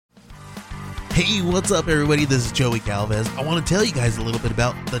Hey, what's up, everybody? This is Joey Galvez. I want to tell you guys a little bit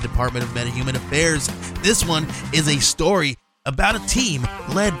about the Department of Meta-Human Affairs. This one is a story about a team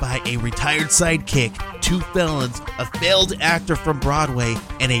led by a retired sidekick, 2 felons, a failed actor from Broadway,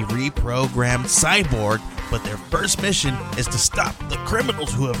 and a reprogrammed cyborg. But their first mission is to stop the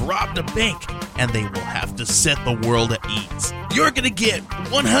criminals who have robbed a bank, and they will have to set the world at ease. You're going to get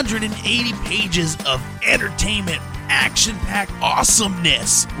 180 pages of entertainment, action-packed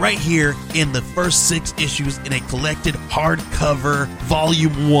awesomeness right here in the first 6 issues in a collected hardcover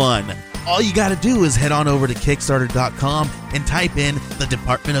volume 1. All you gotta do is head on over to Kickstarter.com and type in the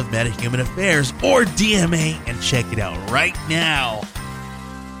Department of Meta-Human Affairs or DMA and check it out right now.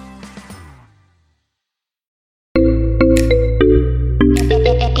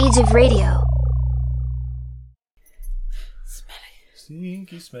 Age of Radio.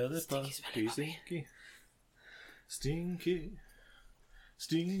 Stinky, smelly puppy, stinky. Stinky,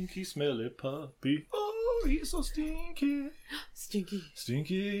 stinky, smelly puppy. Oh, he's so stinky. Stinky.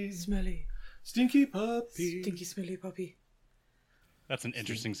 Stinky. Smelly. Stinky puppy. Stinky, smelly puppy. That's an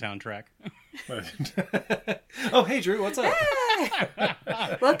interesting soundtrack. Oh, hey, Drew, what's up?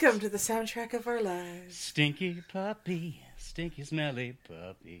 Welcome to the soundtrack of our lives. Stinky puppy. Stinky, smelly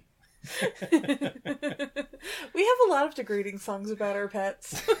puppy. We have a lot of degrading songs about our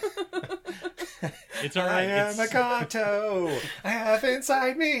pets. It's all right. I am a gato. I have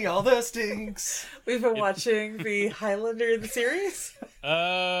inside me all the stinks. We've been watching the Highlander the series.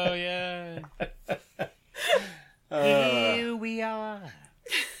 Oh, yeah. Here we are,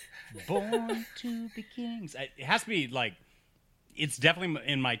 born to be kings. It has to be, like, it's definitely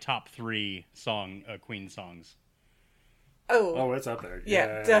in my top 3 Queen songs. Oh, it's up there.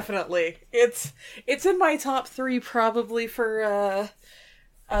 Yeah, definitely. It's in my top 3 probably for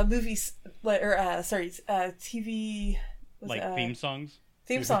movies or TV theme songs.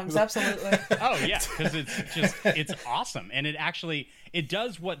 Theme songs, absolutely. Oh yeah, because it's awesome, and it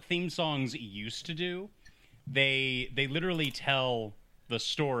does what theme songs used to do. They literally tell the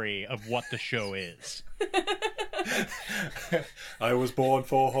story of what the show is. I was born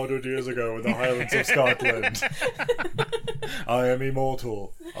 400 years ago in the Highlands of Scotland. I am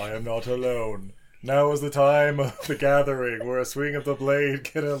immortal. I am not alone. Now is the time of the gathering, where a swing of the blade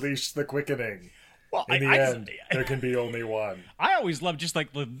can unleash the quickening. Well, in the end, there can be only one. I always love just like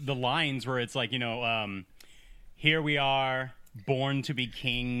the lines where it's like, here we are, born to be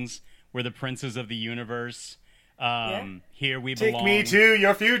kings. We're the princes of the universe. Here we belong. Take me to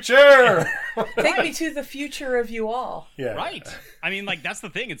your future. Take me to the future of you all. Yeah. Right. I mean, like, that's the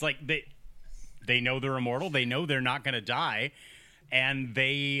thing. It's like they know they're immortal. They know they're not going to die. And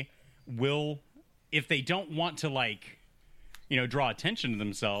they will, if they don't want to, like, draw attention to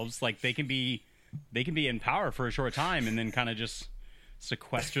themselves, like, they can be in power for a short time and then kind of just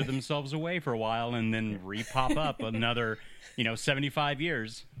sequester themselves away for a while and then re-pop up another, 75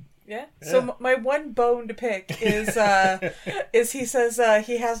 years. Yeah. So my one bone to pick is he says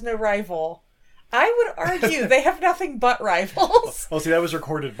he has no rival. I would argue they have nothing but rivals. Oh, see, that was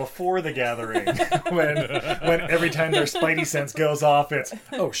recorded before the gathering. when every time their spidey sense goes off, it's,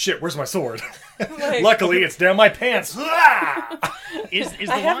 oh shit, where's my sword? Like, luckily, it's down my pants. Is the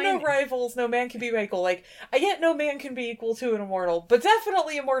I have line... no rivals, no man can be my equal. Like, I get no man can be equal to an immortal, but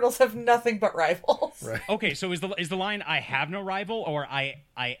definitely immortals have nothing but rivals. Right. Okay, so is the line, I have no rival, or I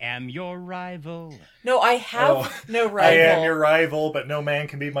am your rival? No, I have no rival. I am your rival, but no man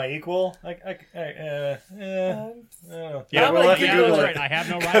can be my equal. Yeah, we'll have to that's Google it. right. I have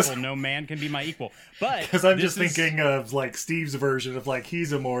no rival. No man can be my equal. But because I'm just thinking of like Steve's version of like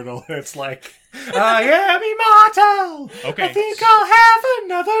he's immortal. It's like I am immortal. Okay, I think I'll have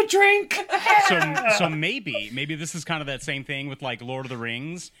another drink. So maybe this is kind of that same thing with like Lord of the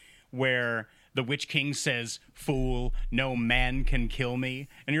Rings, where the Witch King says, "Fool, no man can kill me,"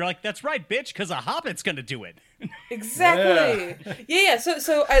 and you're like, "That's right, bitch, because a hobbit's gonna do it." Exactly. Yeah.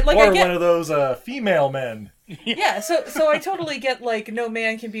 So I or get one of those female men. Yeah. So I totally get like no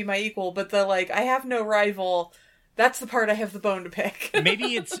man can be my equal, but the like I have no rival. That's the part I have the bone to pick.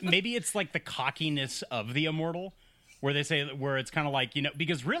 maybe it's like the cockiness of the immortal, where they say where it's kind of like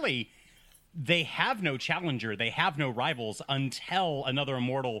because really they have no challenger, they have no rivals until another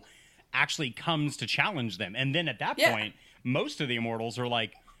immortal actually comes to challenge them, and then at that point, most of the immortals are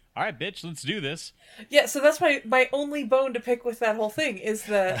like, all right, bitch, let's do this. Yeah, so that's my only bone to pick with that whole thing, is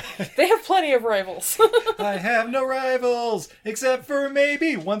that they have plenty of rivals. I have no rivals, except for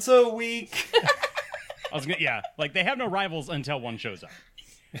maybe once a week. Like, they have no rivals until one shows up.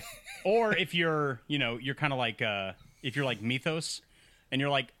 Or if you're kind of like, if you're like Mythos, and you're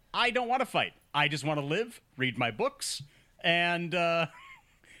like, I don't want to fight. I just want to live, read my books, and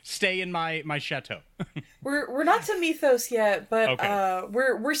stay in my chateau. We're not to Mythos yet, but Okay.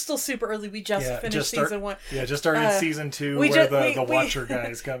 we're still super early. We just finished season 1. Yeah, just started season 2 the Watcher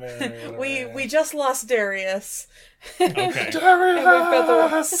guys come in. Or whatever, We just lost Darius. Okay.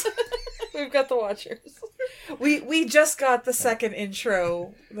 Darius! We've got the Watchers. We just got the second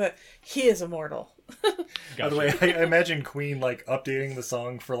intro that he is immortal. By the way, I imagine Queen like updating the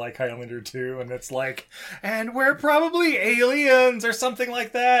song for like Highlander 2, and it's like, and we're probably aliens or something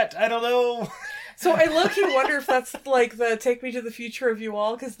like that. I don't know. So I low-key wonder if that's like the "Take Me to the Future of You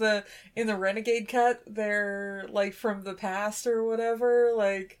All," because in the Renegade cut they're like from the past or whatever.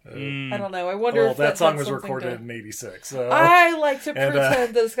 Like I don't know. I wonder if that song had was something recorded to... in '86. So. I like to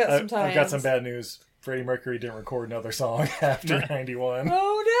pretend that it's got some time. I've got some bad news. Freddie Mercury didn't record another song after '91.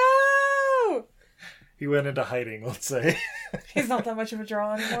 Oh no! He went into hiding, let's say. He's not that much of a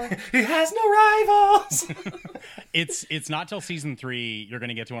draw anymore. He has no rivals. It's not till season 3 you're going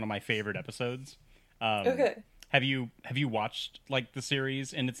to get to one of my favorite episodes. Okay. Have you watched like the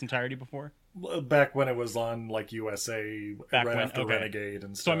series in its entirety before? Back when it was on like USA, Back right when- after okay. Renegade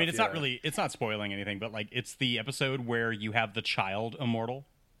and stuff. So I mean, it's not spoiling anything, but like it's the episode where you have the child immortal.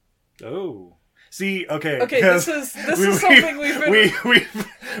 Oh. See, okay. Okay, this is something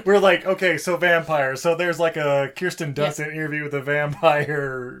We're like, okay, so vampires. So there's like a Kirsten Dunst interview with a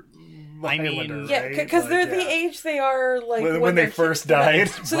vampire. Highlander, yeah, right? because they're the age they are like when they they're first kids. died.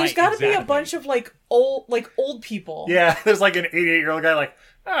 So there's Right, got to be a exactly. bunch of like old people. Yeah, there's like an 88-year-old guy like,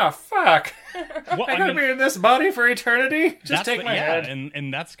 oh, fuck. Well, I gotta be in this body for eternity? Just take my head.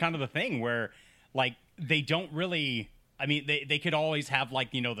 and that's kind of the thing where like they don't really. I mean, they could always have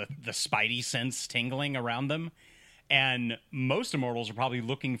like the spidey sense tingling around them, and most immortals are probably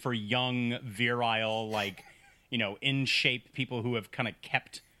looking for young, virile, like in shape people who have kind of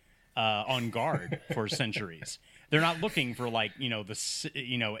kept on guard for centuries. They're not looking for like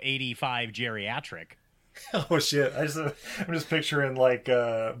the 85 geriatric. Oh shit! I'm just picturing like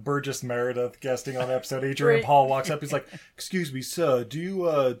Burgess Meredith guesting on the episode. Adrian Right. Paul walks up. He's like, "Excuse me, sir. Do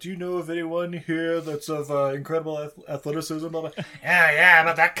you know of anyone here that's of incredible athleticism?" Blah, blah. Yeah,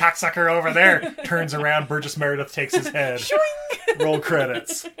 but that cocksucker over there turns around. Burgess Meredith takes his head. Roll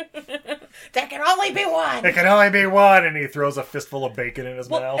credits. There can only be one. It can only be one, and he throws a fistful of bacon in his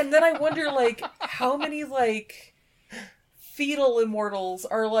Well, mouth. and then I wonder like how many like fetal immortals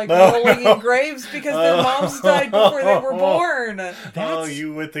are like rolling in graves because their moms died before they were born. Oh,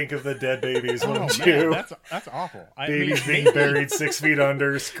 you would think of the dead babies, wouldn't Man, you? that's awful. Babies being buried 6 feet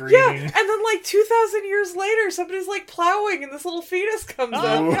under, screaming. Yeah, and then like 2,000 years later, somebody's like plowing, and this little fetus comes up.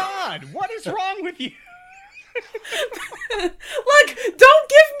 Oh God, what is wrong with you? Like, don't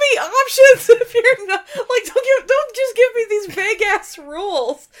give me options if you're not like. Don't just give me these vague ass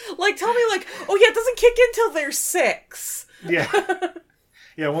rules. Like, tell me like, oh yeah, it doesn't kick in till they're 6. Yeah.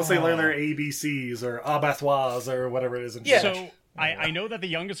 Yeah, once they learn their ABCs or abattoirs or whatever it is. In Yeah. French. So I know that the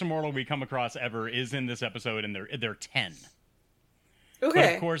youngest immortal we come across ever is in this episode, and they're 10.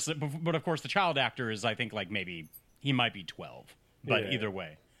 Okay. But of course, the child actor is, I think, like maybe he might be 12. But Yeah. either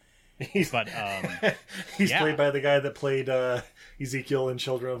way, He's but he's yeah. played by the guy that played Ezekiel in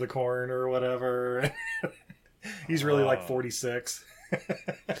Children of the Corn or whatever. He's really like 46.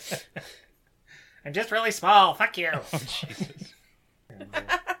 I'm just really small. Fuck you. oh Jesus.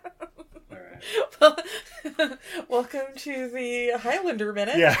 All right. Welcome to the Highlander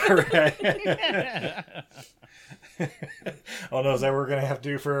Minute. Yeah, right. Oh no, is that what we're gonna have to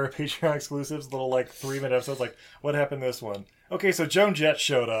do for our Patreon exclusives? Little like 3-minute episodes. Like, what happened this one? Okay, so Joan Jett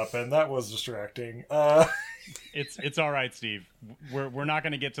showed up, and that was distracting. It's all right, Steve. We're not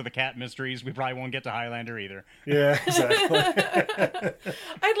going to get to the cat mysteries. We probably won't get to Highlander either. Yeah, exactly.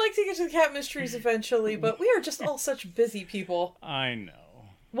 I'd like to get to the cat mysteries eventually, but we are just all such busy people. I know.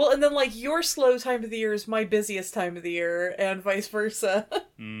 Well, and then like your slow time of the year is my busiest time of the year, and vice versa.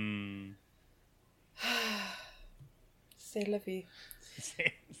 C'est la vie.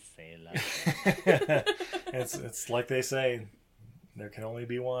 Say love. It's like they say, there can only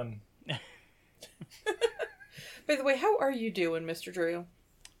be one. By the way, how are you doing, Mr. Drew?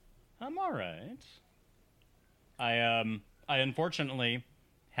 I'm all right. I unfortunately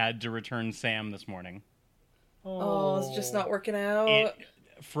had to return Sam this morning. Oh, it's just not working out.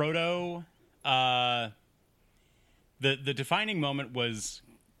 Frodo, the defining moment was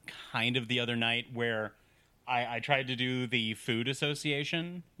kind of the other night where I tried to do the food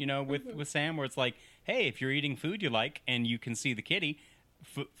association, with Sam, where it's like, hey, if you're eating food you like and you can see the kitty,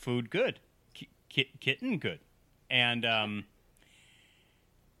 food good, kitten good. And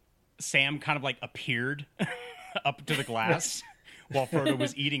Sam kind of like appeared up to the glass while Frodo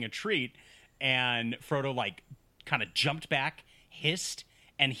was eating a treat, and Frodo like kind of jumped back, hissed,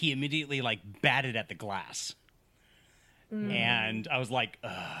 and he immediately like batted at the glass. And I was like,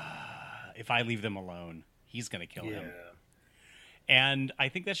 if I leave them alone, he's going to kill him. And I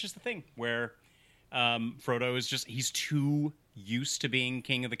think that's just the thing where Frodo is he's too used to being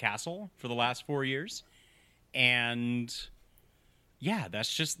king of the castle for the last 4 years. And yeah,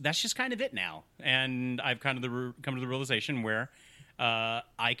 that's just kind of it now. And I've kind of come to the realization where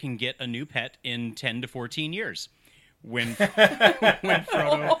I can get a new pet in 10 to 14 years. When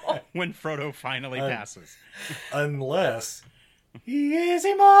Frodo finally passes. Unless he is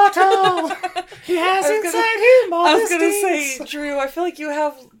immortal! He has inside him all I was the gonna stings. say, Drew, I feel like you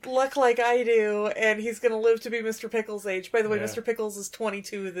have luck like I do, and he's gonna live to be Mr. Pickles' age. By the way, Mr. Pickles is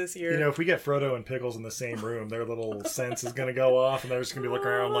 22 this year. You know, if we get Frodo and Pickles in the same room, their little sense is gonna go off, and they're just gonna be looking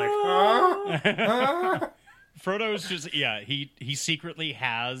around like, Frodo's just, he secretly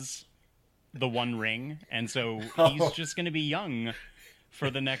has the One Ring, and so he's just going to be young for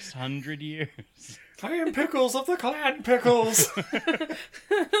the next 100 years. I am Pickles of the Clan Pickles!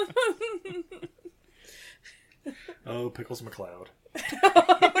 Oh, Pickles McCloud.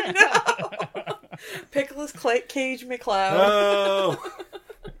 Oh, no. Pickles Cage McCloud. Oh!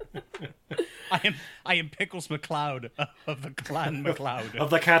 I am Pickles McCloud of the Clan McCloud.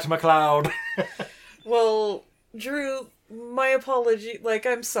 Of the Cat McCloud. Well, Drew, my apology. Like,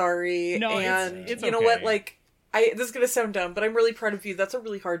 I'm sorry. No, and it's you know okay. what? Like, this is gonna sound dumb, but I'm really proud of you. That's a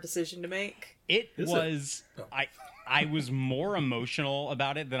really hard decision to make. It was. I was more emotional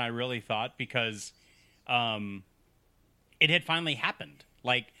about it than I really thought because it had finally happened.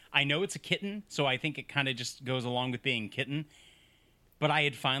 Like, I know it's a kitten, so I think it kind of just goes along with being kitten. But I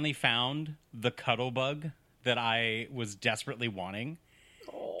had finally found the cuddle bug that I was desperately wanting.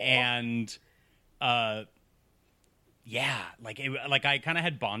 Aww. And like I kind of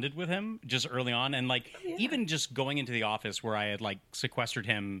had bonded with him just early on, and like even just going into the office where I had like sequestered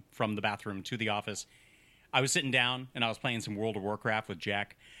him from the bathroom to the office, I was sitting down and I was playing some World of Warcraft with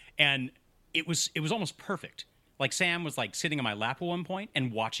Jack, and it was almost perfect. Like Sam was like sitting on my lap at one point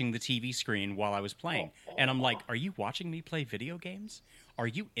and watching the TV screen while I was playing, and I'm like, "Are you watching me play video games? Are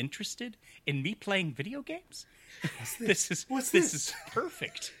you interested in me playing video games? This is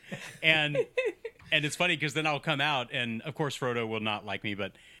perfect." And it's funny because then I'll come out, and of course Frodo will not like me,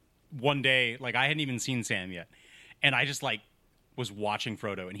 but one day, like I hadn't even seen Sam yet, and I just like was watching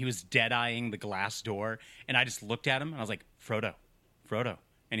Frodo, and he was dead-eyeing the glass door, and I just looked at him, and I was like, Frodo,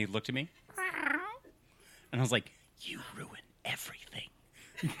 and he looked at me, and I was like, "You ruin everything."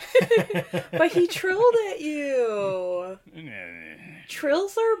 But he trilled at you.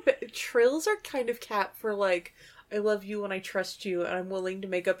 Trills are kind of cat for like, I love you and I trust you and I'm willing to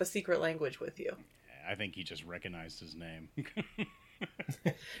make up a secret language with you. I think he just recognized his name.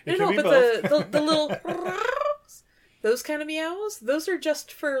 No, but the little those kind of meows, those are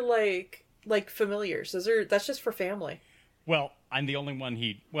just for like familiars. That's just for family. Well, I'm the only one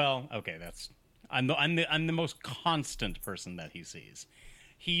I'm the most constant person that he sees.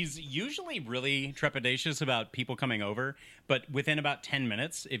 He's usually really trepidatious about people coming over, but within about 10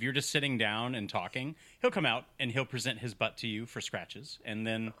 minutes, if you're just sitting down and talking, he'll come out and he'll present his butt to you for scratches, and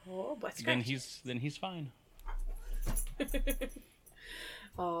then he's fine.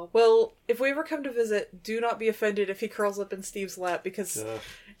 Well, if we ever come to visit, do not be offended if he curls up in Steve's lap, because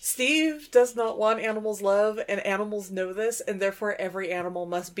Steve does not want animals' love, and animals know this, and therefore every animal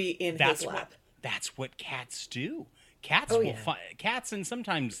must be in his lap. That's what cats do. Cats cats and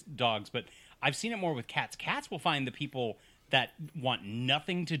sometimes dogs, but I've seen it more with cats. Cats will find the people that want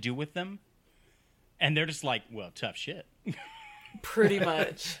nothing to do with them, and they're just like, well, tough shit. Pretty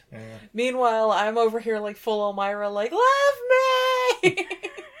much. Meanwhile, I'm over here like full Elmira, like, love me!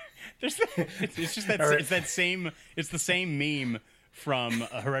 It's the same meme from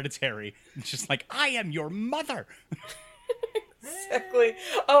Hereditary. It's just like, I am your mother! Exactly.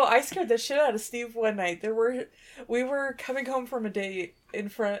 Oh, I scared the shit out of Steve one night. We were coming home from a date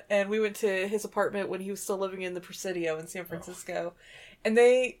and we went to his apartment when he was still living in the Presidio in San Francisco. And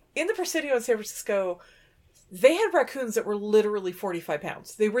in the Presidio in San Francisco, they had raccoons that were literally 45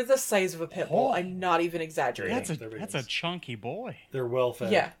 pounds. They were the size of a pit bull. I'm not even exaggerating. That's a chunky boy. They're well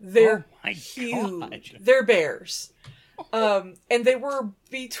fed. Yeah, they're huge. God. They're bears. And they were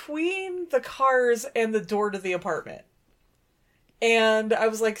between the cars and the door to the apartment. And I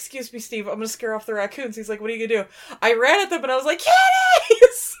was like, excuse me, Steve, I'm going to scare off the raccoons. He's like, what are you going to do? I ran at them and I was like,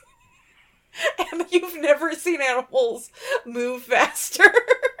 kitties! And you've never seen animals move faster.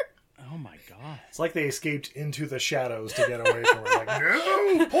 Oh my God. It's like they escaped into the shadows to get away from it. Like,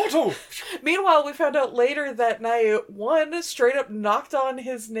 no, portal! Meanwhile, we found out later that night, one straight up knocked on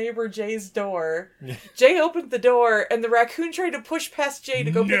his neighbor Jay's door. Jay opened the door, and the raccoon tried to push past Jay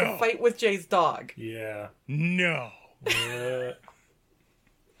to go pick a fight with Jay's dog. Yeah. No.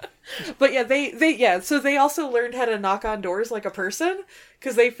 But so they also learned how to knock on doors like a person,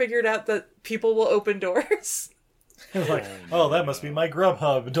 because they figured out that people will open doors. Like, oh, that must be my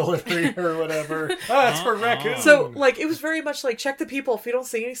Grubhub delivery or whatever. Ah, it's for raccoons. So, like, it was very much like, check the people. If you don't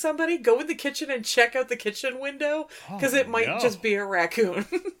see somebody, go in the kitchen and check out the kitchen window, because it might just be a raccoon.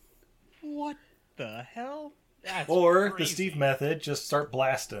 What the hell? That's or crazy. the Steve method, just start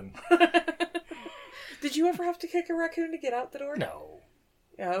blasting. Did you ever have to kick a raccoon to get out the door? No.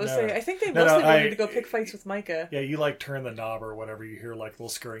 Yeah, No. I think they mostly wanted to go pick fights with Micah. Yeah, you like turn the knob or whatever, you hear like little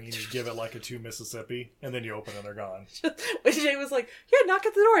scream, you give it like a 2 Mississippi, and then you open and they're gone. Jay was like, yeah, knock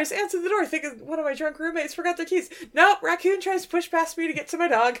at the door. I just answered the door. Thinking one of my drunk roommates forgot their keys. Nope, raccoon tries to push past me to get to my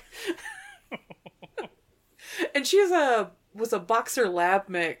dog. And she was a boxer lab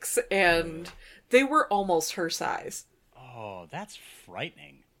mix, and they were almost her size. Oh, that's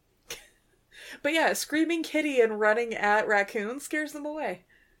frightening. But yeah, screaming kitty and running at raccoons scares them away.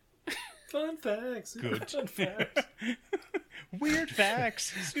 Fun facts. Good. Fun facts. Weird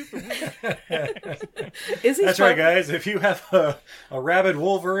facts. Super weird. That's right, guys. If you have a rabid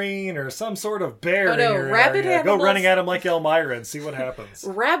Wolverine or some sort of bear in your rabid area, animals, go running at him like Elmira and see what happens.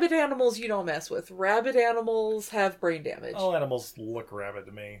 Rabid animals you don't mess with. Rabid animals have brain damage. All animals look rabid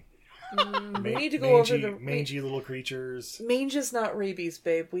to me. We need to go over the mangy little creatures. Mange is not rabies,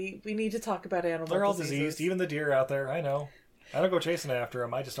 babe. We need to talk about animal They're all diseases. diseased. Even the deer out there. I know. I don't go chasing after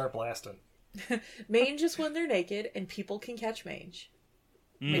them. I just start blasting. Mange is when they're naked and people can catch mange.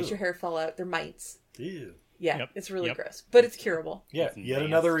 Makes your hair fall out. They're mites. Ew. Yeah, it's really gross. But it's curable. Yeah, yet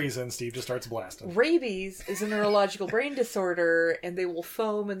another reason Steve just starts blasting. Rabies is a neurological brain disorder, and they will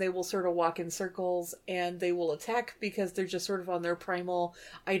foam and they will sort of walk in circles and they will attack because they're just sort of on their primal,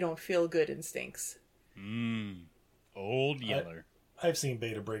 I don't feel good instincts. Old Yeller. I've seen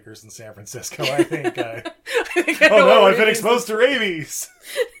beta breakers in San Francisco. I think I I've been exposed to rabies.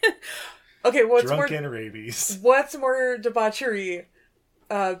 Okay, Drunken rabies. What's more debauchery?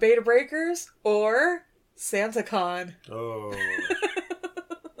 Beta breakers or SantaCon? Oh.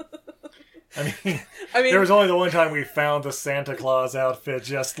 I mean, there was only the one time we found the Santa Claus outfit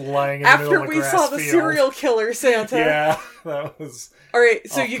just lying in the middle of a grass after we saw the field. Serial killer Santa. Yeah, that was. All right,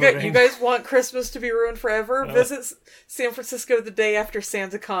 so you off-putting. guys want Christmas to be ruined forever? Visit San Francisco the day after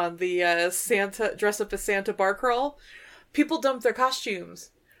SantaCon, the Santa dress up as Santa bar crawl. People dump their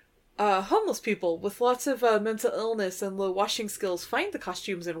costumes. Homeless people with lots of mental illness and low washing skills find the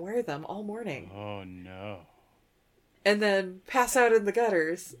costumes and wear them all morning. Oh, no. And then pass out in the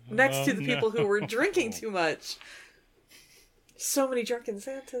gutters next to the people who were drinking too much. So many drunken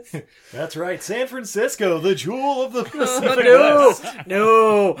Santas. That's right, San Francisco, the jewel of the Pacific West.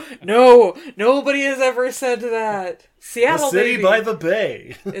 No, nobody has ever said that. Seattle, The city baby. by the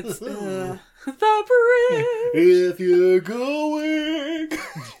bay. It's the bridge If you're going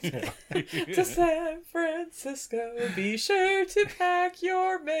to San Francisco, be sure to pack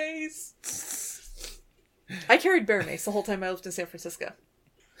your mace. I carried bear mace the whole time I lived in San Francisco.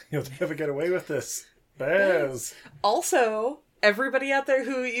 You'll never get away with this. Baz. Also, everybody out there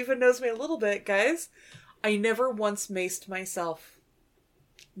who even knows me a little bit, guys, I never once maced myself.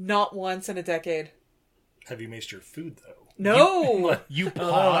 Not once in a decade. Have you maced your food, though? No! You I'm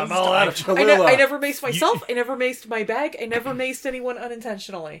paused. all out of I Cholula. never maced myself. I never maced my bag. I never maced anyone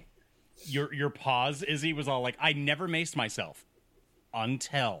unintentionally. Your pause, Izzy, was all like, I never maced myself.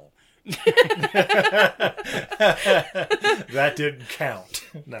 Until. That didn't count.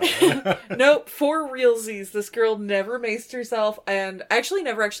 No. Nope, for realsies, this girl never maced herself, and actually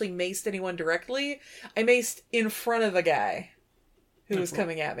never maced anyone directly. I maced in front of a guy who was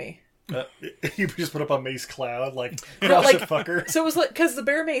coming at me. You just put up a mace cloud, like, crush like- it, fucker. So it was like, because the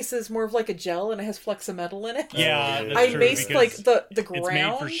bear mace is more of like a gel and it has flexometal in it. Yeah, that's I true, maced because like the ground. It's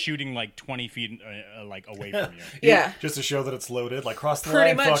made for shooting like 20 feet like away from you. Yeah, Just to show that it's loaded, like, cross the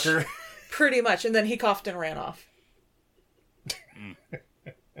pretty line, much. fucker. Pretty much. And then he coughed and ran off.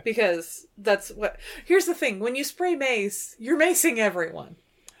 Because that's what... Here's the thing. When you spray mace, you're macing everyone.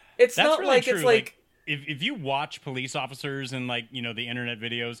 It's That's not really like true. it's like... If you watch police officers and like, you know, the internet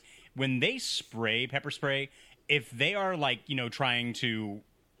videos, when they spray pepper spray, if they are like, you know, trying to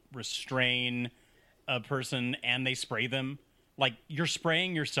restrain a person and they spray them, like you're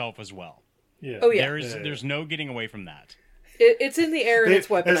spraying yourself as well. Yeah. Oh, yeah. There's no getting away from that. It's in the air and it's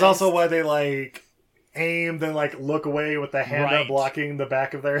weaponized. There's also why they, like, aim, then like look away with the hand Right. up blocking the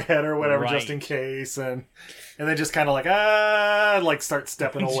back of their head or whatever, just in Right. case, and then just kind of like start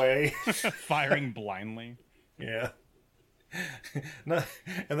stepping away. Firing blindly. Yeah. No,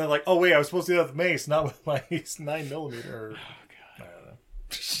 and then like, oh wait, I was supposed to do that with mace, not with my 9mm. Or, I don't know.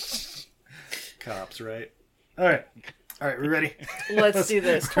 Cops, right? All right, we ready? Let's do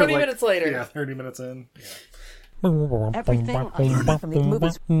this. We're 20 minutes later. Yeah, 30 minutes in. Yeah. Everything I heard from these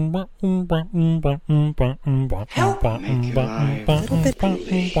movies. Help make your life a little bit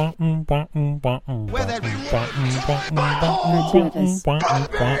Where that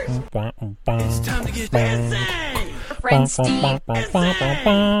It's time to get dancing. friend Steve.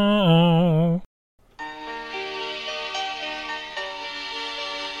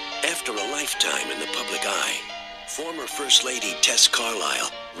 After a lifetime in the public eye, former First Lady Tess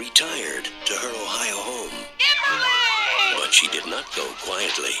Carlisle retired to her Ohio home. But she did not go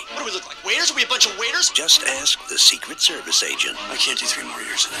quietly. What do we look like? Waiters? Are we a bunch of waiters? Just ask the Secret Service agent I can't do 3 more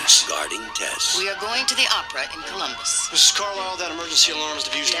years of this. guarding Tess. We are going to the opera in Columbus. Mrs. Carlisle, that emergency alarm is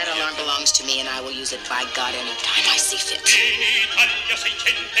diffusing. That alarm belongs to me, and I will use it by God any time I see fit.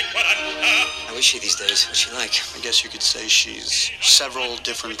 How is she these days? What's she like? I guess you could say she's several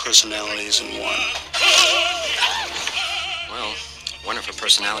different personalities in one. Well, one of her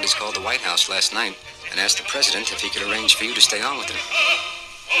personalities called the White House last night and asked the president if he could arrange for you to stay on with him.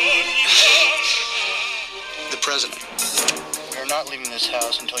 The president. We are not leaving this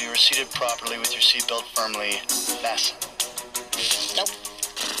house until you are seated properly with your seatbelt firmly fastened. Nope.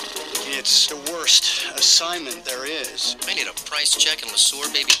 It's the worst assignment there is. I need a price check and LeSueur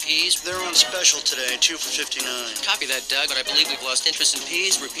baby peas. They're on special today, 2 for $59. Copy that, Doug, but I believe we've lost interest in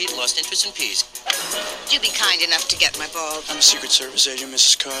peas. Repeat, lost interest in peas. Do be kind enough to get my ball. I'm a Secret Service agent,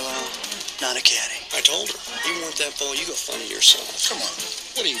 Mrs. Carlisle, not a caddy. I told her, you want that ball, you go find it yourself. Come on.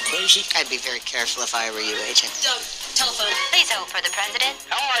 What are you, crazy? I'd be very careful if I were you, Agent. Doug, telephone. Please hold for the president.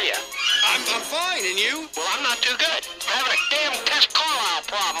 How are you? I'm fine, and you? Well, I'm not too good. I'm having a damn Tess Carlisle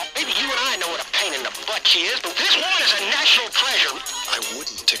problem. Maybe you and I know what a pain in the butt she is, but this woman is a national treasure. I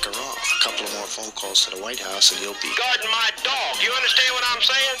wouldn't tick her off. A couple of more phone calls to the White House, and you'll be guarding my dog. You understand what I'm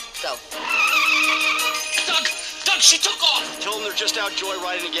saying? Go. Doug, she took off. Tell them they're just out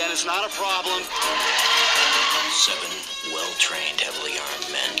joyriding again. It's not a problem. 7 well-trained, heavily armed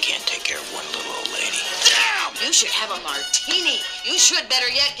men can't take care of one little old lady. Damn! You should have a martini. You should,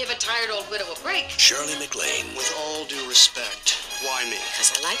 better yet, give a tired old widow a break. Shirley MacLaine, With all due respect, why me?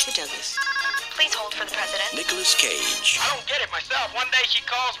 Because I like you, Douglas. Please hold for the president. Nicolas Cage, I don't get it myself. One day she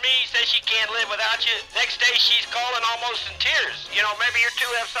calls me, says she can't live without you. Next day she's calling almost in tears. You know, maybe you two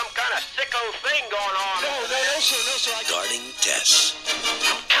have some kind of sicko thing going on. No, sir. guarding Tess.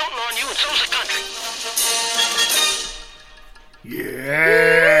 I'm counting on you, and so's the country.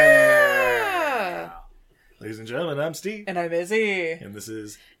 Yeah! Ladies and gentlemen, I'm Steve. And I'm Izzy. And this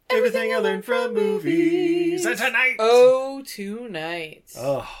is Everything I Learned from Movies. And tonight, Tonight.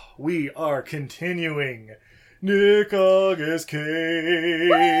 we are continuing Nick August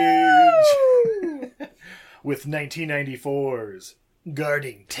Cage with 1994's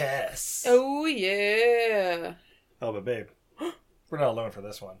Guarding Tess. Oh, yeah. Oh, but babe, we're not alone for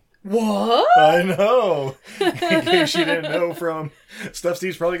this one. What? I know. In case you didn't know from stuff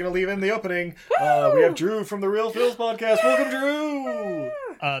Steve's probably going to leave in the opening, we have Drew from the Real Phil's podcast. Welcome, Drew.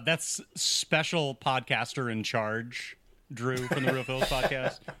 That's special podcaster in charge, Drew from the Real Phil's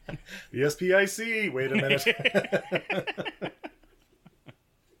podcast. The SPIC. Wait a minute.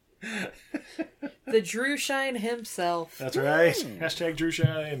 The Drew Shine himself. That's right. Hashtag Drew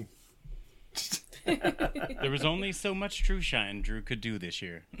Shine. There was only so much True Shine Drew could do this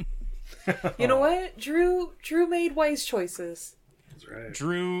year. You know what? Drew made wise choices. That's right.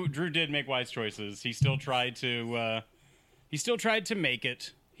 Drew did make wise choices. He still tried to make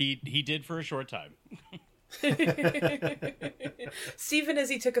it. He did for a short time. Stephen, as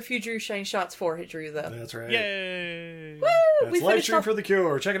he took a few Drew Shine shots for it, Drew, though. That's right. Yay! Woo! That's live stream for the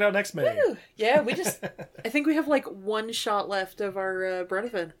cure. Check it out next May. Woo! Yeah, I think we have like one shot left of our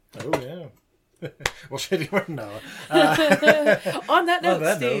Brennivin. Oh, yeah. Well, shit, no. On that note, On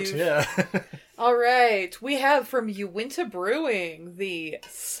that Steve. note, yeah. All right, we have from Uinta Brewing the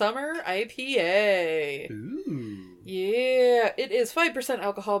Summer IPA. Ooh. Yeah, it is 5%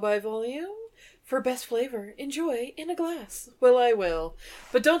 alcohol by volume. For best flavor, enjoy in a glass. Well, I will.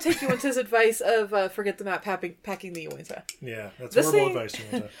 But don't take Uinta's advice of forget the map packing the Uinta. Yeah, that's This horrible thing- advice,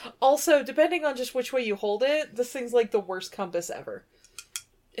 Uinta. Also, depending on just which way you hold it, this thing's like the worst compass ever.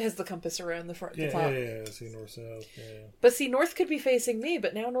 It has the compass around the front, the top. Yeah. See north, south, yeah. But see, north could be facing me,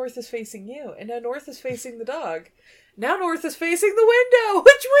 but now north is facing you. And now north is facing the dog. Now north is facing the window.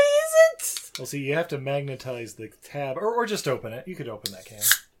 Which way is it? Well, see, you have to magnetize the tab, or just open it. You could open that can.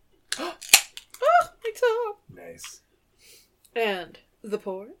 Oh, my top. Nice. And the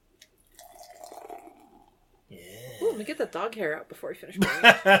pour. Yeah. Ooh, let me get that dog hair out before we finish pouring.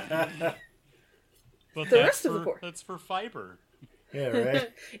 But The rest of the pour. That's for fiber. Yeah,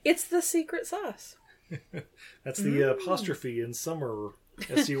 right? It's the secret sauce. That's the apostrophe in summer.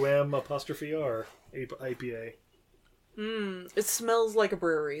 SUM apostrophe R IPA. It smells like a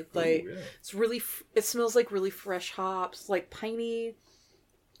brewery. Like, Ooh, yeah. it's really. It smells like really fresh hops, like piney.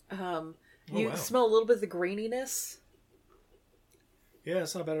 You wow. smell a little bit of the graininess. Yeah,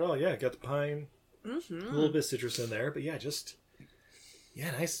 it's not bad at all. Yeah, got the pine. Mm-hmm. A little bit of citrus in there, but yeah,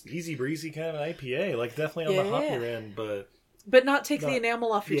 nice, easy breezy kind of IPA. Like definitely on the hoppier end, but not take the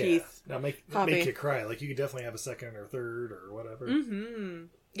enamel off your teeth. Not make you cry. Like you could definitely have a second or third or whatever. Mm-hmm.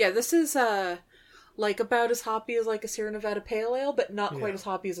 Yeah, this is like about as hoppy as like a Sierra Nevada Pale Ale, but not quite as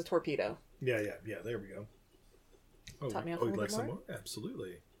hoppy as a Torpedo. Yeah. There we go. Top me off a you'd little like bit some more? more?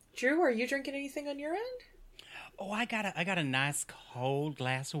 Absolutely. Drew, are you drinking anything on your end? Oh, I got a nice cold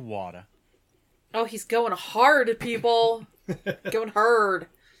glass of water. Oh, he's going hard at people. Going hard.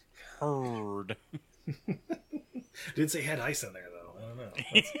 Heard. Did say he had ice in there though. I don't know.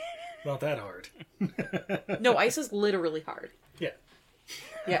 That's not that hard. No, ice is literally hard. Yeah.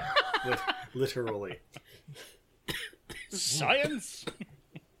 Yeah. Literally. Science.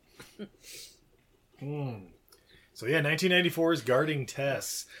 So yeah, 1994's Guarding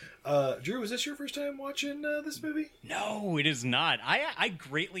Tess. Drew, is this your first time watching this movie? No, it is not. I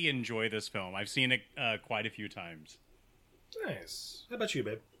greatly enjoy this film. I've seen it quite a few times. Nice. How about you,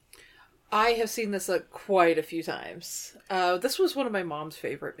 babe? I have seen this quite a few times. This was one of my mom's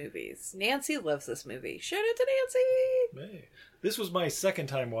favorite movies. Nancy loves this movie. Shout out to Nancy! Hey. This was my second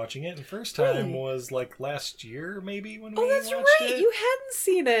time watching it, and first time was like last year, maybe, when we that's watched right! it. You hadn't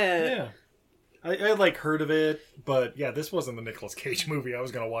seen it! Yeah. I had like heard of it, but yeah, this wasn't the Nicolas Cage movie I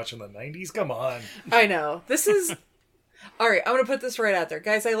was going to watch in the 90s. Come on. I know. This is... Alright, I'm going to put this right out there.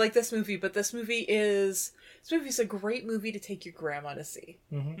 Guys, I like this movie, but this movie is a great movie to take your grandma to see.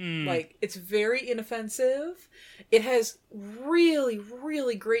 Mm-hmm. Like, it's very inoffensive. It has really,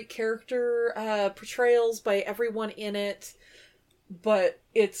 really great character portrayals by everyone in it, but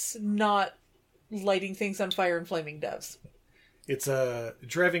it's not lighting things on fire and flaming doves. It's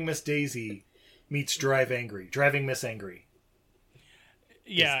Driving Miss Daisy meets Driving Miss Angry.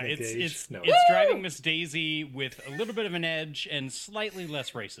 Yeah, it's Driving Miss Daisy with a little bit of an edge and slightly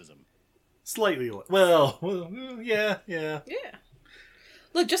less racism. Yeah. Yeah.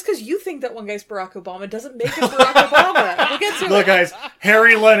 Look, just because you think that one guy's Barack Obama doesn't make him Barack Obama. We'll get to Look, it. guys,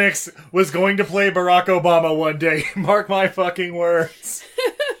 Harry Lennox was going to play Barack Obama one day. Mark my fucking words.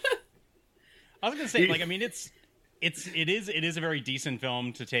 I was gonna say, like, I mean, it is a very decent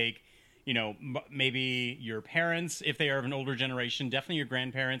film to take. You know, maybe your parents, if they are of an older generation, definitely your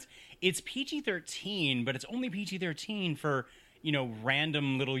grandparents. It's PG-13, but it's only PG-13 for, you know,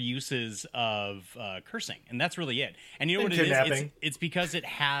 random little uses of cursing, and that's really it. And you know what it is? It's because it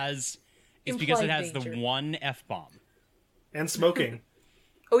has the one F-bomb and smoking.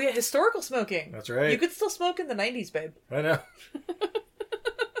 Oh yeah, historical smoking. That's right. You could still smoke in the 90s, babe. I know.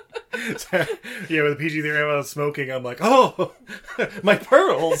 Yeah, with the PG-13 about smoking, I'm like, oh, my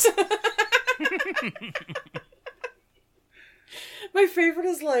pearls. My favorite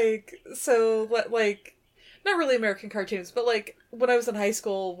is like not really American cartoons, but like when I was in high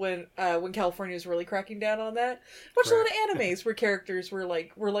school when California was really cracking down on that, watched a lot of animes where characters were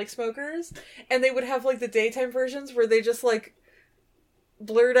like smokers, and they would have like the daytime versions where they just like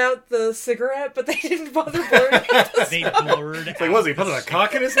blurred out the cigarette, but they didn't bother blurring out the They smoke. blurred It's like, was he putting a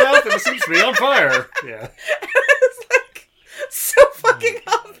cock in his mouth? It seems to be on fire. Yeah. It's like so fucking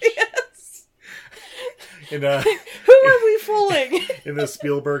obvious. And, who are we fooling? In the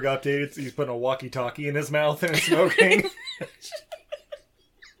Spielberg update, he's putting a walkie-talkie in his mouth and smoking.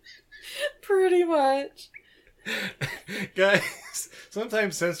 Pretty much. Guys,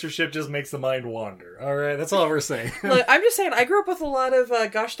 sometimes censorship just makes the mind wander. All right, that's all we're saying. Look, I'm just saying, I grew up with a lot of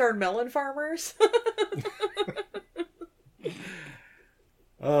gosh darn melon farmers.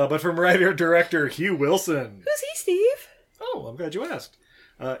 But from writer-director Hugh Wilson. Who's he, Steve? Oh, I'm glad you asked.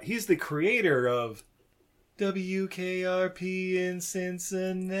 He's the creator of WKRP in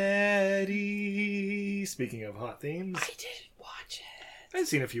Cincinnati. Speaking of hot themes. I didn't watch it. I'd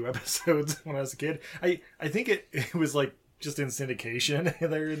seen a few episodes when I was a kid. I think it was like just in syndication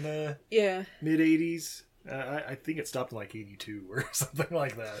there in the mid-'80s. I think it stopped in like 82 or something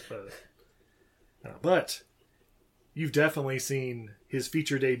like that. But you've definitely seen his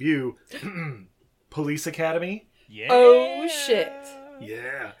feature debut, Police Academy. Yeah. Oh, shit.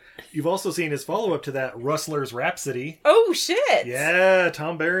 Yeah. You've also seen his follow-up to that, Rustler's Rhapsody. Oh, shit! Yeah,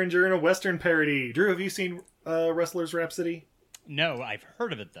 Tom Berenger in a Western parody. Drew, have you seen Rustler's Rhapsody? No, I've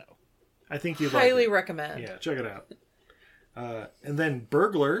heard of it, though. I think you'd Highly like it. recommend. Yeah, check it out. And then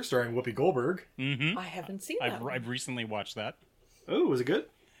Burglar, starring Whoopi Goldberg. Mm-hmm. I haven't seen that. I've recently watched that. Oh, was it good?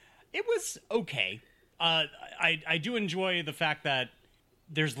 It was okay. I do enjoy the fact that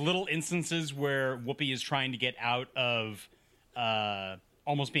there's little instances where Whoopi is trying to get out of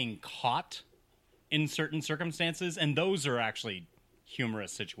almost being caught in certain circumstances, and those are actually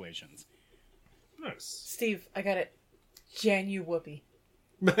humorous situations. Nice. Steve, I got it. Janu Whoopi.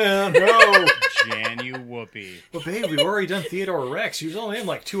 No! Janu Whoopi. But babe, we've already done Theodore Rex. She was only in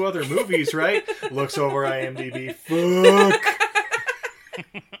like 2 other movies, right? Looks over IMDb. Fuck!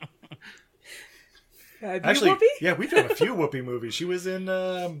 Actually, Whoopi? yeah, we've done a few Whoopi movies. She was in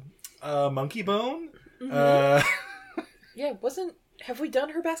Monkey Bone. Yeah, have we done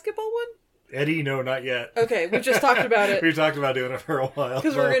her basketball one? Eddie, no, not yet. Okay, we just talked about it. We've talked about doing it for a while.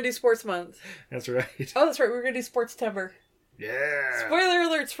 Because we're going to do Sports Month. That's right. Oh, that's right. We're going to do Sports Timber. Yeah. Spoiler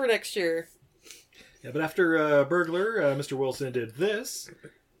alerts for next year. Yeah, but after Burglar, Mr. Wilson did this.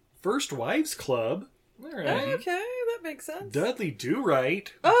 First Wives Club. All right. Okay, that makes sense. Dudley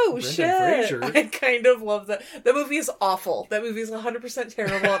Do-Right. Oh, Brendan shit. Fraser. I kind of love that. That movie is awful. That movie is 100%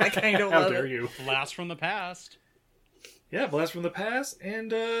 terrible, and I kind of love it. How dare you. Blast from the Past. Yeah, Blast from the Past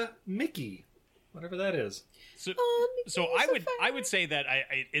and Mickey. Whatever that is. So I would say that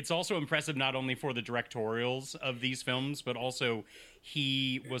it's also impressive not only for the directorials of these films, but also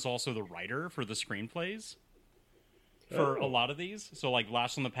he was also the writer for the screenplays for a lot of these. So like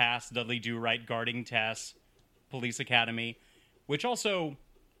Blast from the Past, Dudley Do-Right, Guarding Tess, Police Academy, which also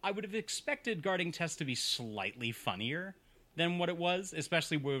I would have expected Guarding Tess to be slightly funnier than what it was,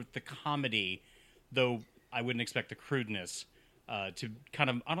 especially with the comedy, though I wouldn't expect the crudeness to kind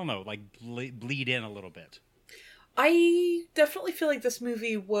of, I don't know, like bleed in a little bit. I definitely feel like this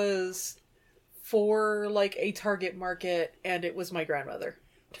movie was for like a target market, and it was my grandmother.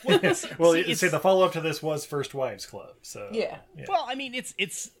 Well, say the follow-up to this was First Wives Club. So yeah. Well, I mean, it's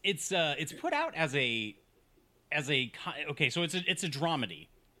put out as a okay, so it's a dramedy.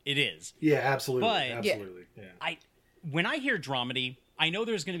 It is. Yeah, absolutely. But absolutely. Yeah. When I hear dramedy, I know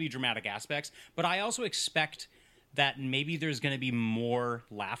there's going to be dramatic aspects, but I also expect that maybe there's going to be more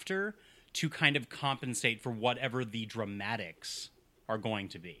laughter to kind of compensate for whatever the dramatics are going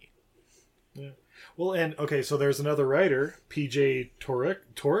to be. Yeah. Well, and okay, so there's another writer, PJ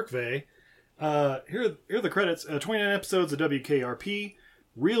Torikve. Here are the credits. 29 episodes of WKRP,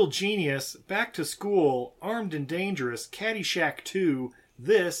 Real Genius, Back to School, Armed and Dangerous, Caddyshack 2,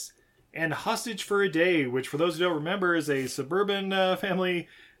 This, and Hostage for a Day, which for those who don't remember is a suburban family...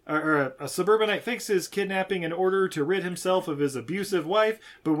 or a suburbanite fixes kidnapping in order to rid himself of his abusive wife,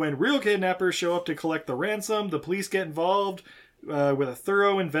 but when real kidnappers show up to collect the ransom, the police get involved with a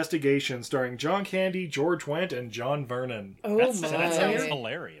thorough investigation starring John Candy, George Wendt, and John Vernon. Oh, that my. sounds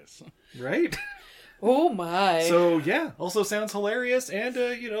hilarious. Right? Oh, my. So, yeah, also sounds hilarious, and,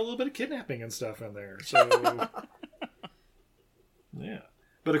 a little bit of kidnapping and stuff in there. So, yeah.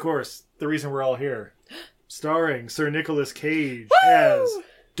 But, of course, the reason we're all here, starring Sir Nicolas Cage as...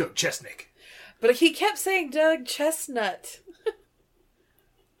 Doug Chestnut. But he kept saying Doug Chestnut.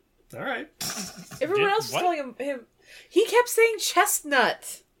 All right. Everyone else was calling him. He kept saying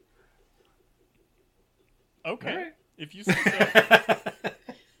Chestnut. Okay, right. if you say so.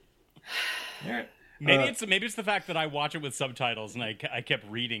 All right. Maybe it's the fact that I watch it with subtitles and I kept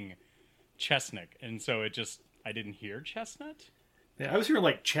reading Chestnut, and so I didn't hear Chestnut. Yeah, I was hearing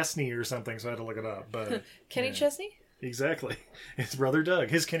like Chesney or something, so I had to look it up. But Kenny Chesney? Exactly. His brother Doug.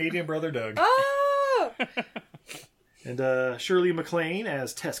 His Canadian brother Doug. Oh! And Shirley MacLaine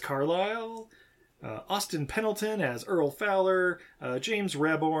as Tess Carlisle. Austin Pendleton as Earl Fowler. James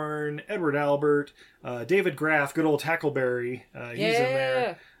Reborn. Edward Albert. David Graff, good old Tackleberry. He's in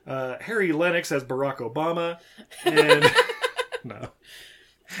there. Harry Lennox as Barack Obama. And... no.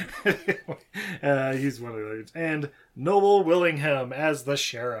 He's one of those. And Noble Willingham as the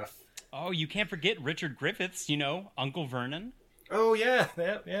sheriff. Oh, you can't forget Richard Griffiths, Uncle Vernon. Oh, yeah.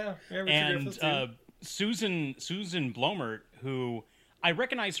 Yeah, Richard and Griffiths, too. Susan Blomert, who I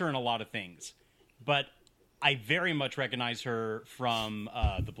recognize her in a lot of things, but I very much recognize her from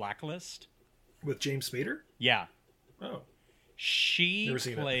The Blacklist. With James Spader? Yeah. Oh. She Never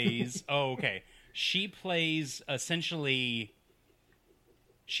seen plays... it. Oh, okay. She plays, essentially...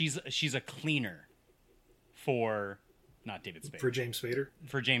 She's a cleaner for... Not David Spader. For James Spader?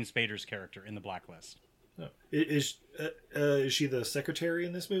 For James Spader's character in The Blacklist. Oh. Is she the secretary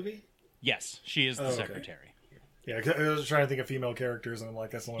in this movie? Yes, she is the okay. secretary. Yeah, 'cause I was trying to think of female characters, and I'm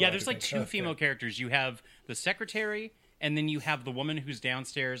like, that's the one. Yeah, there's like two female characters. You have the secretary, and then you have the woman who's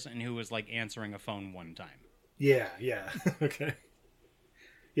downstairs and who was like answering a phone one time. Yeah. Okay.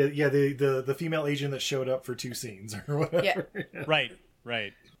 Yeah. The female agent that showed up for 2 scenes or whatever. Yeah.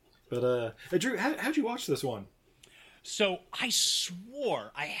 Right. But Drew, how'd you watch this one? So I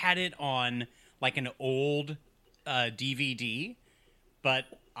swore I had it on like an old DVD, but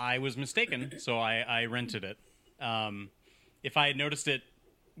I was mistaken, so I rented it. If I had noticed it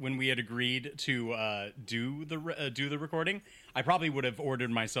when we had agreed to do the recording, I probably would have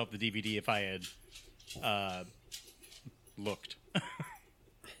ordered myself the DVD if I had looked.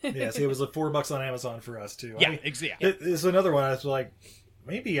 Yeah, see, it was like $4 on Amazon for us too. Yeah, exactly. It's another one. I was like,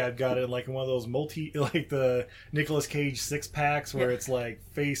 maybe I've got it like in one of those like the Nicolas Cage 6-packs where it's like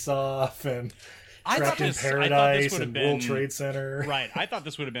Face Off and Trapped in Paradise and World Trade Center. Right. I thought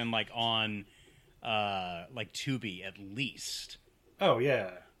this would have been like on like Tubi at least. Oh yeah.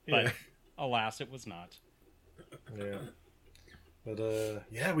 But alas, it was not. Yeah. But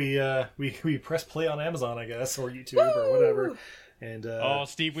yeah, we press play on Amazon, I guess, or YouTube or whatever. And oh,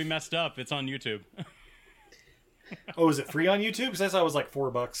 Steve, we messed up. It's on YouTube. Oh, is it free on YouTube? Because I thought it was like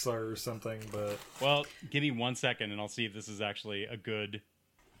 $4 or something. But well, give me 1 second, and I'll see if this is actually a good.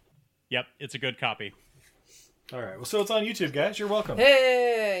 Yep, it's a good copy. All right. Well, so it's on YouTube, guys. You're welcome.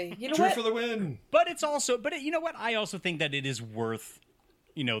 Hey, you know Drew what? for the win. But it's also, you know what? I also think that it is worth,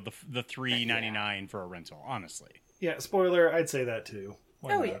 the $3.99 for a rental. Honestly. Yeah. Spoiler. I'd say that too.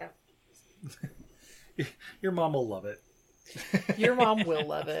 Why Oh not? yeah. Your mom will love it. Your mom will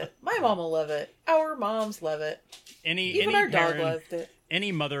love it. My mom will love it. Our moms love it. Even our dog loved it.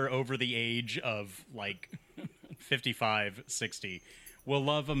 Any mother over the age of like 55, 60 will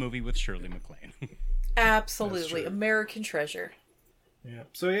love a movie with Shirley MacLaine. Absolutely. American treasure. Yeah.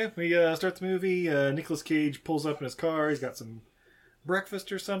 So yeah, we start the movie. Nicolas Cage pulls up in his car. He's got some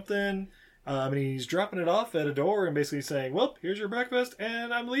breakfast or something. And he's dropping it off at a door and basically saying, well, here's your breakfast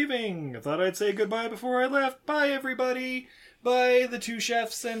and I'm leaving. I thought I'd say goodbye before I left. Bye, everybody. Bye, the 2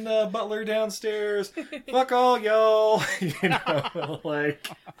 chefs and butler downstairs. Fuck all y'all. Like...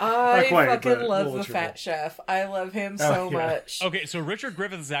 I quite, fucking love the literal. fat chef. I love him so much. Okay, so Richard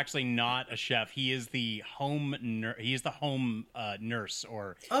Griffith is actually not a chef. He is the home nurse,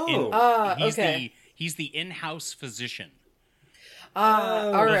 or okay. He's the in-house physician.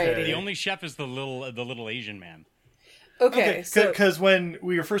 All right. The only chef is the little Asian man. Okay, because when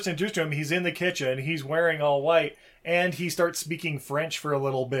we were first introduced to him, he's in the kitchen, he's wearing all white, and he starts speaking French for a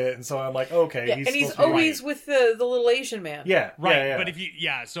little bit, and so I'm like, okay, yeah, he's always with the little Asian man. Yeah, right. Yeah.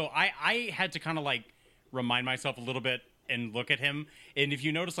 But so I had to kind of like remind myself a little bit and look at him, and if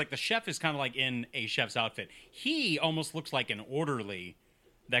you notice, like the chef is kind of like in a chef's outfit. He almost looks like an orderly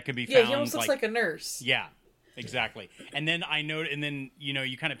that could be found. Yeah, he almost looks like a nurse. Yeah, exactly. And then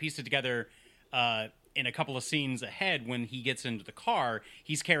you kind of piece it together. In a couple of scenes ahead, when he gets into the car,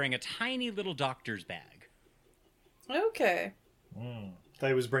 he's carrying a tiny little doctor's bag. Okay. Thought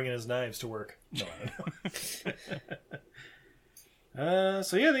he was bringing his knives to work. No, I don't know.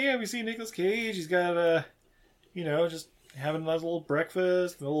 So yeah, we see Nicolas Cage. He's got just having a nice little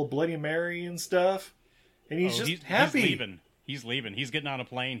breakfast, a little Bloody Mary and stuff, and he's happy. He's leaving. He's getting on a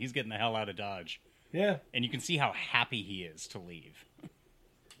plane. He's getting the hell out of Dodge. Yeah, and you can see how happy he is to leave.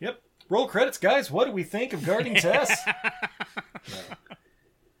 Yep. Roll credits, guys. What do we think of guarding Tess?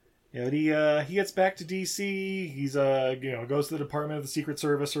 Yeah, but he gets back to DC. He's goes to the Department of the Secret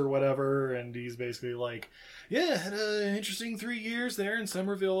Service or whatever, and he's basically like, yeah, had an interesting 3 years there in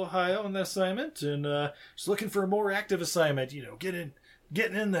Somerville, Ohio, on that assignment, and just looking for a more active assignment. Getting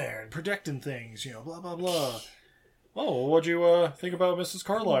in there and protecting things. Blah blah blah. Oh, what'd you think about Mrs.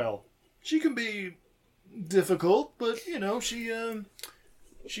 Carlisle? She can be difficult, but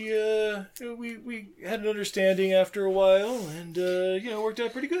we had an understanding after a while, and worked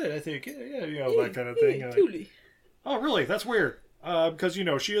out pretty good, I think. Yeah, that kind of thing. Oh, really? That's weird. Because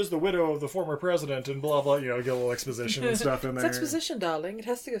she is the widow of the former president, and blah blah. Get a little exposition and stuff in there. It's exposition, darling. It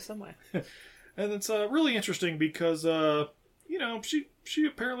has to go somewhere. And it's really interesting because she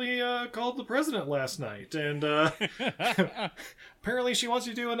apparently called the president last night, and apparently she wants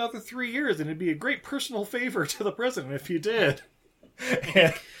you to do another 3 years, and it'd be a great personal favor to the president if you did.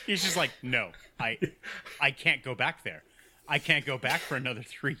 He's just like, no, I can't go back there. I can't go back for another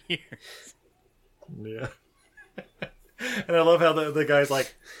 3 years. Yeah. And I love how the guy's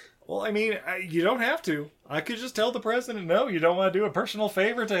like, Well, I mean, you don't have to. I could just tell the president, no, you don't want to do a personal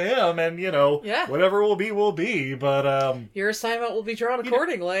favor to him, and, whatever will be, but, your assignment will be drawn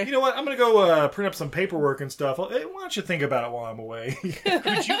accordingly. You know what? I'm going to go print up some paperwork and stuff. Why don't you think about it while I'm away?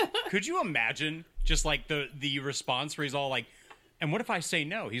 Could you imagine just, like, the response where he's all like, and what if I say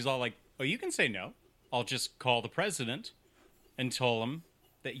no? He's all like, oh, you can say no. I'll just call the president and tell him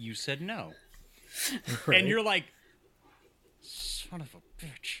that you said no. Right. And you're like, son of a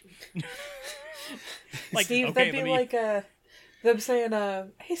bitch. Like, Steve, that'd be like them saying,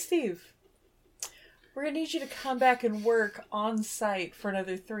 hey, Steve, we're going to need you to come back and work on site for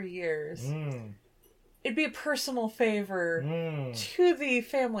another 3 years. It'd be a personal favor to the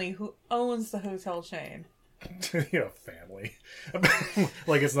family who owns the hotel chain. Family.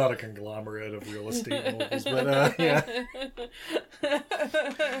 Like it's not a conglomerate of real estate moguls, but yeah.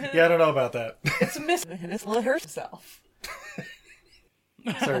 Yeah, I don't know about that. It's a miss. It's herself.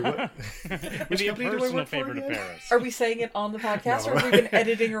 Sorry, what? Which company do we work for to Paris? Are we saying it on the podcast, or have we been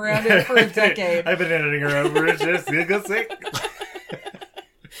editing around it for a decade? I've been editing around for it. Just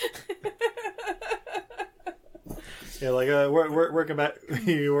yeah, like working back,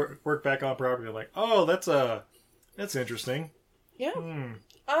 you work back on property. Like, oh, that's interesting. Yeah,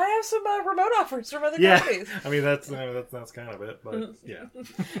 I have some remote offers from other companies. I mean that's kind of it, but yeah.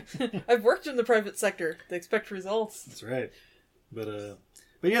 I've worked in the private sector. They expect results. That's right. But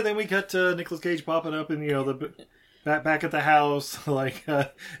yeah, then we cut Nicolas Cage popping up in the back at the house, like, and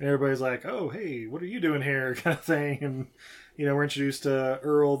everybody's like, "Oh, hey, what are you doing here?" kind of thing, and we're introduced to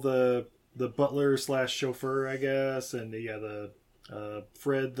Earl, the butler / chauffeur, I guess, and the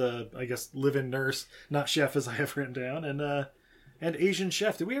Fred, the I guess live-in nurse, not chef as I have written down, and Asian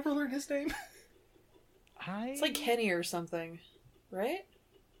chef. Did we ever learn his name? It's like Kenny or something, right?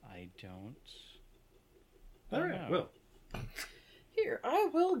 I don't. All right, well. Here, I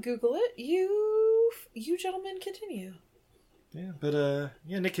will Google it. You gentlemen continue. Yeah, but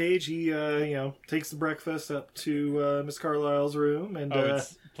Nick Cage, he takes the breakfast up to Miss Carlisle's room, and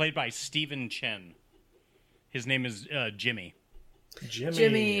it's played by Stephen Chen. His name is Jimmy.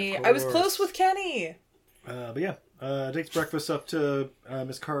 Jimmy. I was close with Kenny. But yeah, takes breakfast up to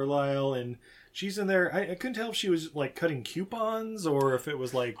Miss Carlisle, and she's in there. I couldn't tell if she was like cutting coupons or if it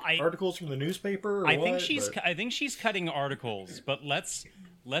was like articles from the newspaper. Or I think she's cutting articles. But let's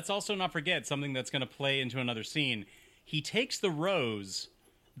also not forget something that's going to play into another scene. He takes the rose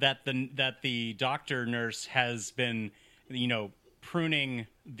that the doctor nurse has been, pruning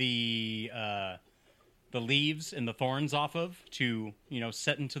the leaves and the thorns off of to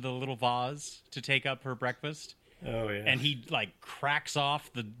set into the little vase to take up her breakfast. Oh yeah. And he like cracks off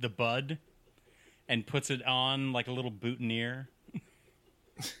the bud and puts it on like a little boutonniere.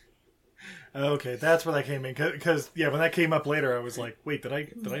 Okay, that's where that came in. Because when that came up later, I was like, "Wait, did I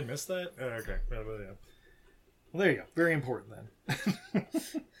miss that?" Okay, well, there you go. Very important then.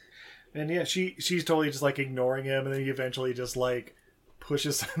 And yeah, she's totally just like ignoring him, and then he eventually just like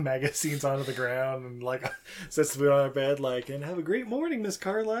pushes some magazines onto the ground and like sets the food on her bed, like, "And have a great morning, Miss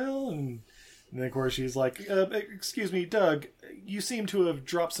Carlisle." And then of course she's like, "Excuse me, Doug, you seem to have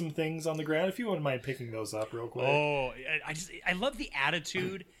dropped some things on the ground. If you wouldn't mind picking those up real quick." Oh, I love the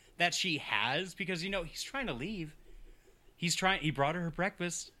attitude that she has, because he's trying to leave. He brought her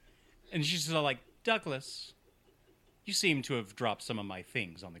breakfast, and she's just like, "Douglas, you seem to have dropped some of my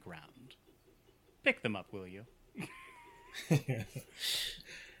things on the ground. Pick them up, will you?"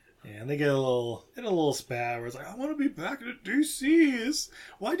 Yeah, and they get a little spat where it's like, "I want to be back at DC's.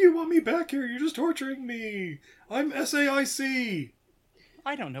 Why do you want me back here? You're just torturing me. I'm SAIC.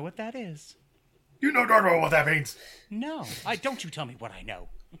 I don't know what that is." "You don't know what that means." "No, don't you tell me what I know."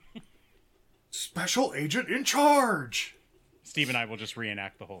 "Special agent in charge." Steve and I will just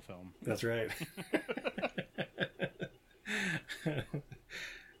reenact the whole film. That's right.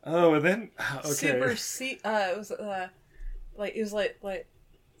 Oh, and then okay. It was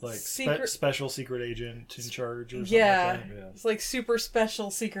like secret... special secret agent in charge or something yeah. like that. Yeah. It's like super special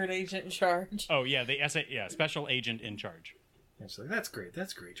secret agent in charge. Oh yeah, special agent in charge. And she's like, That's great.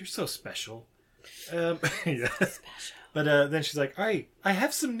 You're so special." Yeah. Special. But then she's like, "All right, I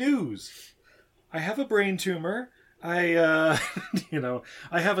have some news. I have a brain tumor. I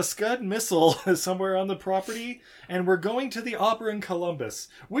have a Scud missile somewhere on the property, and we're going to the opera in Columbus.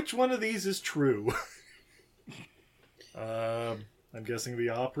 Which one of these is true?" I'm guessing the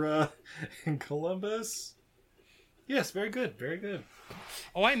opera in Columbus. Yes, very good, very good.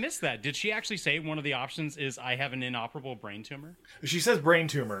 Oh, I missed that. Did she actually say one of the options is "I have an inoperable brain tumor"? She says brain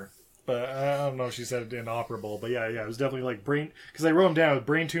tumor, but I don't know if she said inoperable. But yeah, it was definitely like brain, because I wrote them down: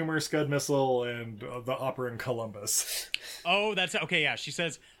 brain tumor, Scud missile, and the opera in Columbus. Oh, that's okay. Yeah, she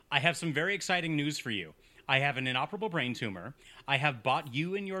says I have some very exciting news for you. I have an inoperable brain tumor. I have bought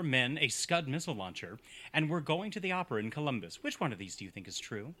you and your men a Scud missile launcher, and we're going to the opera in Columbus. Which one of these do you think is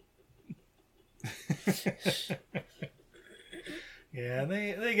true? Yeah, and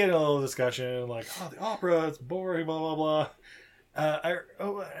they get in a little discussion like, oh, the opera, it's boring, blah blah blah. I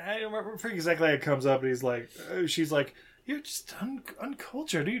don't remember exactly how it comes up, but she's like, you're just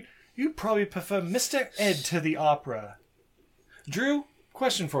uncultured. You probably prefer Mr. Ed to the opera. Drew,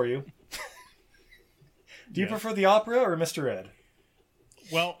 question for you. Do you prefer the opera or Mr. Ed?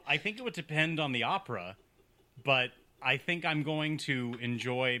 Well, I think it would depend on the opera, but I think I'm going to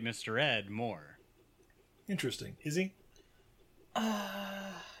enjoy Mr. Ed more. Interesting. Is he?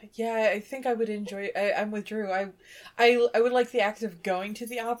 Yeah, I think I would enjoy. I'm with Drew. I would like the act of going to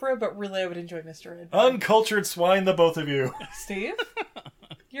the opera, but really I would enjoy Mr. Ed. Uncultured swine, the both of you. Steve,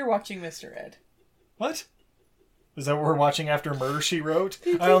 you're watching Mr. Ed. What? Is that what we're watching after Murder, She Wrote?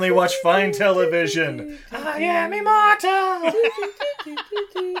 I only watch fine television. I am immortal!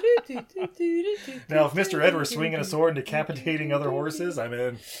 Now, if Mr. Ed were swinging a sword and decapitating other horses, I'm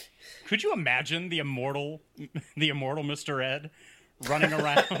in. Could you imagine the immortal Mr. Ed running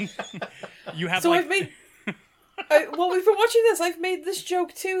around? You have so I've made. Well, we've been watching this. I've made this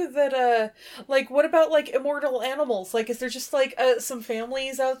joke too that, what about like immortal animals? Like, is there just like some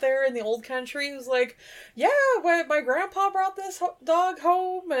families out there in the old country who's like, yeah, my grandpa brought this dog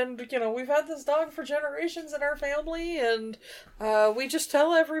home, and we've had this dog for generations in our family, and we just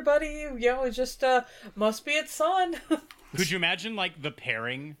tell everybody, it just must be its son. Could you imagine like the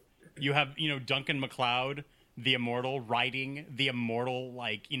pairing? You have Duncan MacLeod, the immortal, riding the immortal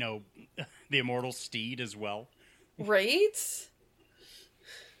the immortal steed as well. Right?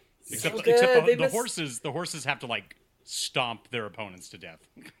 Except the horses have to like stomp their opponents to death.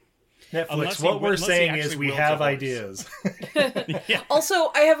 Netflix, what we're saying is we have ideas. Yeah.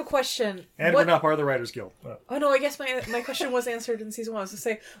 Also, I have a question. And we're not part of the Writers Guild. Oh no, I guess my question was answered in season 1. I was going to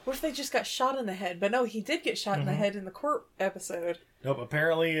say, what if they just got shot in the head? But no, he did get shot in the head in the court episode. Nope,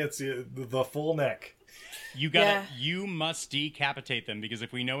 apparently it's the full neck. You must decapitate them, because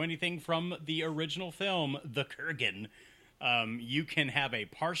if we know anything from the original film, The Kurgan, you can have a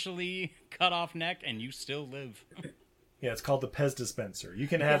partially cut off neck and you still live. Yeah, it's called the Pez dispenser. You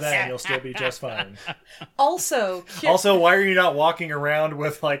can have that and you'll still be just fine. Also, why are you not walking around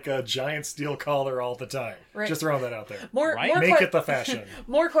with like a giant steel collar all the time? Right. Just throwing that out there. Make it the fashion.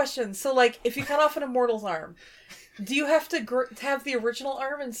 More questions. So, like, if you cut off an immortal's arm, do you have to have the original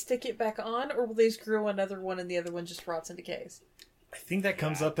arm and stick it back on, or will they just grow another one and the other one just rots and decays? I think that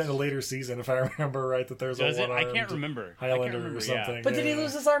comes up in a later season, if I remember right, that there's Does a it? one-armed I can't remember. Highlander or something. Yeah. But did he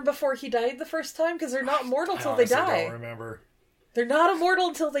lose his arm before he died the first time? Because they're not immortal till they die. I don't remember. They're not immortal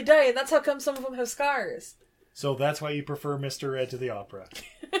until they die, and that's how come some of them have scars. So that's why you prefer Mr. Ed to the opera?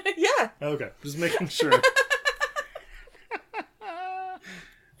 Yeah. Okay, just making sure.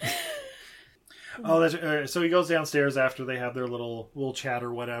 Oh, that's so he goes downstairs after they have their little chat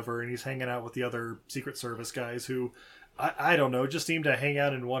or whatever, and he's hanging out with the other Secret Service guys who, I don't know, just seem to hang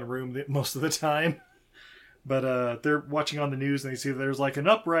out in one room most of the time. But they're watching on the news and they see there's like an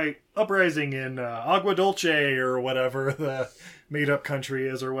uprising in Agua Dulce or whatever the made-up country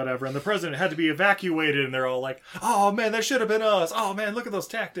is or whatever, and the president had to be evacuated, and they're all like, oh man, that should have been us. Oh man, look at those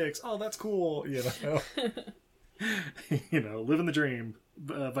tactics. Oh, that's cool. Living the dream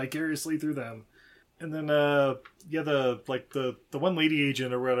vicariously through them. And then the one lady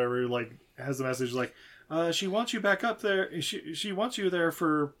agent or whatever like has the message like, she wants you back up there. She wants you there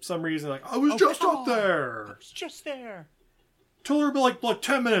for some reason. Like, I was just up there. I was just there. Told her like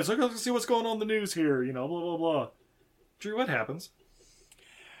 10 minutes. I gotta see what's going on in the news here. Blah blah blah. Drew, what happens?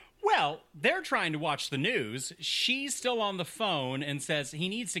 Well, they're trying to watch the news. She's still on the phone and says he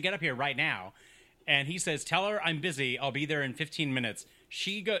needs to get up here right now. And he says, "Tell her I'm busy. I'll be there in 15 minutes."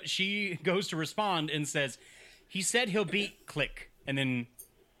 She goes to respond and says, "He said he'll be..." Click. And then,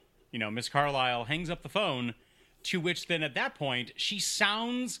 Miss Carlisle hangs up the phone, to which then at that point, she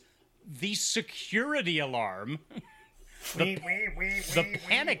sounds the security alarm, the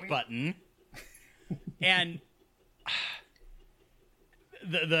panic button, and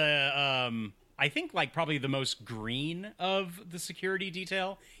I think like probably the most green of the security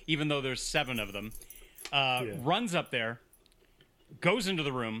detail, even though there's 7 of them, runs up there, goes into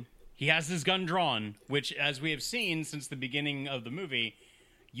the room. He has his gun drawn, which, as we have seen since the beginning of the movie,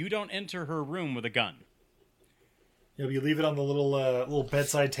 you don't enter her room with a gun. Yeah, you leave it on the little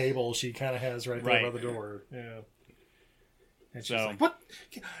bedside table she kind of has right there by the door. Yeah. And she's like, "What?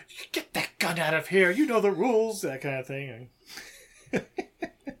 Get that gun out of here! You know the rules!" That kind of thing.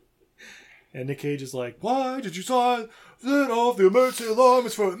 And Nick Cage is like, why did you sign that off? The emergency alarm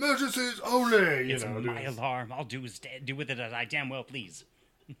is for emergencies only. It's my alarm. I'll do with it as I damn well please.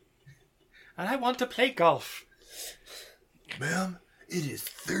 And I want to play golf. Ma'am, it is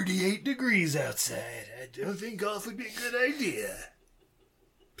 38 degrees outside. I don't think golf would be a good idea.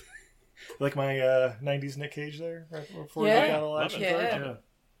 Like my 90s Nick Cage there? Right before he got all action yeah.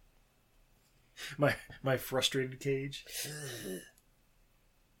 My frustrated Cage.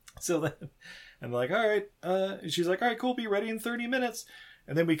 So then, I'm like, all right. She's like, all right, cool, be ready in 30 minutes.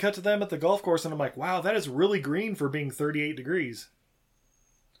 And then we cut to them at the golf course, and I'm like, wow, that is really green for being 38 degrees.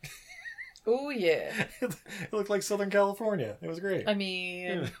 Oh, yeah. It looked like Southern California. It was great. I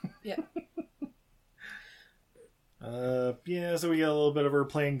mean, yeah. Yeah, so we get a little bit of her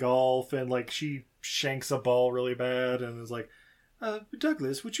playing golf, and, like, she shanks a ball really bad, and is like,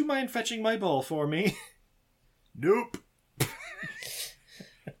 Douglas, would you mind fetching my ball for me? Nope.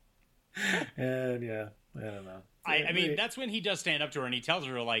 And yeah, I don't know. I mean, that's when he does stand up to her and he tells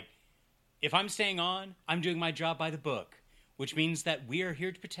her, like, if I'm staying on, I'm doing my job by the book, which means that we are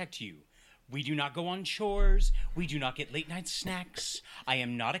here to protect you. We do not go on chores. We do not get late night snacks. I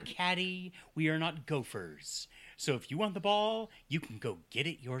am not a caddy. We are not gophers. So if you want the ball, you can go get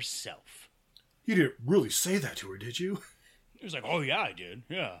it yourself. You didn't really say that to her, did you? He was like, oh yeah, I did.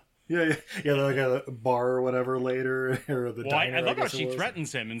 Yeah. Yeah, like a bar or whatever later, or the diner. I love how she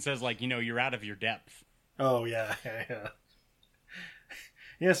threatens him and says, like, you're out of your depth. Oh, yeah.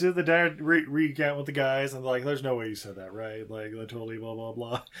 Yeah, so the diner recount with the guys, and like, there's no way you said that, right? Like, totally blah, blah,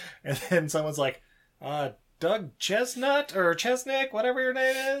 blah. And then someone's like, Doug Chestnut, or Chesnick, whatever your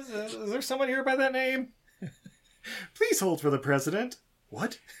name is there someone here by that name? Please hold for the president.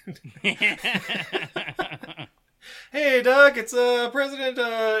 What? Hey, Doug, it's President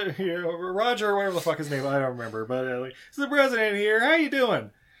Roger, or whatever the fuck his name, I don't remember, but it's the president here. How you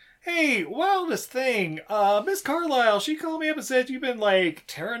doing? Hey, wildest thing, Miss Carlisle, she called me up and said you've been, like,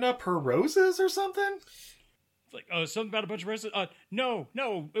 tearing up her roses or something? It's like, something about a bunch of roses? No,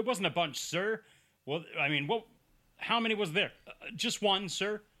 it wasn't a bunch, sir. Well, I mean, how many was there? Just one,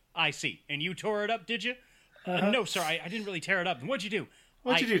 sir. I see. And you tore it up, did you? No, sir, I didn't really tear it up. What'd you do?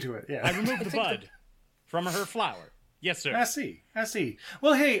 What'd you do to it? Yeah. I removed the bud from her flower. Yes, sir. I see.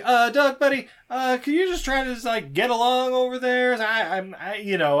 Well, hey, Doug, buddy, can you just try to just, like, get along over there? I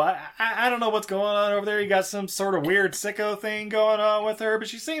don't know what's going on over there. You got some sort of weird sicko thing going on with her, but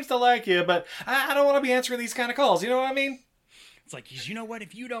she seems to like you. But I don't want to be answering these kind of calls. You know what I mean? It's like, you know what?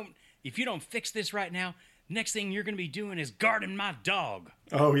 If you don't fix this right now, next thing you're going to be doing is guarding my dog.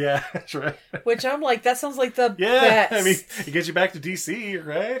 Oh, yeah, that's right. Which I'm like, that sounds like the best. I mean, it gets you back to D.C.,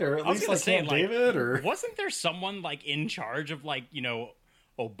 right? Or at least like Camp David, or... Wasn't there someone, like, in charge of, like,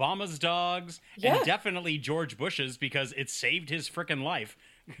 Obama's dogs? Yeah. And definitely George Bush's, because it saved his frickin' life.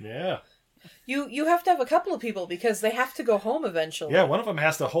 Yeah. You have to have a couple of people, because they have to go home eventually. Yeah, one of them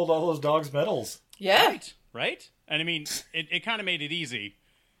has to hold all those dogs' medals. Yeah. Right? And I mean, it kind of made it easy.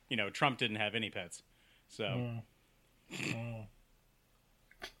 Trump didn't have any pets. So...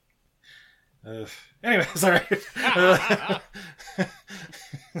 Anyway, sorry.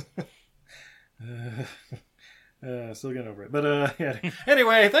 Still getting over it. But, yeah.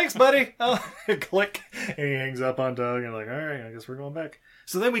 Anyway, thanks, buddy. Click. And he hangs up on Doug and like, all right, I guess we're going back.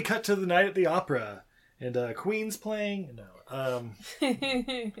 So then we cut to the night at the opera. And Queen's playing. No.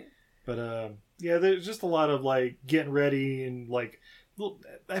 Yeah, there's just a lot of, like, getting ready and, like,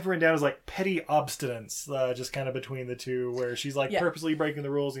 I've written down as like petty obstinance, just kind of between the two, where she's like purposely breaking the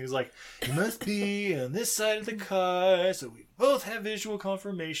rules, and he's like, "You must be on this side of the car, so we both have visual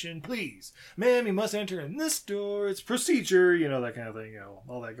confirmation. Please, ma'am, you must enter in this door. It's procedure, that kind of thing.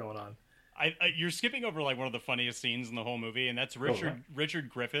 All that going on." You're skipping over like one of the funniest scenes in the whole movie, and that's Richard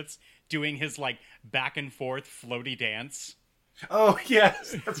Griffiths doing his like back and forth floaty dance. Oh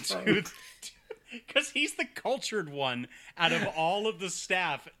yes, that's right. Because he's the cultured one out of all of the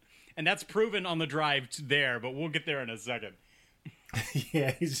staff. And that's proven on the drive there, but we'll get there in a second.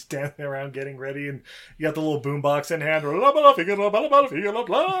 Yeah, he's standing around getting ready, and you got the little boombox in hand.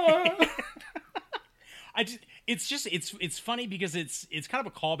 It's funny because it's kind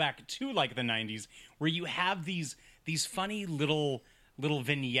of a callback to like the 90s, where you have these funny little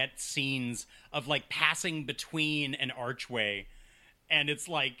vignette scenes of like passing between an archway, and it's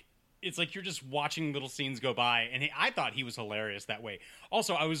like you're just watching little scenes go by, and I thought he was hilarious that way.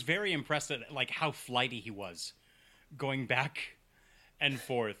 Also, I was very impressed at like how flighty he was, going back and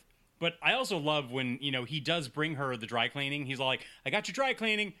forth. But I also love when, he does bring her the dry cleaning. He's all like, I got your dry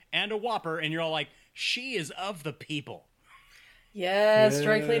cleaning and a Whopper, and you're all like, she is of the people. Yes,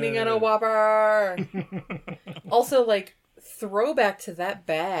 dry cleaning and a Whopper. Also, like, throwback to that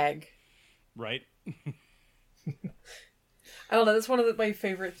bag. right? I don't know. That's one of my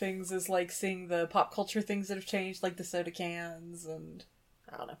favorite things is like seeing the pop culture things that have changed, like the soda cans and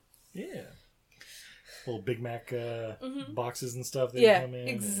I don't know. Yeah. Little Big Mac boxes and stuff that Yeah, come in.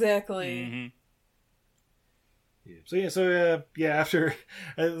 exactly. So after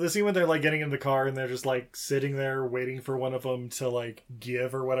the scene when they're like getting in the car and they're just like sitting there waiting for one of them to like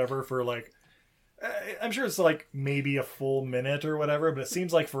give or whatever for like, I'm sure it's like maybe a full minute or whatever, but it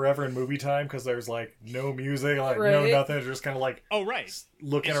seems like forever in movie time because there's like no music, like no nothing. They're just kind of like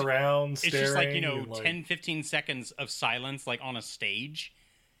looking around, staring. It's just like 10, 15 seconds of silence like on a stage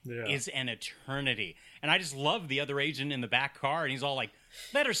is an eternity. And I just love the other agent in the back car, and he's all like,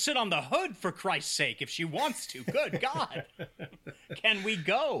 let her sit on the hood, for Christ's sake, if she wants to. Good God. Can we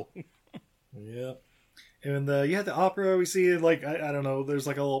go? Yeah. And the opera, we see, like, I don't know, there's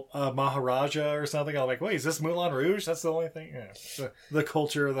like a little Maharaja or something. I'm like, wait, is this Moulin Rouge? That's the only thing? Yeah. The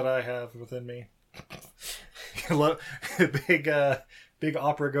culture that I have within me. Big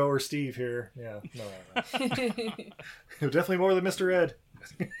opera goer Steve here. Yeah. No. Definitely more than Mr. Ed.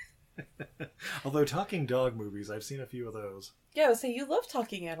 Although talking dog movies, I've seen a few of those. Yeah, so you love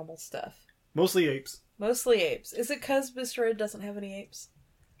talking animal stuff. Mostly apes. Mostly apes. Is it because Mr. Ed doesn't have any apes?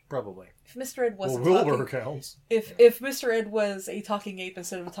 Probably. If Mr. Ed wasn't Wilbur counts. If Mr. Ed was a talking ape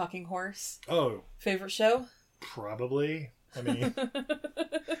instead of a talking horse. Oh. Favorite show? Probably. I mean,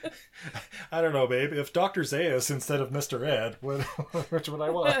 I don't know, babe. If Dr. Zaius instead of Mr. Ed, which would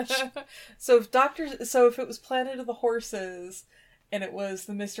I watch? So if it was Planet of the Horses and it was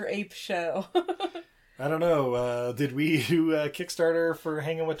the Mr. Ape show. I don't know. Did we do a Kickstarter for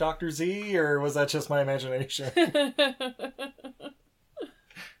Hanging with Dr. Z, or was that just my imagination?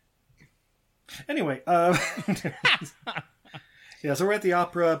 Anyway, yeah. So we're at the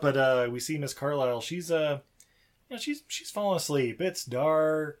opera, but we see Miss Carlisle. She's she's fallen asleep. It's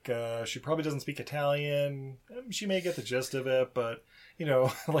dark. She probably doesn't speak Italian. She may get the gist of it, but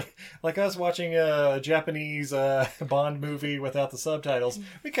like us watching a Japanese Bond movie without the subtitles,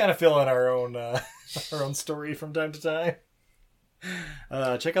 we kind of fill in our own story from time to time.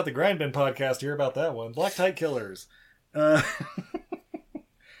 Check out the Grind Bin podcast to hear about that one. Black Tie Killers.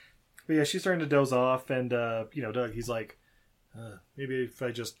 But yeah, she's starting to doze off, and Doug, he's like, maybe if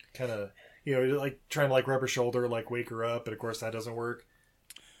I just kind of, like trying to like rub her shoulder, like wake her up, but of course that doesn't work.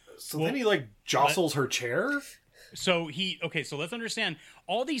 So then he like jostles her chair. So so let's understand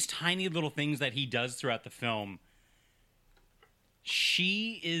all these tiny little things that he does throughout the film.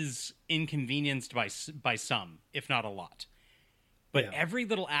 She is inconvenienced by some, if not a lot. But every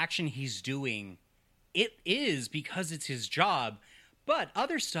little action he's doing, it is because it's his job. But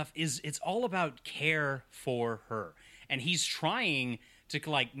other stuff it's all about care for her. And he's trying to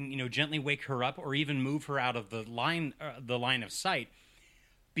gently wake her up or even move her out of the line of sight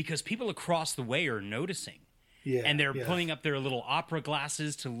because people across the way are noticing. Yeah, and they're pulling up their little opera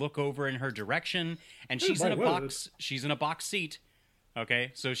glasses to look over in her direction, and she's in a box. She's in a box seat. Okay,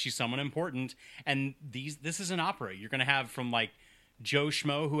 so she's someone important, and this is an opera. You're going to have from like Joe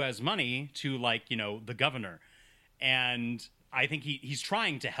Schmo who has money to like the governor, and I think he's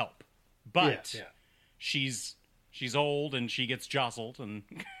trying to help, but she's old and she gets jostled and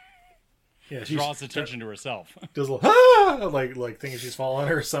draws attention to herself. Does a little like thinking she's falling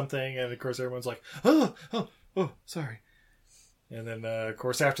or something, and of course everyone's like oh, sorry. And then, of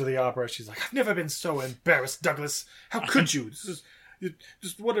course, after the opera, she's like, I've never been so embarrassed, Douglas. How could you? This is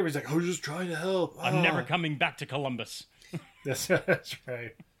just whatever. He's like, I was just trying to help. I'm never coming back to Columbus. That's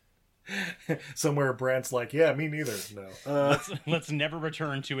right. Somewhere Brant's like, yeah, me neither. No. Let's never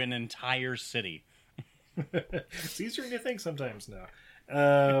return to an entire city. It's easier than you think sometimes now.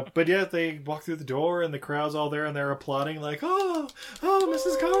 But yeah, they walk through the door and the crowd's all there and they're applauding like, oh,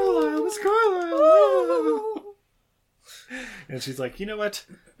 Mrs. Carlisle, Miss Carlisle. Oh. And she's like, you know what?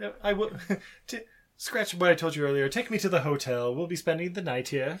 I will scratch what I told you earlier. Take me to the hotel. We'll be spending the night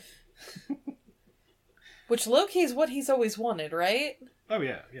here. Which low-key is what he's always wanted, right? Oh,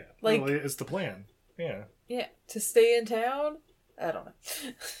 yeah. Like, well, it's the plan. Yeah. Yeah, to stay in town? I don't know.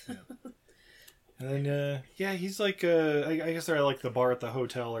 Yeah. And then, he's like, I guess they're at like the bar at the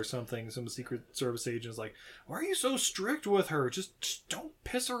hotel or something. Some Secret Service agent's like, why are you so strict with her? Just don't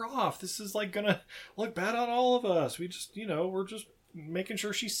piss her off. This is like gonna look bad on all of us. We just, we're just making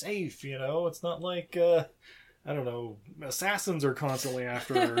sure she's safe, It's not like, I don't know, assassins are constantly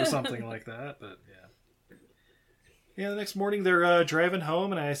after her or something like that, but yeah. Yeah, the next morning they're driving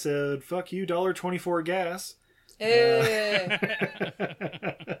home and I said, fuck you, $1.24 gas. Hey.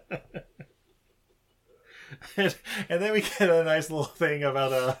 and then we get a nice little thing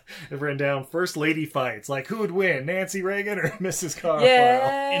about written down first lady fights. Like, who would win, Nancy Reagan or Mrs. Carlisle?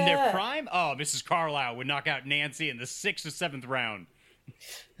 Yeah. In their prime, Mrs. Carlisle would knock out Nancy in the 6th or 7th round.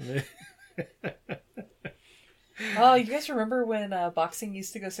 Oh, you guys remember when boxing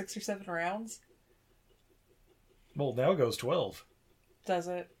used to go 6 or 7 rounds? Well, now it goes 12. Does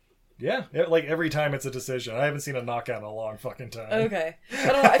it? Yeah, like every time it's a decision. I haven't seen a knockout in a long fucking time. Okay. I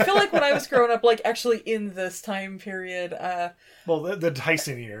don't know. I feel like when I was growing up, like actually in this time period, well, the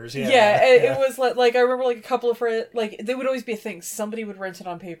Tyson years, yeah. Yeah, it was like I remember like a couple of friends, like they would always be a thing. Somebody would rent it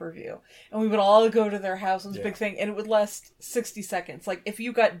on pay-per-view, and we would all go to their house. It was a big thing, and it would last 60 seconds. Like if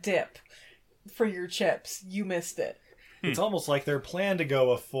you got dip for your chips, you missed it. It's almost like they're planned to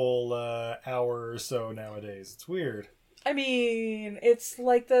go a full hour or so nowadays. It's weird. I mean, it's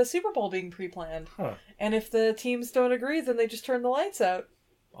like the Super Bowl being pre-planned. Huh. And if the teams don't agree, then they just turn the lights out.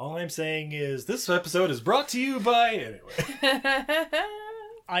 All I'm saying is this episode is brought to you by... Anyway.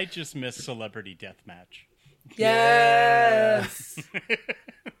 I just miss Celebrity Deathmatch. Yes!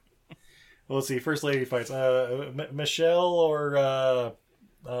 Well, let's see. First lady fights. Michelle or...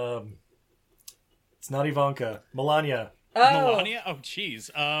 it's not Ivanka. Melania. Oh. Melania? Oh, jeez.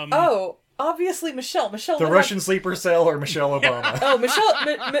 Obviously Michelle. The Russian sleeper cell or Michelle Obama? Oh, Michelle.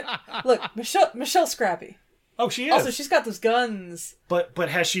 Look, Michelle Scrappy. Oh, she is. Also, she's got those guns. But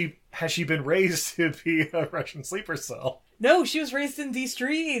has she been raised to be a Russian sleeper cell? No, she was raised in these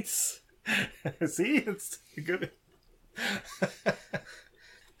streets. See, it's good. I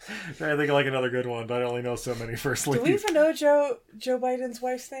think I like another good one, but I only know so many first ladies. Do we even know Joe Biden's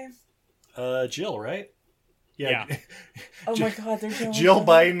wife's name? Jill, right? Yeah. Oh my God, there's no Jill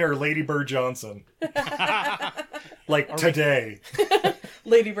Biden or Lady Bird Johnson. Like today.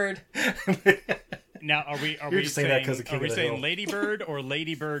 Lady Bird. Now, are we saying Lady Bird or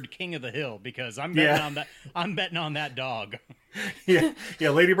Lady Bird King of the Hill? Because I'm betting on that. I'm betting on that dog. Yeah,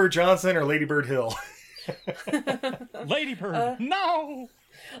 Lady Bird Johnson or Lady Bird Hill. Lady Bird, no.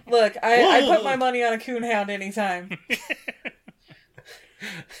 Look, I put my money on a coonhound anytime.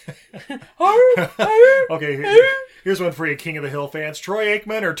 Okay, here's one for you, King of the Hill fans. Troy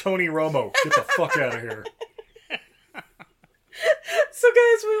Aikman or Tony Romo? Get the fuck out of here. So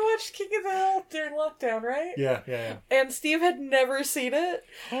guys, we watched King of the Hill during lockdown, right? Yeah. And Steve had never seen it.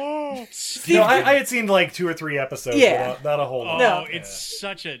 Steve, no, I had seen like 2 or 3 episodes. Yeah. Not a whole lot. No. It's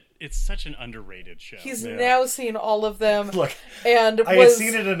such an underrated show. He's now seen all of them. Look, and I had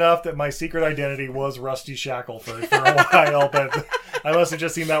seen it enough that my secret identity was Rusty Shackelford for a while, but I must have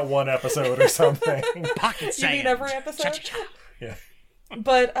just seen that one episode or something. Pocket sand. You mean every episode? Yeah.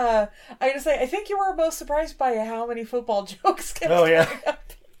 But I gotta say, I think you were most surprised by how many football jokes kept coming up.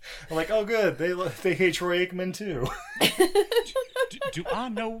 I'm like, oh good, they hate Troy Aikman too. Do I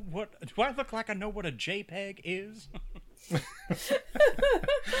know do I look like I know what a JPEG is?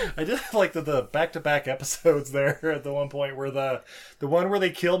 I did like the back-to-back episodes there at the one point where the one where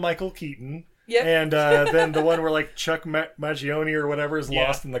they kill Michael Keaton. Yep. And then the one where like Chuck Mangione or whatever is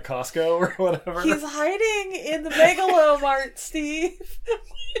lost in the Costco or whatever. He's hiding in the Megalomart, Steve.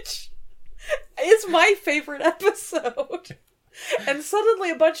 Which is my favorite episode. And suddenly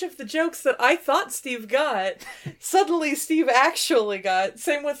a bunch of the jokes that I thought Steve got, suddenly Steve actually got.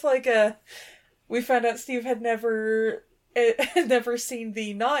 Same with we found out Steve had never seen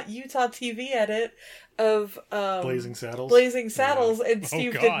the not Utah TV edit of Blazing Saddles. And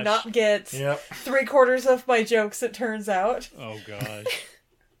Steve did not get 3/4 of my jokes, it turns out. Oh gosh.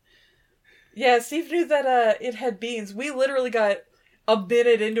 Yeah, Steve knew that it had beans. We literally got a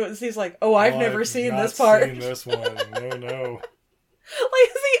minute into it and Steve's like, I've never seen this part. Seen this one. No.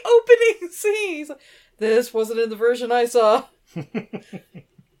 Like the opening scene. He's like, this wasn't in the version I saw.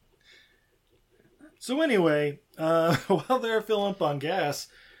 So anyway, while they're filling up on gas,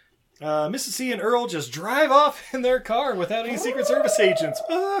 Mrs. C and Earl just drive off in their car without any Secret Service agents.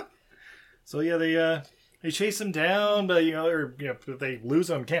 So yeah, they chase him down, but they lose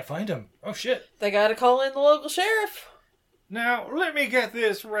him, can't find him. Oh shit! They gotta call in the local sheriff. Now let me get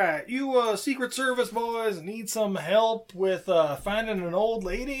this right. You Secret Service boys need some help with finding an old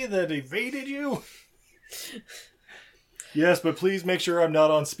lady that evaded you? Yes, but please make sure I'm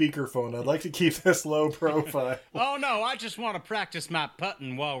not on speakerphone. I'd like to keep this low profile. Oh, no, I just want to practice my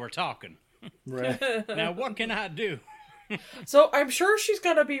putting while we're talking. Right. Now, what can I do? So, I'm sure she's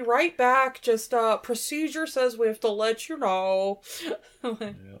going to be right back. Just, procedure says we have to let you know. Yeah.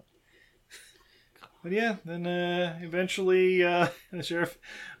 But yeah, then eventually the sheriff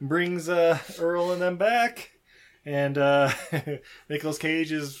brings Earl and them back. And Nicolas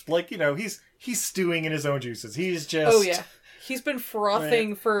Cage is like, he's stewing in his own juices. He's just He's been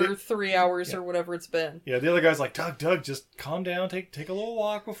frothing for 3 hours or whatever it's been. Yeah, the other guy's like, Doug, just calm down. Take a little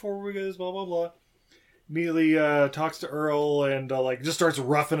walk before we go. Blah blah blah. Immediately talks to Earl and just starts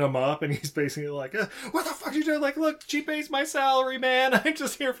roughing him up, and he's basically like, "What the fuck you doing? Like, look, she pays my salary, man. I'm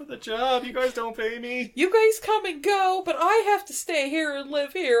just here for the job. You guys don't pay me. You guys come and go, but I have to stay here and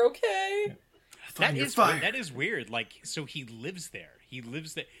live here, okay?" That is weird. Like, so he lives there. He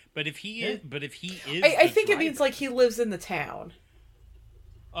lives there. But if he is, I think it means like he lives in the town.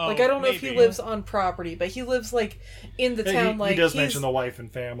 Oh, like I don't know maybe. if he lives on property, but he lives like in the town. He does mention the wife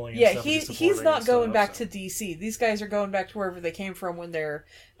and family. And stuff he's not going back to DC. These guys are going back to wherever they came from when their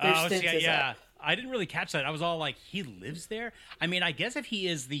stint is up. I didn't really catch that. I was all like, he lives there? I mean, I guess if he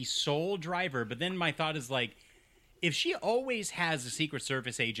is the sole driver, but then my thought is like, if she always has a Secret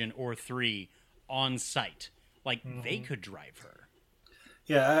Service agent or 3 on site, like they could drive her.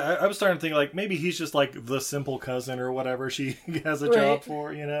 Yeah, I was starting to think like maybe he's just like the simple cousin or whatever she has a job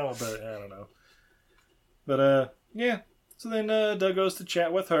for, but I don't know. But yeah. So then Doug goes to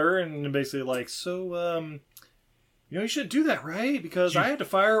chat with her and basically like, so you should do that, right? Because I had to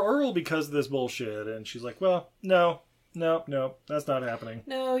fire Earl because of this bullshit. And she's like, well, no, that's not happening.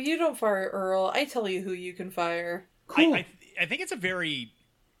 No, you don't fire Earl. I tell you who you can fire. Cool. I think it's a very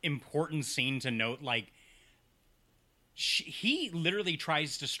important scene to note, like, he literally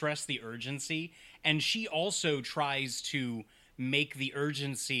tries to stress the urgency, and she also tries to make the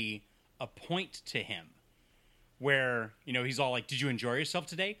urgency a point to him. Where, he's all like, did you enjoy yourself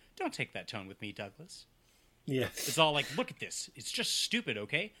today? Don't take that tone with me, Douglas. Yeah. It's all like, look at this. It's just stupid,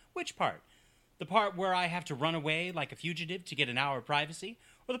 okay? Which part? The part where I have to run away like a fugitive to get an hour of privacy?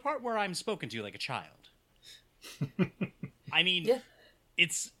 Or the part where I'm spoken to like a child? I mean,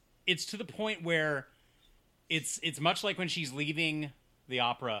 it's to the point where it's much like when she's leaving the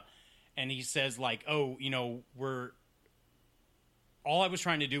opera and he says like, oh, all I was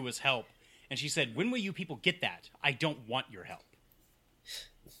trying to do was help. And she said, when will you people get that? I don't want your help.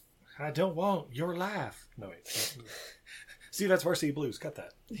 I don't want your laugh. No, wait. See, that's Varsity Blues. Cut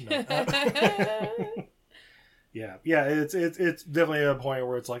that. No. Yeah. It's definitely a point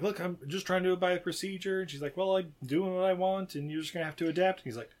where it's like, look, I'm just trying to do it by procedure. And she's like, well, I'm doing what I want, and you're just gonna have to adapt. And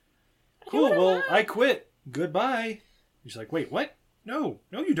he's like, cool. Well, I quit. Goodbye. And she's like, wait, what? No,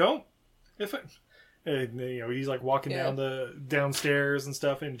 you don't. And, he's like walking down the downstairs and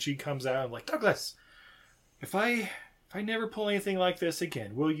stuff, and she comes out and like, Douglas, if I never pull anything like this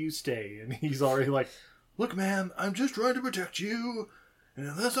again, will you stay? And he's already like, look, ma'am, I'm just trying to protect you. And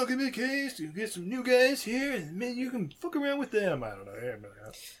if that's not going to be the case, you get some new guys here, and maybe you can fuck around with them. I don't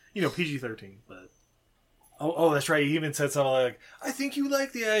know. PG-13, but... Oh, that's right. He even said something like, I think you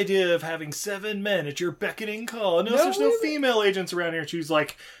like the idea of having 7 men at your beckoning call. No, there's no female agents around here. And she's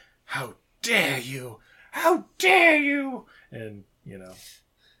like, how dare you? How dare you? And,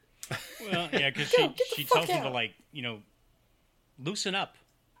 Well, yeah, because she tells him to, like, loosen up.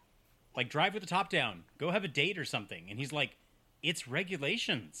 Like, drive with the top down. Go have a date or something. And he's like, it's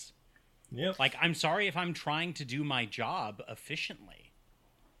regulations. Yep. Like, I'm sorry if I'm trying to do my job efficiently.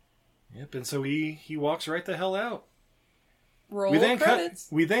 Yep, and so he walks right the hell out. Roll credits.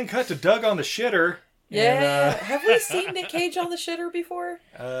 We then cut to Doug on the shitter. Yeah. And, have we seen Nick Cage on the shitter before?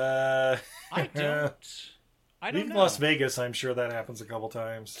 I don't Leave know. Las Vegas, I'm sure that happens a couple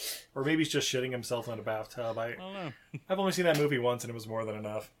times. Or maybe he's just shitting himself in a bathtub. I don't know. I've only seen that movie once, and it was more than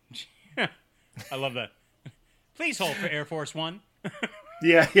enough. I love that. Please hold for Air Force One.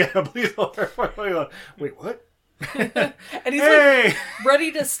 Yeah, please hold for Air Force One. Wait, what? And he's like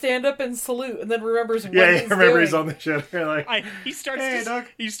ready to stand up and salute, and then remembers what he's doing. He's on the shitter. Like, he starts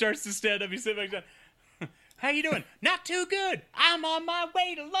to stand up. He's sitting back down. How you doing? Not too good. I'm on my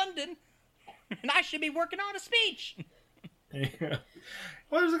way to London, and I should be working on a speech. Yeah.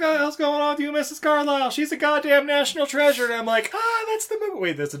 What is the else going on with you, Mrs. Carlisle? She's a goddamn national treasure. And I'm like, that's the movie.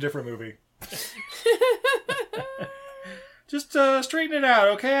 Wait, that's a different movie. Just straighten it out,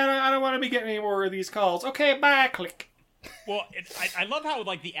 okay? I don't want to be getting any more of these calls. Okay, bye. Click. Well, I love how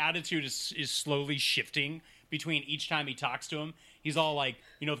like the attitude is slowly shifting between each time he talks to him. He's all like,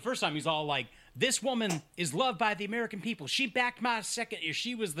 the first time he's all like, this woman is loved by the American people. She backed my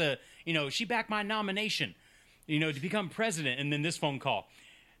she was the, she backed my nomination, to become president. And then this phone call,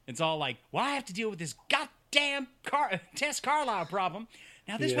 it's all like, well, I have to deal with this goddamn Tess Carlisle problem.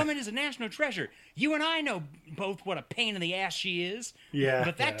 Now, this woman is a national treasure. You and I know both what a pain in the ass she is. Yeah.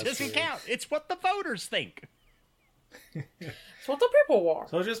 But that doesn't count. It's what the voters think. It's what the people want.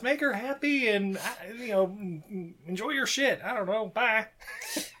 So just make her happy and, enjoy your shit. I don't know. Bye.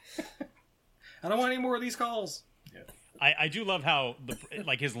 I don't want any more of these calls. Yeah. I do love how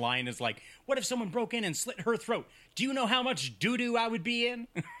his line is like, "What if someone broke in and slit her throat? Do you know how much doo-doo I would be in?"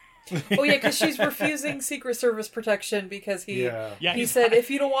 Oh yeah, because she's refusing Secret Service protection because he he said, if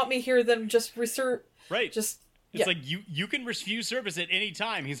you don't want me here, then just reserve. Right. Just it's like you can refuse service at any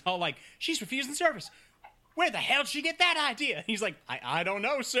time. He's all like, "She's refusing service. Where the hell did she get that idea?" He's like, I don't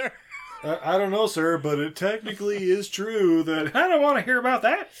know, sir. I don't know, sir, but it technically is true that I don't want to hear about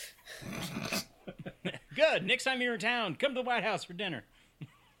that. Good. Next time you're in town, come to the White House for dinner.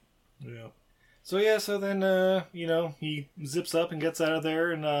 Yeah. So then, he zips up and gets out of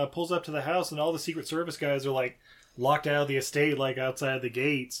there and pulls up to the house, and all the Secret Service guys are, like, locked out of the estate, like, outside the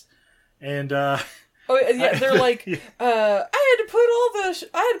gates. And, oh yeah, they're like, I had to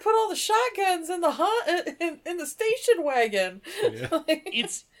put all the shotguns in the station wagon. Yeah.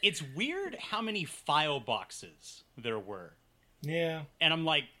 It's weird how many file boxes there were. Yeah. And I'm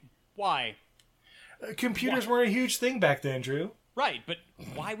like, why? Computers weren't a huge thing back then, Drew. Right, but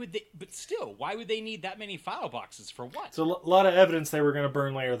why would they? But still, why would they need that many file boxes for what? So a lot of evidence they were going to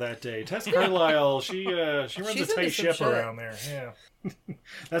burn later that day. Tess Carlisle, she runs a tight ship around there. Yeah,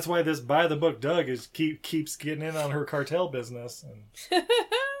 that's why this by the book Doug keeps getting in on her cartel business. And...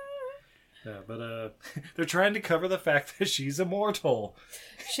 yeah, but they're trying to cover the fact that she's immortal.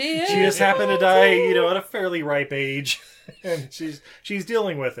 She is. She just happened to die, at a fairly ripe age, and she's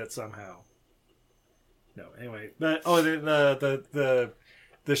dealing with it somehow. No, anyway, but the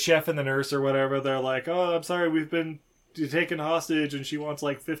chef and the nurse or whatever, they're like, "Oh, I'm sorry, we've been taken hostage," and she wants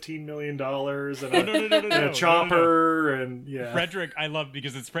like $15 million and a chopper, and yeah. Frederick, I love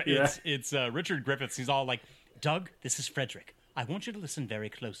because it's Richard Griffiths. He's all like, "Doug, this is Frederick. I want you to listen very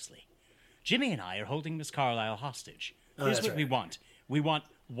closely. Jimmy and I are holding Miss Carlisle hostage. Here's what we want. We want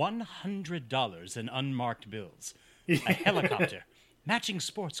 $100 in unmarked bills, a helicopter, matching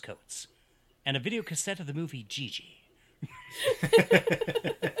sports coats, and a video cassette of the movie Gigi."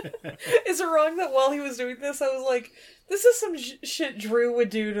 Is it wrong that while he was doing this, I was like, this is some shit Drew would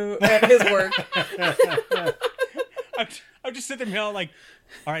do at his work? I'm just sitting there like,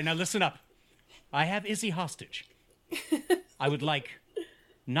 all right, now listen up. I have Izzy hostage. I would like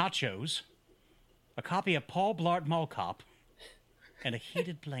nachos, a copy of Paul Blart Mall Cop, and a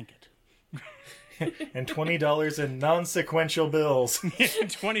heated blanket. And $20 in non-sequential bills.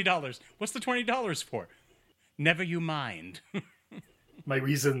 $20. What's the $20 for? Never you mind. My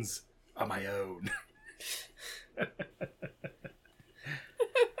reasons are my own.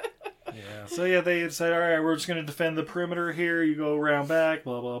 Yeah. So yeah, they said, all right, we're just going to defend the perimeter here. You go around back,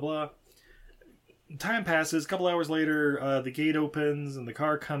 blah, blah, blah. Time passes. A couple hours later, the gate opens and the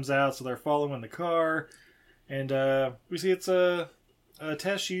car comes out. So they're following the car. And we see it's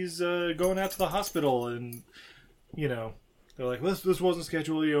Tess. She's going out to the hospital. And, they're like, this wasn't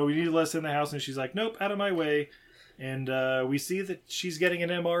scheduled. We need less in the house. And she's like, nope, out of my way. And we see that she's getting an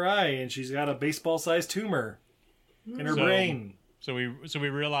MRI. And she's got a baseball-sized tumor in her brain. So we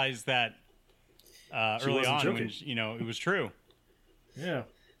realized that early on joking. when it was true. Yeah.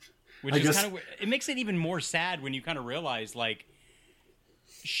 Which is kind of, it makes it even more sad when you kind of realize, like,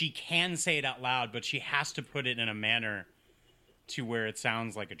 she can say it out loud, but she has to put it in a manner to where it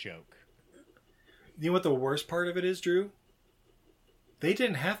sounds like a joke. You know what the worst part of it is, Drew? They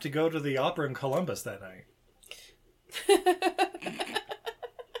didn't have to go to the opera in Columbus that night.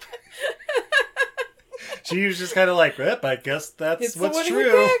 She was just kind of like, "Yep, I guess that's what's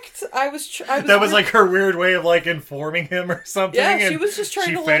true." That was like her weird way of like informing him or something. Yeah, she was just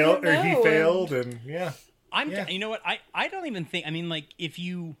trying to let him know. Or he failed, and yeah. You know what? I don't even think. I mean, like if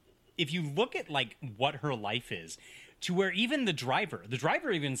you look at like what her life is, to where even the driver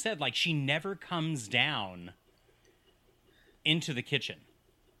even said like she never comes down into the kitchen.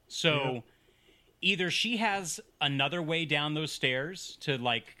 So either she has another way down those stairs to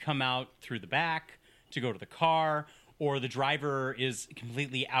like come out through the back to go to the car, or the driver is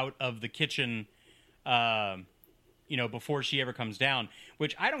completely out of the kitchen, before she ever comes down,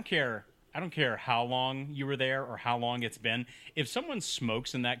 which I don't care how long you were there or how long it's been. If someone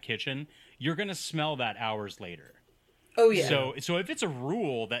smokes in that kitchen, you're going to smell that hours later. Oh, yeah. So if it's a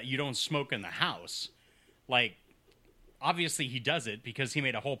rule that you don't smoke in the house, like, obviously he does it because he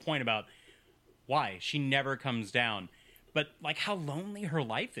made a whole point about why she never comes down. But, like, how lonely her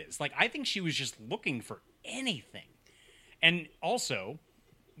life is. Like, I think she was just looking for anything. And also,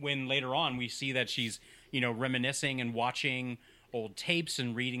 when later on we see that she's, reminiscing and watching old tapes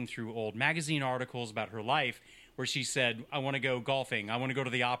and reading through old magazine articles about her life, where she said, I want to go golfing. I want to go to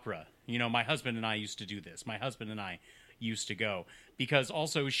the opera. My husband and I used to do this. My husband and I used to go. Because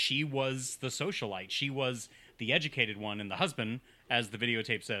also she was the socialite. She was the educated one. And the husband, as the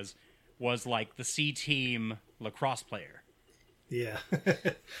videotape says, was like the C team lacrosse player. Yeah.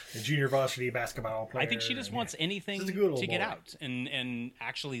 The junior varsity basketball player. I think she just wants anything to get out and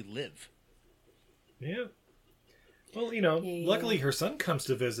actually live. Yeah. Well, luckily her son comes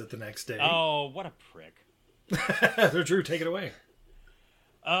to visit the next day. Oh, what a prick. Drew, take it away.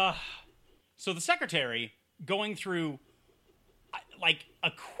 So the secretary going through like a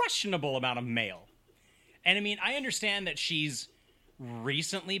questionable amount of mail. And I mean, I understand that she's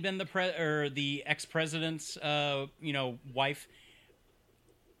recently been the ex-president's wife.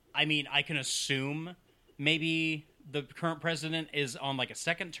 I mean, I can assume maybe the current president is on like a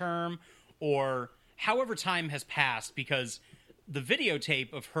second term or however time has passed, because the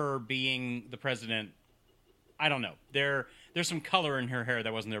videotape of her being the president, I don't know. There's some color in her hair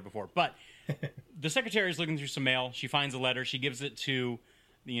that wasn't there before. But the secretary is looking through some mail. She finds a letter. She gives it to,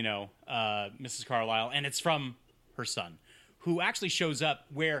 Mrs. Carlisle, and it's from her son, who actually shows up,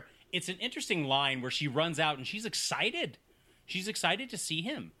 where it's an interesting line where she runs out and she's excited. She's excited to see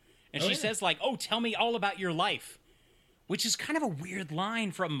him. And she says, like, "Oh, tell me all about your life," which is kind of a weird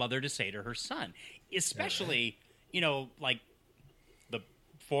line for a mother to say to her son, especially, like the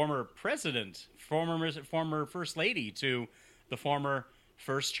former president, former first lady to the former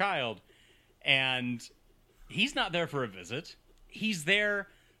first child. And he's not there for a visit. He's there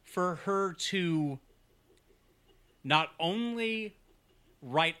for her to not only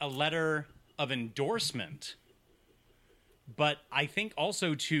write a letter of endorsement, but I think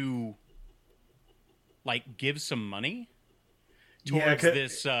also to like give some money towards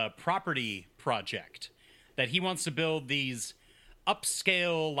this property project that he wants to build, these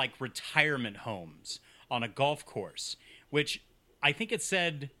upscale like retirement homes on a golf course, which I think it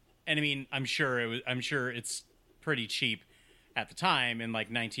said, and I mean, I'm sure it's pretty cheap at the time in like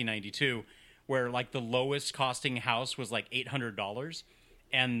 1992, where like the lowest costing house was like $800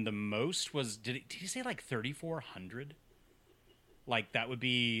 and the most was, did he say like $3,400? Like that would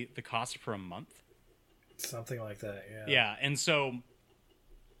be the cost for a month? Something like that, yeah. Yeah, and so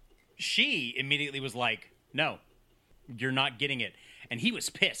she immediately was like, "No, you're not getting it." And he was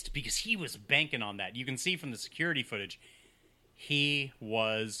pissed because he was banking on that. You can see from the security footage, he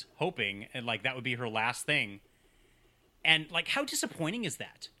was hoping, and like that would be her last thing. And like, how disappointing is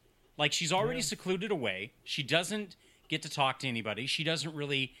that? Like, she's already secluded away. She doesn't get to talk to anybody. She doesn't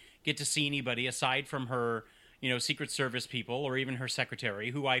really get to see anybody aside from her, Secret Service people or even her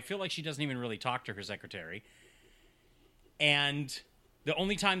secretary, who I feel like she doesn't even really talk to her secretary. And the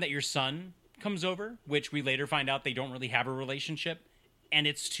only time that your son comes over, which we later find out they don't really have a relationship, and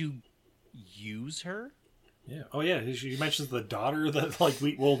it's to use her. Yeah. Oh, yeah. She mentions the daughter that like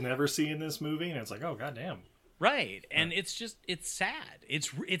we'll never see in this movie, and it's like, oh, goddamn. Right. And it's sad.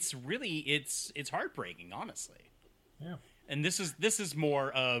 It's really heartbreaking, honestly. Yeah. And this is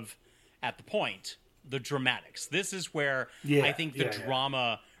more of, at the point, the dramatics. This is where I think the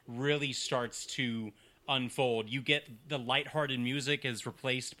drama really starts to unfold. You get the lighthearted music is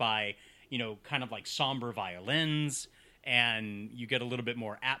replaced by, kind of like somber violins, and you get a little bit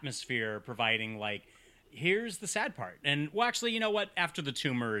more atmosphere, providing like, here's the sad part. And well, actually, you know what? After the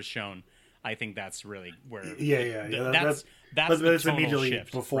tumor is shown, I think that's really where that's the tonal immediately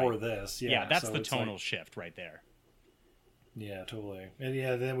shift before right? this. Yeah, that's so the tonal like, shift right there. Yeah, totally. And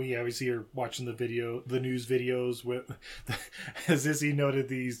then we obviously are watching the news videos with, as Izzy noted,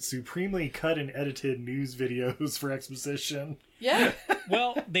 these supremely cut and edited news videos for exposition. Yeah.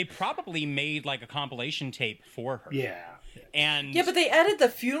 Well, they probably made like a compilation tape for her. Yeah. But they added the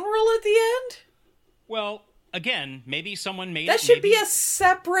funeral at the end? Well, again, maybe someone made that it. That should be a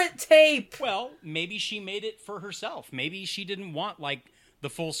separate tape. Well, maybe she made it for herself. Maybe she didn't want like the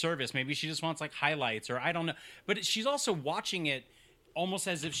full service. Maybe she just wants like highlights, or I don't know. But she's also watching it almost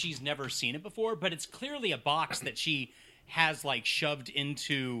as if she's never seen it before. But it's clearly a box that she has like shoved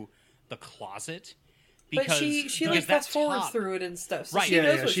into the closet. Because, but she like fast forwards through it and stuff. So right. She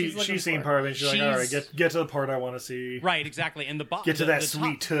knows what she's looking seen for. part of it. She's like, all right, get to the part I want to see. Right, exactly. And the box. Get to that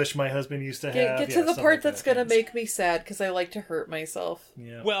sweet tush my husband used to have. Get to the part that's going to make me sad because I like to hurt myself.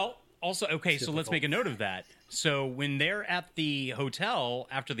 Yeah. Well, also, okay, so let's make a note of that. So when they're at the hotel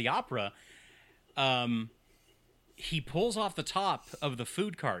after the opera, he pulls off the top of the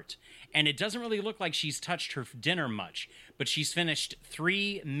food cart, and it doesn't really look like she's touched her dinner much, but she's finished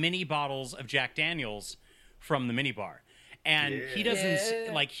 3 mini bottles of Jack Daniels from the minibar. And he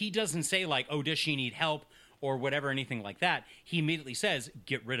doesn't say like, oh, does she need help or whatever, anything like that. He immediately says,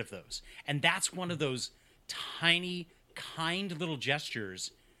 get rid of those. And that's one of those tiny, kind little gestures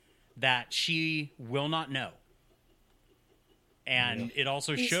that she will not know. And it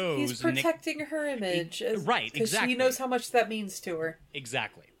also shows he's protecting her image, right? Exactly, because she knows how much that means to her.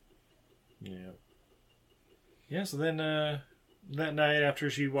 Exactly. Yeah. Yeah, so then that night after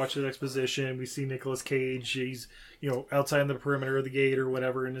she watches exposition, we see Nicolas Cage. He's, outside the perimeter of the gate or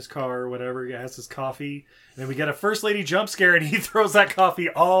whatever in his car or whatever. He has his coffee. And then we get a First Lady jump scare and he throws that coffee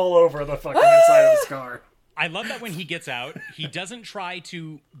all over the fucking inside of his car. I love that when he gets out, he doesn't try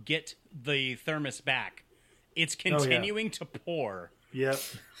to get the thermos back. It's continuing to pour. Yep.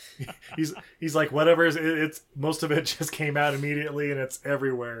 He's like, whatever, it's most of it just came out immediately and it's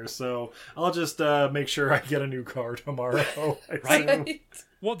everywhere. So I'll just make sure I get a new car tomorrow. Right?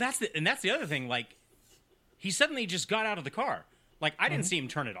 Well, that's the other thing. Like, he suddenly just got out of the car. Like, I didn't see him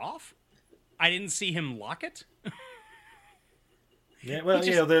turn it off. I didn't see him lock it. Yeah, well,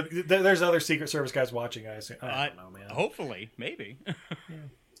 there's other Secret Service guys watching, I assume. I don't know, man. Hopefully, maybe. Yeah.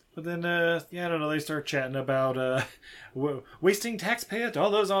 But then, I don't know, they start chatting about wasting taxpayer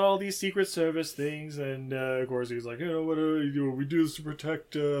dollars on all these Secret Service things, and of course he's like, we do this to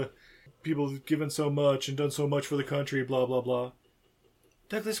protect people who've given so much and done so much for the country, blah, blah, blah.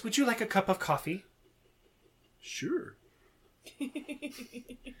 Douglas, would you like a cup of coffee? Sure.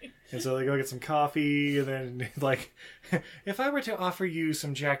 And so they go get some coffee, and then like, if I were to offer you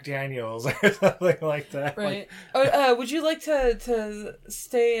some Jack Daniels or something like that, right? Would you like to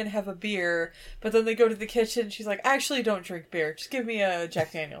stay and have a beer? But then they go to the kitchen. She's like, I actually don't drink beer. Just give me a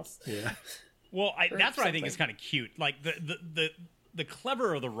Jack Daniels. Yeah. Well, that's what I think is kind of cute. Like the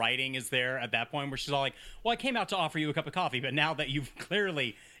clever of the writing is there at that point where she's all like, well, I came out to offer you a cup of coffee, but now that you've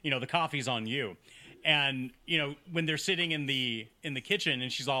clearly, the coffee's on you. And, when they're sitting in the kitchen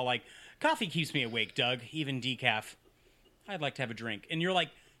and she's all like, coffee keeps me awake, Doug, even decaf. I'd like to have a drink. And you're like,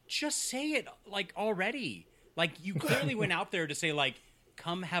 just say it, like, already. Like, you clearly went out there to say, like,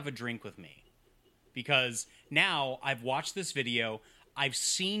 come have a drink with me. Because now I've watched this video, I've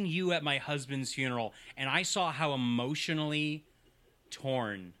seen you at my husband's funeral, and I saw how emotionally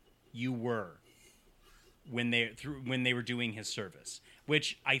torn you were when they were doing his service.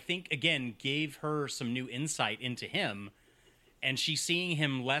 Which I think, again, gave her some new insight into him. And she's seeing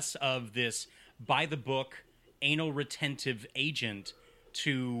him less of this by-the-book, anal-retentive agent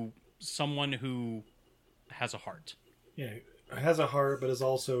to someone who has a heart. Yeah, has a heart, but is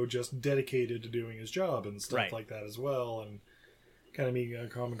also just dedicated to doing his job and stuff like that as well. And kind of meeting a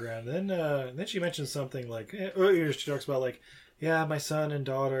common ground. Then she mentions something like, she talks about like, yeah, my son and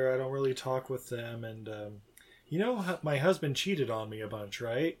daughter, I don't really talk with them, and my husband cheated on me a bunch,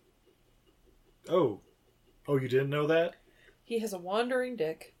 right? Oh, you didn't know that? He has a wandering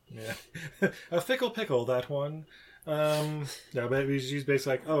dick. Yeah. A fickle pickle, that one. No, but she's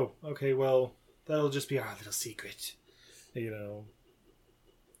basically like, oh, okay, well, that'll just be our little secret.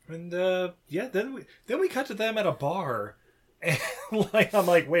 And, then we cut to them at a bar. And, I'm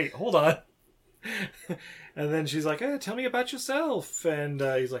like, wait, hold on. And then she's like, hey, tell me about yourself. And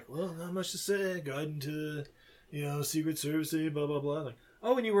he's like, well, not much to say. Got into... Secret Service, blah, blah, blah. Like,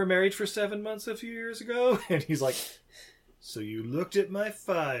 oh, and you were married for 7 months a few years ago? And he's like, so you looked at my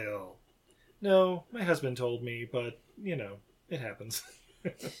file. No, my husband told me, but, it happens.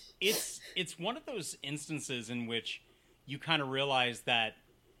 It's one of those instances in which you kind of realize that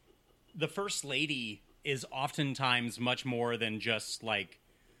the First Lady is oftentimes much more than just, like,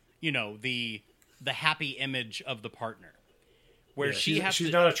 the happy image of the partner. Where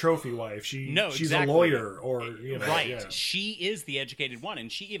she's not a trophy wife. She's exactly. A lawyer or right. Yeah. She is the educated one, and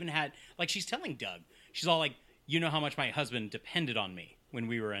she even had she's telling Doug, she's all like, how much my husband depended on me when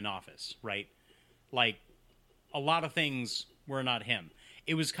we were in office, right? Like, a lot of things were not him.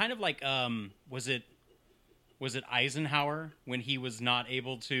 It was kind of like was it Eisenhower when he was not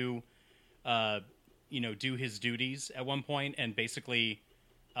able to do his duties at one point, and basically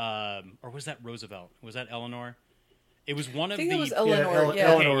or was that Roosevelt? Was that Eleanor? It was one of the. It was Eleanor.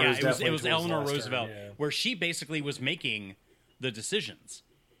 Yeah. Eleanor it was Eleanor Roosevelt, term, where she basically was making the decisions,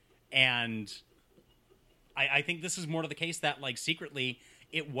 and I think this is more to the case that, like, secretly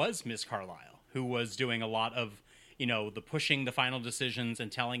it was Miss Carlyle who was doing a lot of the pushing the final decisions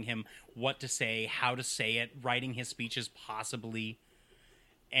and telling him what to say, how to say it, writing his speeches possibly,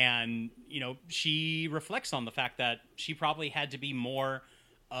 and she reflects on the fact that she probably had to be more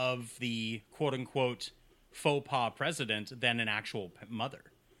of the quote unquote faux pas president than an actual mother.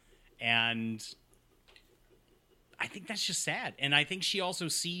 And I think that's just sad. And I think she also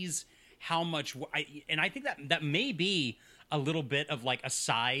sees how much... and I think that may be a little bit of like a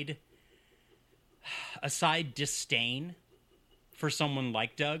side disdain for someone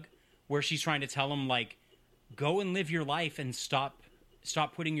like Doug, where she's trying to tell him, like, go and live your life and stop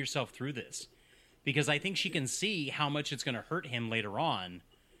putting yourself through this. Because I think she can see how much it's going to hurt him later on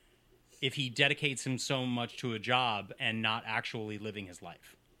if he dedicates him so much to a job and not actually living his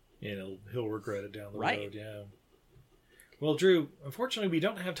life. And he'll regret it down the Right. road, yeah. Well, Drew, unfortunately, we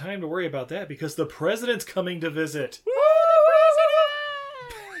don't have time to worry about that because the president's coming to visit.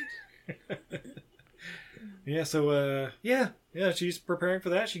 Yeah, so, yeah, she's preparing for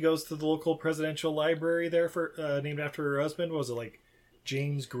that. She goes to the local presidential library there for named after her husband. What was it, like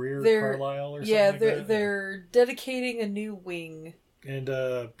James Greer Carlisle or something like that? They're dedicating a new wing. And,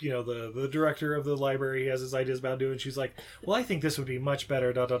 the director of the library has his ideas about doing it. She's like, well, I think this would be much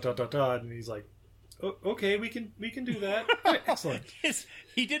better, ... And he's like, oh, okay, we can do that. Right, excellent.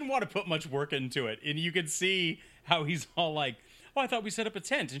 He didn't want to put much work into it. And you could see how he's all like, oh, I thought we set up a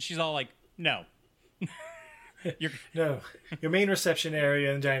tent. And she's all like, no. No, your main reception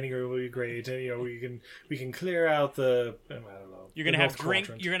area and dining room will be great. And, we can clear out the, I don't know. You're gonna have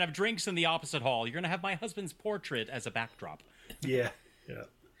drinks in the opposite hall. You're gonna have my husband's portrait as a backdrop. Yeah.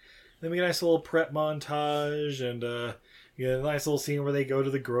 Then we get a nice little prep montage and a nice little scene where they go to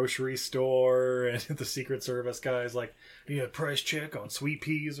the grocery store and the Secret Service guy's like, "Do you need a price check on sweet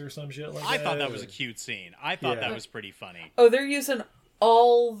peas or some shit like that?" I thought that was a cute scene. I thought that was pretty funny. Oh, they're using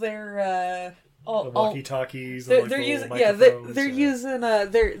all their the walkie-talkies. They're and using they're using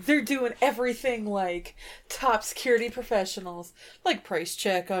they're doing everything like top security professionals, like price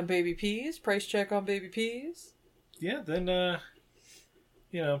check on baby peas. Yeah, then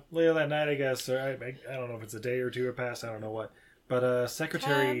later that night, I guess, or I don't know if it's a day or two or past, I don't know what, but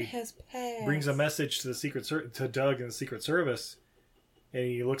secretary brings a message to the to Doug in the Secret Service, and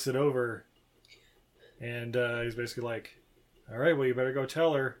he looks it over, and he's basically like, "All right, well, you better go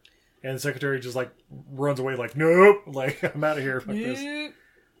tell her." And the secretary just like runs away, like, "Nope, like I'm out of here, fuck this."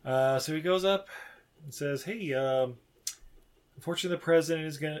 So he goes up and says, "Hey, unfortunately, the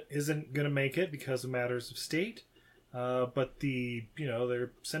president isn't gonna make it because of matters of state, but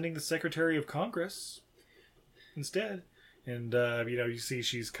they're sending the Secretary of Congress instead." And you see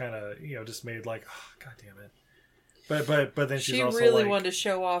she's kind of dismayed, like, "Oh, God damn it!" But then she's also really like, wanted to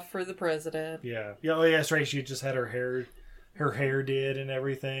show off for the president. Yeah. Oh, yeah, that's right. She just had her hair did and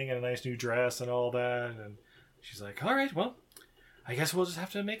everything, and a nice new dress and all that. And she's like, "All right, well, I guess we'll just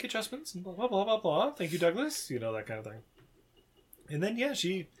have to make adjustments and blah, blah, blah, blah, blah. Thank you, Douglas." That kind of thing. And then, yeah,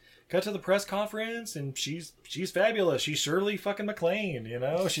 she got to the press conference, and she's fabulous. She's Shirley fucking MacLaine,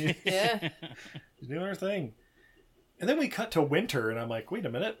 She's doing her thing. And then we cut to winter, and I'm like, wait a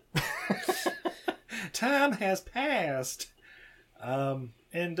minute. Time has passed. And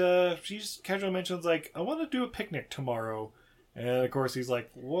she just casually mentions, like, "I want to do a picnic tomorrow." And of course he's like,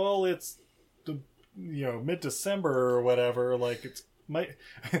 "Well, it's mid-December or whatever. Like,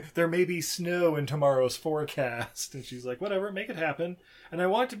 there may be snow in tomorrow's forecast." And she's like, "Whatever, make it happen. And I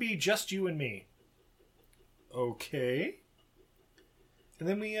want it to be just you and me." Okay. And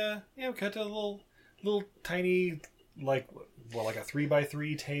then we cut to a little tiny, like a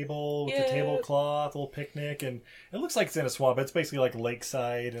 3x3 table with a tablecloth, a little picnic, and it looks like it's in a swamp. It's basically like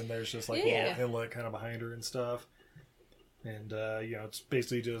lakeside, and there's just like a little inlet kind of behind her and stuff. And it's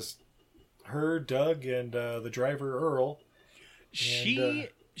basically just her, Doug, and the driver Earl.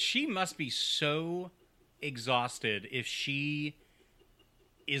 She must be so exhausted if she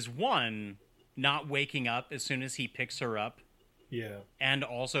is not waking up as soon as he picks her up. Yeah. And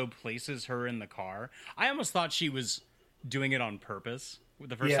also places her in the car. I almost thought she was doing it on purpose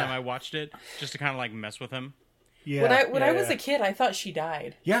the first time I watched it, just to kind of like mess with him. Yeah. When I was a kid, I thought she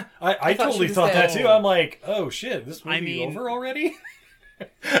died. Yeah, I totally thought that too. I'm like, oh shit, this movie over already?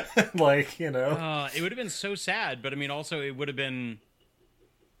 Like, it would have been so sad, but I mean, also it would have been,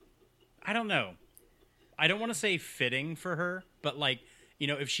 I don't know. I don't want to say fitting for her, but like,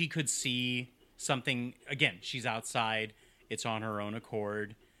 if she could see something, again, she's outside, it's on her own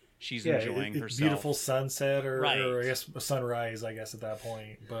accord, she's enjoying herself. Beautiful sunset or I guess sunrise, I guess, at that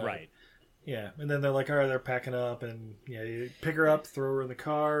point. But, right. Yeah, and then they're like, all right, they're packing up, and you pick her up, throw her in the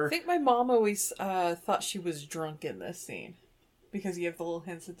car. I think my mom always thought she was drunk in this scene because you have the little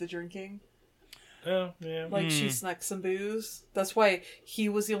hints at the drinking. Oh, yeah. Like she snuck some booze. That's why he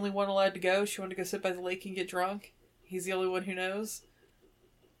was the only one allowed to go. She wanted to go sit by the lake and get drunk. He's the only one who knows.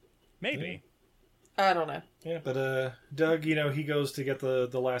 Maybe. I don't know. Yeah, but Doug, he goes to get the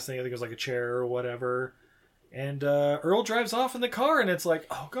last thing. I think it was like a chair or whatever. And Earl drives off in the car, and it's like,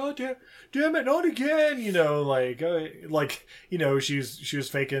 oh god, damn it, not again! She was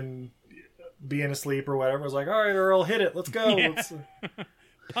faking being asleep or whatever. I was like, all right, Earl, hit it, let's go. Yeah. Let's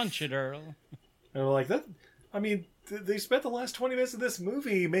punch it, Earl. And we're like that. I mean, they spent the last 20 minutes of this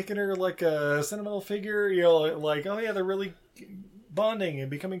movie making her like a sentimental figure. Like, oh yeah, they're really bonding and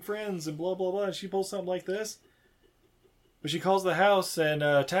becoming friends and blah blah blah. And she pulls something like this. But she calls the house, and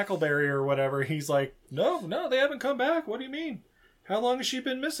Tackleberry or whatever, he's like, no, they haven't come back. What do you mean? how long has she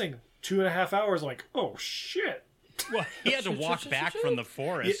been missing? 2.5 hours. I'm like, oh shit. Well, he had to walk back from the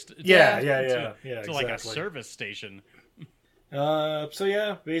forest. To Exactly. like a service station. So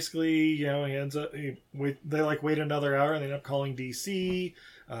yeah, basically, he ends up. They wait another hour, and they end up calling DC.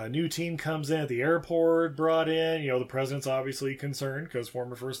 New team comes in at the airport, brought in. The president's obviously concerned because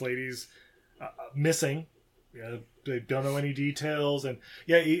former first lady's missing. They don't know any details, and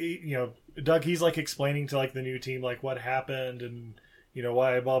Doug, he's explaining to the new team what happened and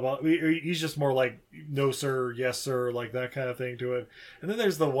why blah blah. He's just more like no sir, yes sir, that kind of thing to it. And then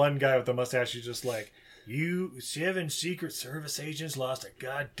there's the one guy with the mustache who's just like, you 7 Secret Service agents lost a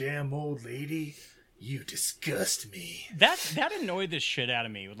goddamn old lady. You disgust me. That annoyed the shit out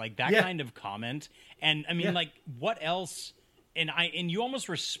of me. That kind of comment. And I mean, what else? And you almost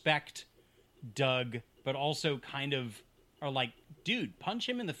respect Doug, but also kind of are like, dude, punch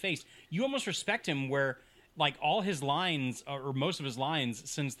him in the face. You almost respect him where all his lines or most of his lines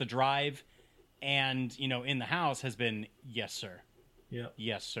since the drive and in the house has been yes sir. Yeah.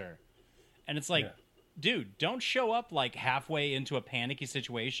 Yes sir. And it's dude, don't show up halfway into a panicky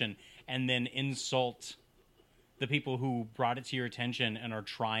situation and then insult the people who brought it to your attention and are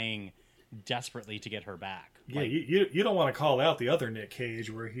trying desperately to get her back. Yeah, you don't want to call out the other Nick Cage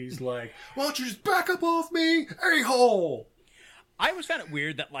where he's like, why don't you just back up off me, a-hole? I always found it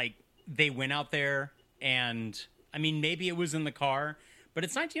weird that they went out there and, I mean, maybe it was in the car, but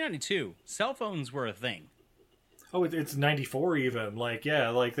it's 1992. Cell phones were a thing. Oh, it's 94 even.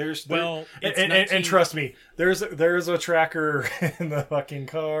 There's... It's and trust me, there's a tracker in the fucking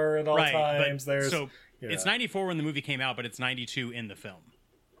car at all times. It's 94 when the movie came out, but it's 92 in the film.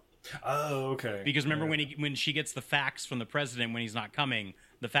 Oh, okay. Because remember when she gets the fax from the president when he's not coming,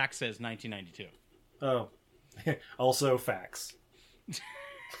 the fax says 1992. Oh. Also facts.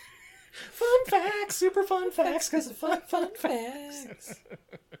 Fun facts, super fun facts, because of fun facts.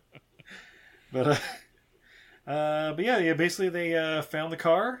 But yeah, basically they found the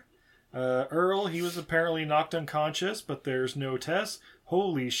car. Earl, he was apparently knocked unconscious, but there's no Tess.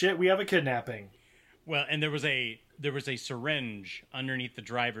 Holy shit, we have a kidnapping. Well, and there was a syringe underneath the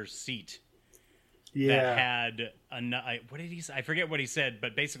driver's seat. Yeah. That had what did he say? I forget what he said,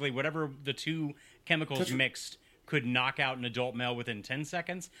 but basically whatever the two chemicals mixed could knock out an adult male within 10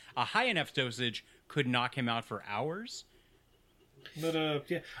 seconds. A high enough dosage could knock him out for hours. But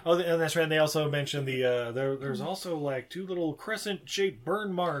yeah. Oh, and that's right. And they also mentioned there's also 2 little crescent-shaped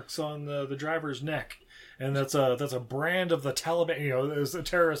burn marks on the driver's neck, and that's a brand of the Taliban. It's a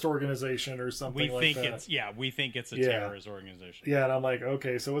terrorist organization or something. We think it's a terrorist organization. Yeah, and I'm like,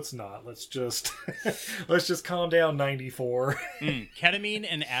 okay, so it's not. Let's just calm down. 94. Ketamine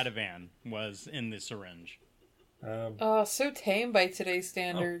and Ativan was in the syringe. So tame by today's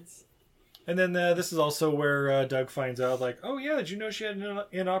standards. And then this is also where Doug finds out, oh yeah, did you know she had an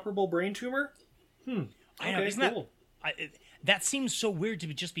inoperable brain tumor? I know, isn't cool. That seems so weird to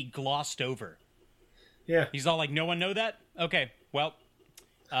just be glossed over. Yeah. He's all like, no one know that? Okay, well,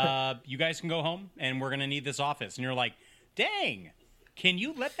 you guys can go home, and we're going to need this office. And you're like, dang, can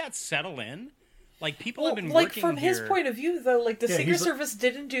you let that settle in? People have been working from here. his point of view, though, the Secret Service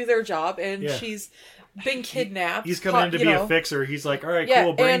didn't do their job, and she's been kidnapped. He's coming in to be a fixer. He's like, all right,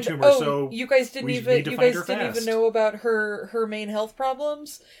 cool, brain tumor. So you guys didn't even know about her main health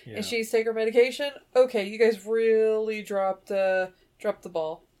problems, and she's taking her medication. Okay, you guys really dropped the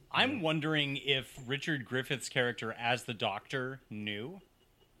ball. I'm wondering if Richard Griffith's character as the doctor knew.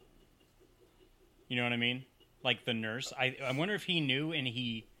 You know what I mean? The nurse. I wonder if he knew and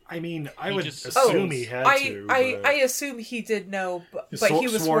he... I mean, I would assume he had to. I assume he did know, but he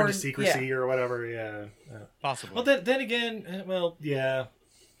was sworn to secrecy or whatever. Yeah, possibly. Well, then again, yeah.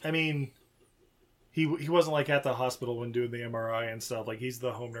 I mean, he wasn't at the hospital when doing the MRI and stuff. He's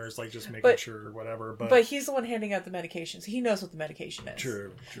the home nurse, just making sure or whatever. But he's the one handing out the medications. He knows what the medication is.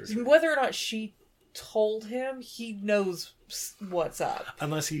 True. Whether or not she told him, he knows what's up.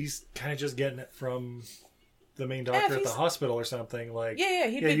 Unless he's kind of just getting it from the main doctor at the hospital or something. He'd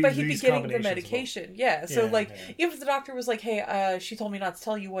be getting the medication. Well. So even if the doctor was like, hey, she told me not to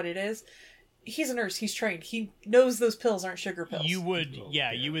tell you what it is, he's a nurse, he's trained, he knows those pills aren't sugar pills. You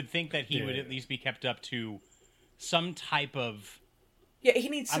would think that he would at least be kept up to some type of he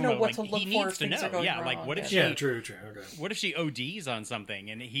needs to know what to look for if things are going wrong. What if she true. Okay. What if she ODs on something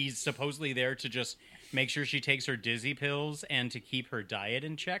and he's supposedly there to just make sure she takes her dizzy pills and to keep her diet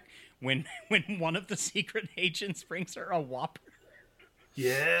in check when one of the secret agents brings her a Whopper?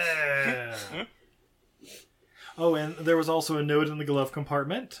 Yeah. Oh, and there was also a note in the glove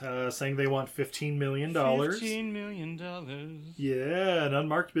compartment saying they want $15 million. $15 million. Yeah, and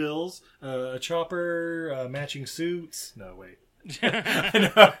unmarked bills, a chopper, matching suits. No, wait.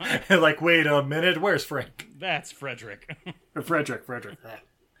 Like, wait a minute, where's Frank? That's Frederick. Frederick.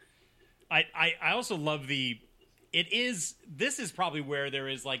 I also love this is probably where there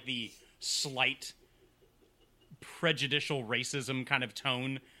is like the slight prejudicial racism kind of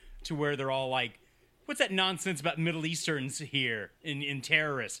tone to where they're all like, what's that nonsense about Middle Easterns here in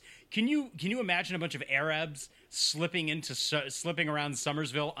terrorists? Can you imagine a bunch of Arabs slipping around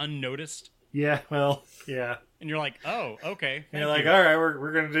Summersville unnoticed? Yeah, well, yeah. And you're like, oh, okay. And you're like, all right,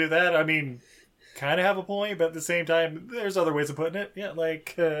 we're going to do that. I mean, kind of have a point, but at the same time, there's other ways of putting it. Yeah,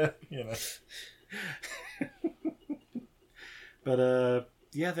 like, you know. But,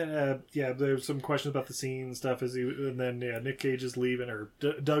 there's some questions about the scene and stuff. And then Nick Cage is leaving, or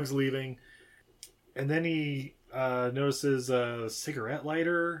Doug's leaving. And then he notices a cigarette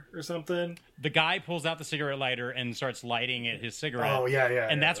lighter or something. The guy pulls out the cigarette lighter and starts lighting at his cigarette. Oh, yeah.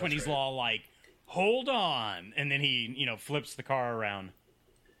 And that's when he's all like, hold on. And then he, flips the car around.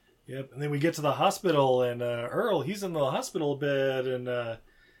 Yep. And then we get to the hospital, and Earl, he's in the hospital bed, and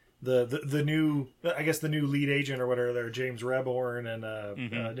the new, I guess the new lead agent or whatever there, James Rebhorn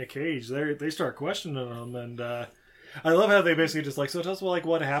and Nick Cage, they start questioning him, and I love how they basically just like, so tell us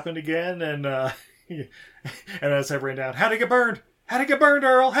what happened again, and and I have written down, how'd it get burned? How'd it get burned,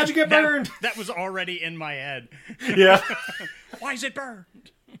 Earl? How'd you get burned? That was already in my head. Yeah. Why is it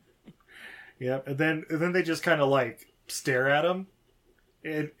burned? Yep. And then they just kind of like stare at him,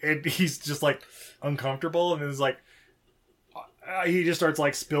 and he's just like uncomfortable, and it's like he just starts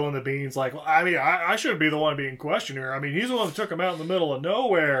like spilling the beans. Like, well, I mean, I shouldn't be the one being questioned here. I mean, he's the one that took him out in the middle of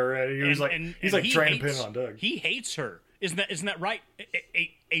nowhere, and he's trying to pin on Doug. He hates her. Isn't that right,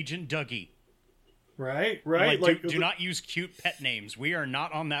 Agent Dougie? Right. Like do not use cute pet names. We are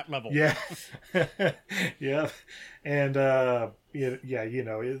not on that level. Yeah. Yeah. And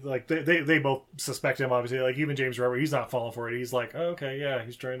like they both suspect him, obviously. Like even James Rebhorn, he's not falling for it. He's like, oh, okay, yeah,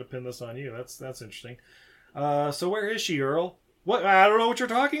 he's trying to pin this on you. That's interesting. So where is she, Earl? What? I don't know what you're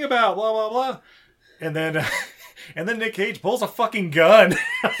talking about. Blah blah blah. And then Nick Cage pulls a fucking gun.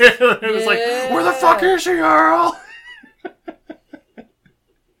 It was like, where the fuck is she, Earl?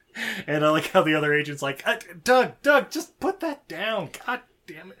 And I like how the other agent's like, Doug, just put that down. God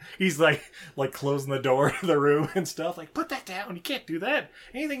damn it. He's like closing the door to the room and stuff. Like, put that down. You can't do that.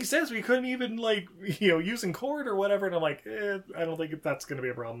 Anything he says, we couldn't even use in court or whatever. And I'm like, I don't think that's going to be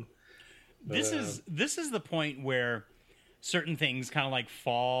a problem. But, this is the point where certain things kind of like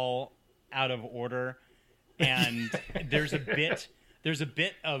fall out of order, and there's a bit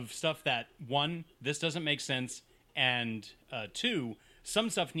of stuff that, one, this doesn't make sense, and two,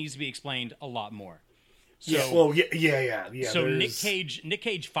 some stuff needs to be explained a lot more. So, yeah. So Nick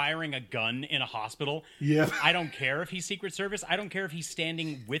Cage firing a gun in a hospital. Yeah. I don't care if he's Secret Service. I don't care if he's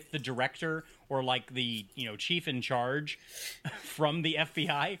standing with the director or like the chief in charge from the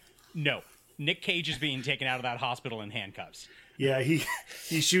FBI. No, Nick Cage is being taken out of that hospital in handcuffs. Yeah, he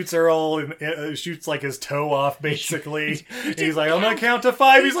shoots Earl and shoots like his toe off, basically. He's like, I'm gonna count to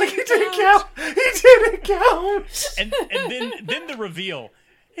 5. He's like, he didn't count. He didn't count. And then the reveal.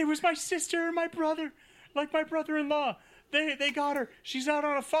 It was my sister and my brother, like my brother-in-law. They got her. She's out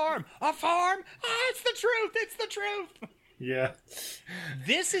on a farm. A farm? It's the truth. It's the truth. Yeah.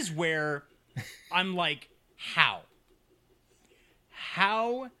 This is where I'm like, how?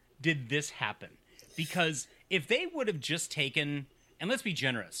 How did this happen? Because if they would have just taken, and let's be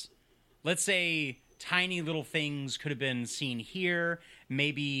generous, let's say tiny little things could have been seen here.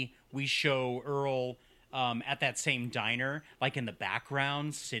 Maybe we show Earl at that same diner, like in the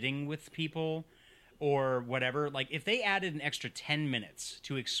background, sitting with people or whatever. Like if they added an extra 10 minutes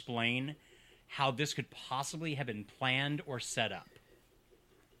to explain how this could possibly have been planned or set up.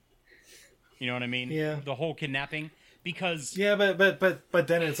 You know what I mean? Yeah. The whole kidnapping. Because... Yeah, but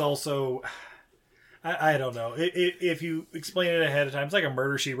then it's also... I don't know. If you explain it ahead of time, it's like a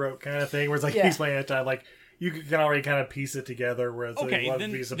Murder, She Wrote kind of thing, where it's like you explain it ahead of time, like you can already kind of piece it together. Whereas okay, it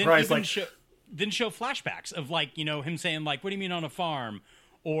would be surprised, like then show flashbacks of like him saying like, "What do you mean on a farm?"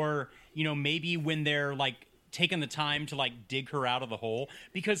 Or maybe when they're like taking the time to like dig her out of the hole,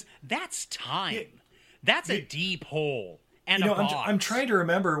 because that's time. Yeah. That's a deep hole. And I'm trying to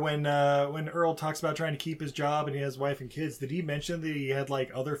remember when Earl talks about trying to keep his job and he has wife and kids. Did he mention that he had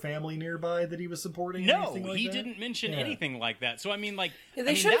like other family nearby that he was supporting? No, he didn't mention anything like that. So I mean, like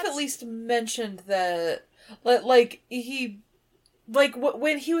they should have at least mentioned that. Like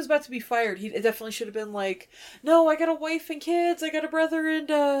when he was about to be fired, it definitely should have been like, "No, I got a wife and kids. I got a brother and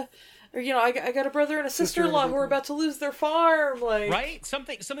Or, I got a brother and a sister-in-law who are about to lose their farm. Like, right?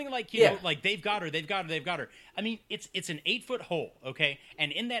 Something like, you know, like they've got her. I mean, it's an 8-foot hole, okay?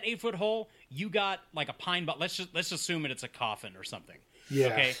 And in that 8-foot hole, you got like a pine box. Let's assume it's a coffin or something. Yeah.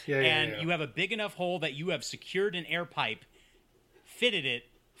 Okay. Yeah. You have a big enough hole that you have secured an air pipe, fitted it,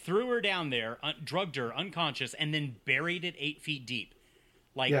 threw her down there, drugged her unconscious, and then buried it 8 feet deep.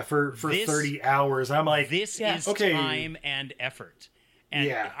 Like, for 30 hours. I'm like, this is time and effort. And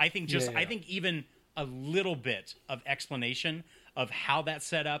I think I think even a little bit of explanation of how that's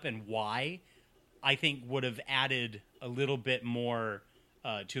set up and why, I think would have added a little bit more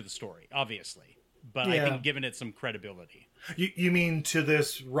to the story, obviously. But I think given it some credibility. You mean to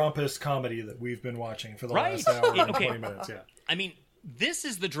this rumpus comedy that we've been watching for the last hour and 20 minutes, yeah. I mean, this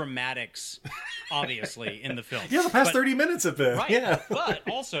is the dramatics, obviously, in the film. Yeah, the past 30 minutes have been. Right, yeah. But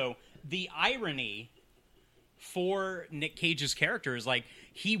also, the irony for Nick Cage's character is, like,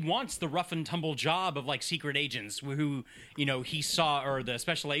 he wants the rough and tumble job of, like, secret agents who, you know, he saw, or the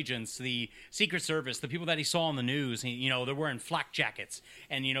special agents, the Secret Service, the people that he saw on the news, you know, they're wearing flak jackets,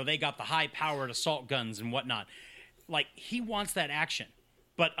 and, you know, they got the high-powered assault guns and whatnot. Like, he wants that action.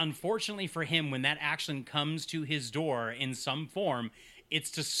 But unfortunately for him, when that action comes to his door in some form, it's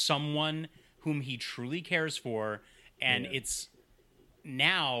to someone whom he truly cares for, and it's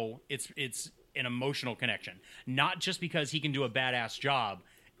an emotional connection. Not just because he can do a badass job,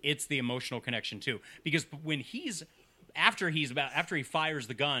 it's the emotional connection too. Because when after he fires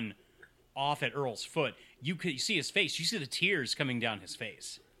the gun off at Earl's foot, you see his face. You see the tears coming down his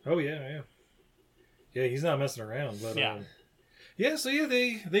face. Oh yeah. Yeah, he's not messing around. But so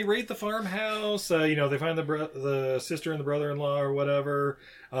they raid the farmhouse. You know, they find the sister and the brother-in-law or whatever.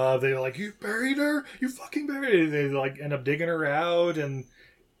 They're like, "You buried her? You fucking buried her!" They like end up digging her out, and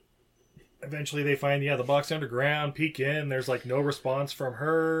eventually they find the box underground. Peek in. There's like no response from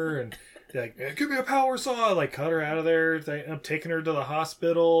her, and they're like, "Give me a power saw!" Like cut her out of there. They end up taking her to the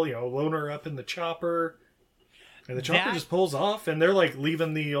hospital. You know, load her up in the chopper. And the chopper just pulls off, and they're like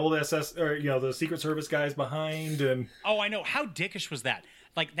leaving the old SS, or the Secret Service guys behind. And I know, how dickish was that?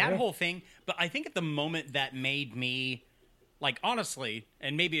 Like that whole thing. But I think at the moment that made me, like, honestly,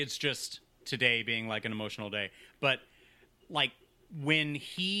 and maybe it's just today being like an emotional day, but like when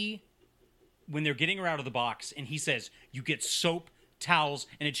they're getting her out of the box, and he says, "You get soap, towels,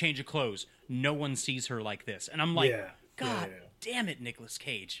 and a change of clothes. No one sees her like this." And I'm like, God damn it, Nicolas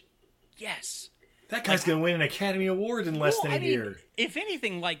Cage. Yes. That guy's going to win an Academy Award in less than a year. If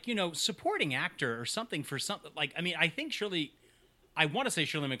anything, like, you know, supporting actor or something for something. Like, I mean, I think I want to say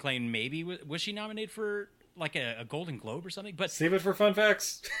Shirley MacLaine maybe. Was she nominated for, like, a Golden Globe or something? But save it for fun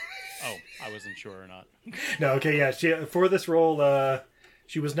facts. Oh, I wasn't sure or not. No, okay, yeah. For this role,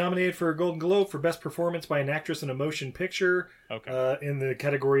 she was nominated for a Golden Globe for Best Performance by an Actress in a Motion Picture. Okay. In the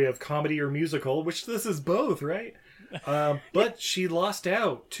category of comedy or musical, which this is both, right? But she lost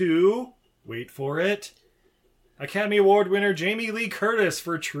out to... Wait for it. Academy Award winner Jamie Lee Curtis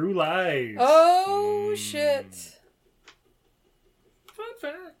for True Lies. Oh, shit. Fun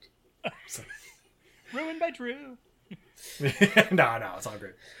fact. Ruined by Drew. No, it's all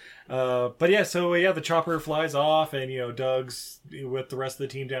great. But yeah, the chopper flies off, and, you know, Doug's with the rest of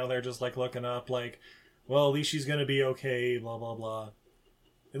the team down there just, like, looking up, like, well, at least she's going to be okay, blah, blah, blah.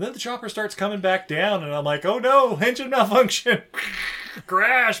 And then the chopper starts coming back down, and I'm like, oh no, engine malfunction.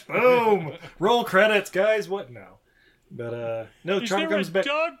 Crash, boom. Roll credits, guys. What? No. But, no, chopper comes back.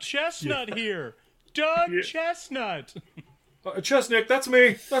 Doug Chestnut here. Doug Chestnut. Chestnut, that's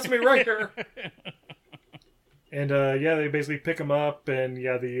me. That's me right here. And, they basically pick him up, and,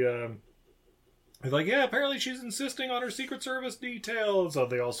 they're like, apparently she's insisting on her Secret Service details. So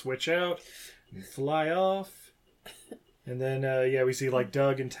they all switch out and fly off. And then, we see, like,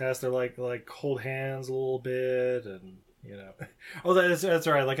 Doug and Tess, they're, like hold hands a little bit, and, you know. Oh, that's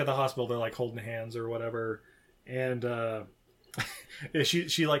right, like, at the hospital, they're, like, holding hands or whatever. And,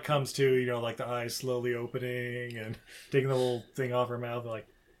 she, like, comes to, you know, like, the eyes slowly opening and taking the little thing off her mouth, and, like,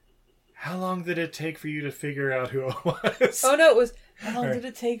 how long did it take for you to figure out who it was? Oh, no, it was, how long did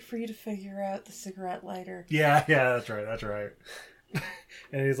it take for you to figure out the cigarette lighter? Yeah, that's right.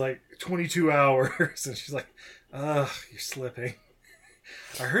 And he's like, 22 hours. And she's like, ugh, you're slipping.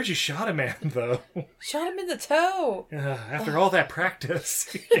 I heard you shot a man, though. Shot him in the toe. After all that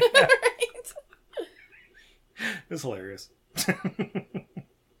practice. Right? It's hilarious.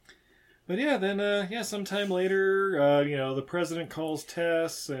 But yeah, then, sometime later, the president calls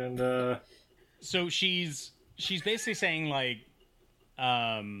Tess, and... So she's basically saying, like,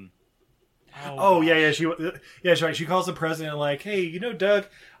 Oh yeah. She calls the president like, hey, Doug,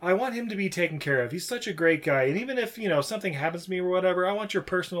 I want him to be taken care of. He's such a great guy, and even if something happens to me or whatever, I want your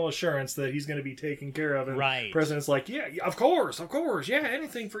personal assurance that he's going to be taken care of. And right. President's like, yeah, of course, yeah,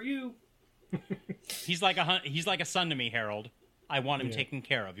 anything for you. He's like a son to me, Harold. I want him taken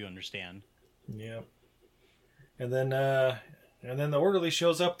care of. You understand? Yeah. And then the orderly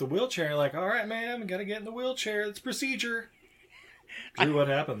shows up the wheelchair. Like, all right, ma'am, gotta get in the wheelchair. It's procedure. Drew, what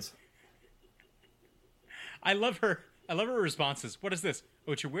happens? I love her responses. What is this?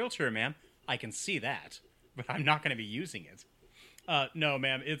 Oh, it's your wheelchair, ma'am. I can see that, but I'm not going to be using it. No,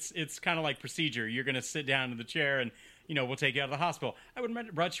 ma'am. It's kind of like procedure. You're going to sit down in the chair, and we'll take you out of the hospital. I would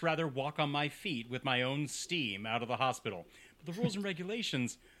much rather walk on my feet with my own steam out of the hospital. But the rules and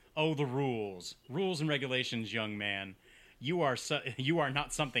regulations. Oh, the rules and regulations, young man. You are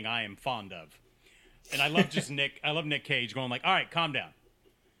not something I am fond of. And I love Nick Cage going like, all right, calm down.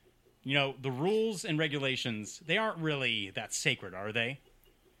 The rules and regulations, they aren't really that sacred, are they?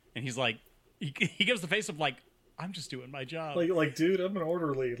 And he's like, he gives the face of like, I'm just doing my job. Like, dude, I'm an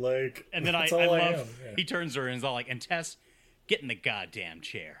orderly. Like, and then I love, he turns to her and is all like, and Tess, get in the goddamn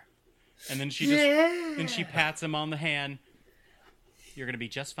chair. And then she pats him on the hand. You're going to be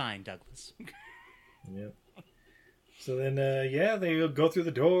just fine, Douglas. Yep. So then, they go through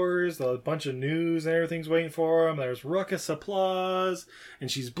the doors. A bunch of news and everything's waiting for them. There's raucous applause,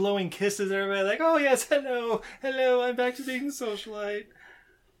 and she's blowing kisses at everybody. Like, oh yes, hello, I'm back to being a socialite.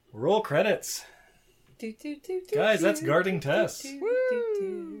 Roll credits. Guys, that's Guarding Tess.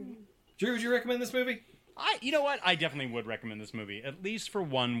 Drew, would you recommend this movie? You know what? I definitely would recommend this movie, at least for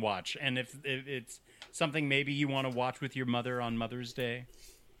one watch. And if it's something maybe you want to watch with your mother on Mother's Day,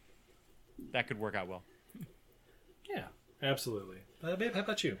 that could work out well. Yeah, absolutely. Babe, how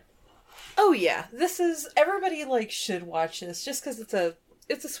about you? Oh yeah, everybody should watch this just because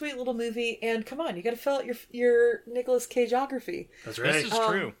it's a sweet little movie, and come on, you got to fill out your Nicolas Cageography. That's right. This is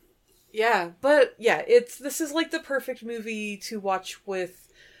true. Yeah, but yeah, this is like the perfect movie to watch with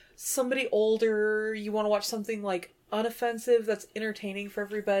somebody older. You want to watch something unoffensive that's entertaining for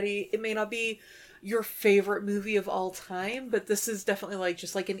everybody. It may not be your favorite movie of all time, but this is definitely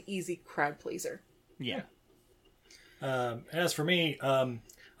just an easy crowd pleaser. Yeah. As for me, I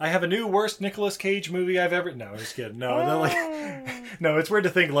have a new worst Nicolas Cage movie I've ever... No, I'm just kidding. No, no, it's weird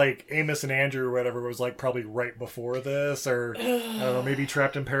to think Amos and Andrew or whatever was probably right before this, or I don't know, maybe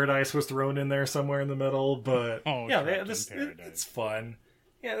Trapped in Paradise was thrown in there somewhere in the middle, but it's fun.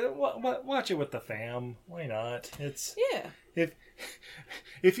 Yeah, watch it with the fam. Why not?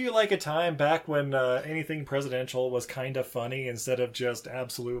 If you like a time back when anything presidential was kind of funny instead of just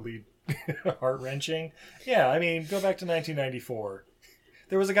absolutely heart-wrenching, go back to 1994.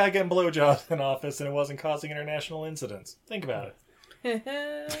 There was a guy getting blowjobs in office and it wasn't causing international incidents. Think about it.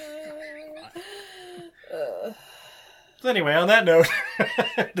 So anyway, on that note,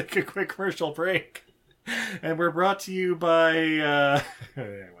 take a quick commercial break. And we're brought to you by...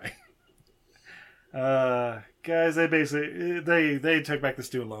 guys, they took back the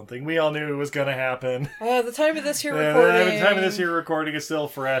student loan thing. We all knew it was going to happen. The time of this year recording. The time of this year recording is still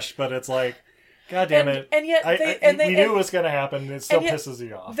fresh, but it's God damn it! And yet, we knew it was going to happen. It still pisses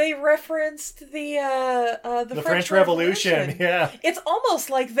you off. They referenced the French Revolution. Yeah, it's almost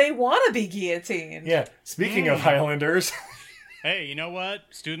like they want to be guillotined. Yeah. Speaking of Highlanders, hey, you know what?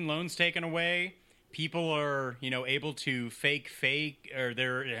 Student loans taken away. People are able to fake, or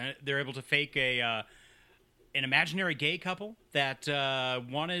they're able to fake an imaginary gay couple that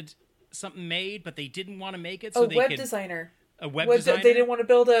wanted something made, but they didn't want to make it. So they designer. A web designer? They didn't want to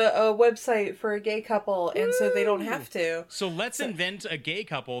build a website for a gay couple, and so they don't have to. So let's invent a gay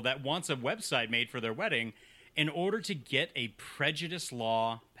couple that wants a website made for their wedding in order to get a prejudice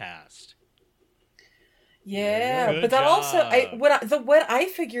law passed. Yeah, but that also, what I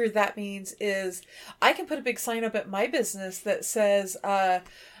figure that means is I can put a big sign up at my business that says,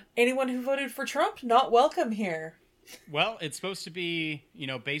 anyone who voted for Trump, not welcome here. Well, it's supposed to be,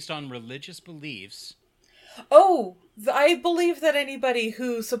 based on religious beliefs. Oh, I believe that anybody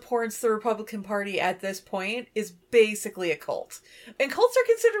who supports the Republican Party at this point is basically a cult. And cults are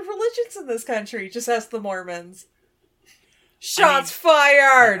considered religions in this country. Just ask the Mormons. Shots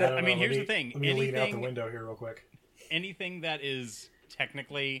fired! Here's the thing. Let me lean out the window here real quick. Anything that is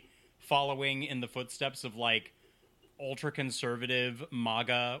technically following in the footsteps of ultra-conservative,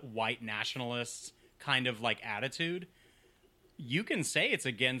 MAGA, white nationalists kind of attitude, you can say it's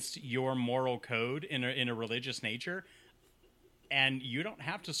against your moral code in a religious nature, and you don't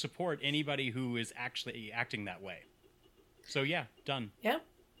have to support anybody who is actually acting that way. So yeah, done.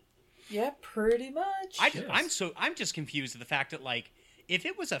 Yeah, pretty much. I'm just confused at the fact that if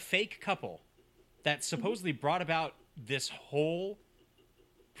it was a fake couple that supposedly brought about this whole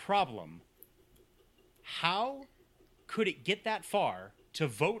problem, how could it get that far to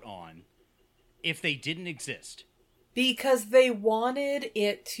vote on if they didn't exist? Because they wanted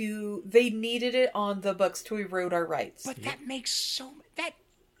it to... They needed it on the books to erode our rights. But that makes so... That...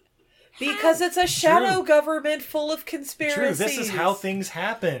 Because it's a shadow government full of conspiracies. True, this is how things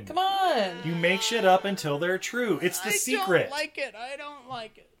happen. Come on. You make shit up until they're true. It's the secret. I don't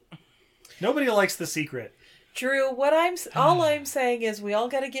like it. Nobody likes the secret. Drew, all I'm saying is we all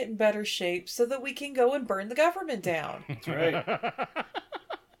got to get in better shape so that we can go and burn the government down. That's right.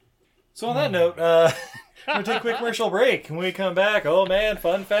 So on that note, we're going to take a quick commercial break. When we come back, oh man,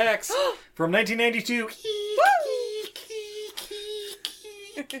 fun facts from 1992.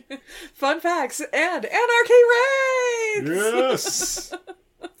 Fun facts and anarchy raids! Yes!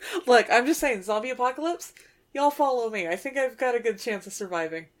 Look, I'm just saying, zombie apocalypse, y'all follow me. I think I've got a good chance of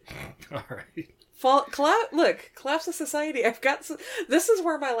surviving. All right. Collapse of society. This is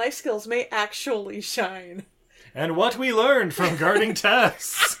where my life skills may actually shine. And what we learned from guarding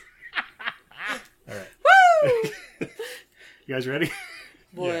Tess. All right. Woo! You guys ready?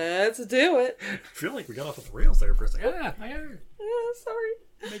 Let's do it. I feel like we got off of the rails there for a second. Yeah, sorry.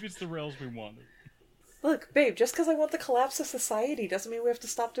 Maybe it's the rails we wanted. Look, babe, just because I want the collapse of society doesn't mean we have to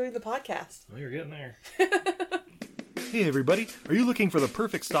stop doing the podcast. Well, you're getting there. Hey everybody, are you looking for the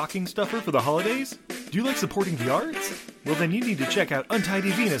perfect stocking stuffer for the holidays? Do you like supporting the arts? Well then you need to check out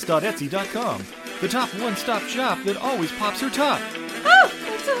untidyvenus.etsy.com, the top one-stop shop that always pops her top. Oh,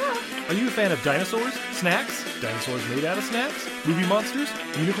 that's a... Are you a fan of dinosaurs, snacks, dinosaurs made out of snacks, movie monsters,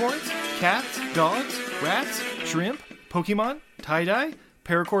 unicorns, cats, dogs, rats, shrimp, Pokemon, tie-dye,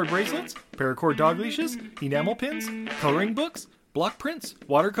 paracord bracelets, paracord dog leashes, enamel pins, coloring books, block prints,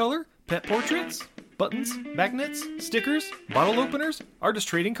 watercolor, pet portraits, buttons, magnets, stickers, bottle openers, artist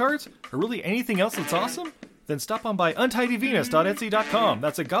trading cards, or really anything else that's awesome? Then stop on by untidyvenus.etsy.com.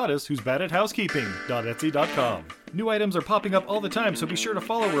 That's a goddess who's bad at housekeeping.etsy.com. New items are popping up all the time, so be sure to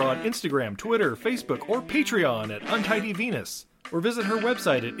follow her on Instagram, Twitter, Facebook, or Patreon at untidyvenus. Or visit her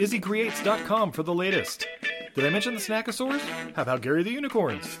website at izzycreates.com for the latest. Did I mention the Snackosaurs? How about Gary the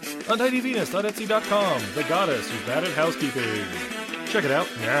Unicorns? Untidyvenus.etsy.com. The goddess who's bad at housekeeping. Check it out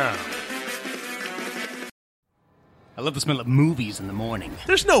now. I love the smell of movies in the morning.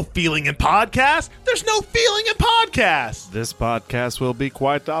 There's no feeling in podcasts. There's no feeling in podcasts. This podcast will be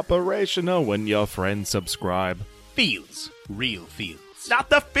quite operational when your friends subscribe. Feels. Real feels. Not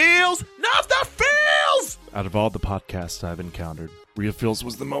the feels. Not the feels. Out of all the podcasts I've encountered, Real Feels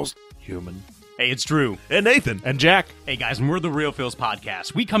was the most human. Hey, it's Drew. And Nathan. And Jack. Hey guys, and we're the Real Feels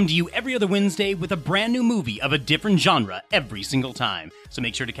Podcast. We come to you every other Wednesday with a brand new movie of a different genre every single time. So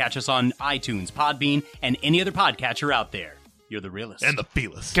make sure to catch us on iTunes, Podbean, and any other podcatcher out there. You're the realest. And the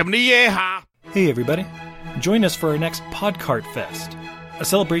feelist. Come to yeehaw! Hey everybody, join us for our next Podcart Fest, a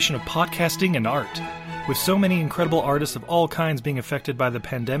celebration of podcasting and art. With so many incredible artists of all kinds being affected by the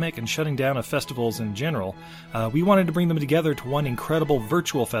pandemic and shutting down of festivals in general, we wanted to bring them together to one incredible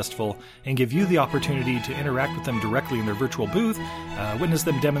virtual festival and give you the opportunity to interact with them directly in their virtual booth, witness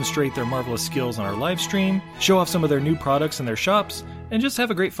them demonstrate their marvelous skills on our live stream, show off some of their new products in their shops, and just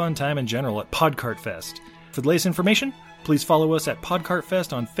have a great fun time in general at Podcart Fest. For the latest information, please follow us at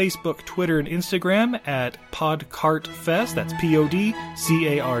Podcart on Facebook, Twitter, and Instagram at PodcartFest. That's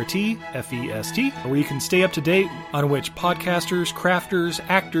PodcartFest, where you can stay up to date on which podcasters, crafters,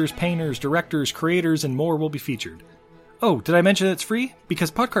 actors, painters, directors, creators, and more will be featured. Oh, did I mention it's free? Because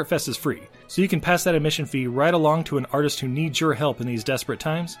Podcart Fest is free, so you can pass that admission fee right along to an artist who needs your help in these desperate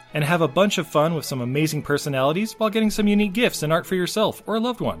times, and have a bunch of fun with some amazing personalities while getting some unique gifts and art for yourself or a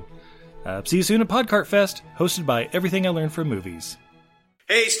loved one. See you soon at Podcart Fest, hosted by Everything I Learned from Movies.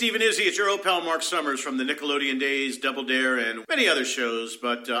 Hey, Stephen Izzy, it's your old pal Mark Summers from the Nickelodeon Days, Double Dare, and many other shows,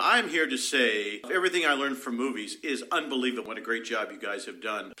 but I'm here to say Everything I Learned from Movies is unbelievable. What a great job you guys have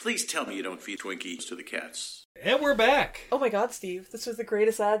done. Please tell me you don't feed Twinkies to the cats. And we're back. Oh my god, Steve, this was the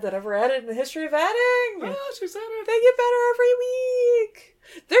greatest ad that ever added in the history of adding. Oh, she said it. They get better every week.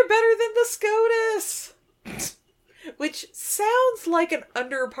 They're better than the SCOTUS. Which sounds like an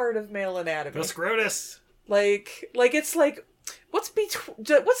under part of male anatomy. The scrotus. Like it's like, what's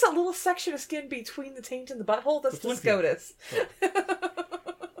that little section of skin between the taint and the butthole? That's the SCOTUS.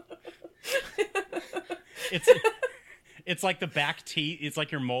 It's like the back teeth. It's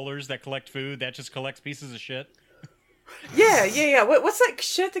like your molars that collect food. That just collects pieces of shit. Yeah. What's that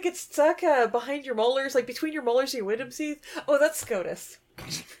shit that gets stuck behind your molars, like between your molars and your wisdom teeth? Oh, that's SCOTUS.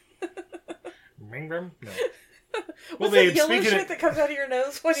 No. What's that yellow shit that comes out of your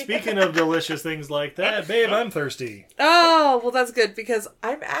nose? Speaking of delicious things like that, babe, I'm thirsty. Oh, well, that's good because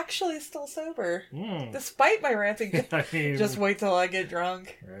I'm actually still sober. Mm. Despite my ranting. I mean, just wait till I get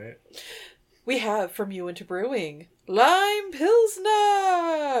drunk. Right. We have from You Into Brewing Lime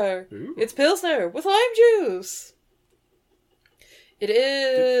Pilsner. Ooh. It's Pilsner with lime juice. It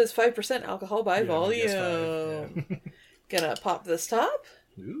is 5% alcohol by volume. Gonna pop this top.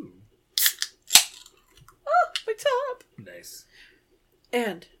 Ooh. Oh, my top. Nice.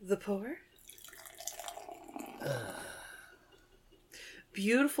 And the pour.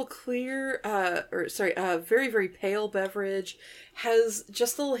 Beautiful, clear, very, very pale beverage. Has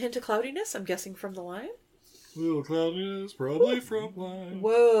just a little hint of cloudiness, I'm guessing from the lime. Little cloudiness, probably from lime.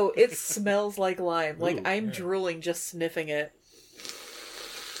 Whoa, it smells like lime. Like, I'm drooling just sniffing it.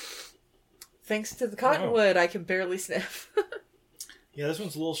 Thanks to the cottonwood, I can barely sniff. Yeah, this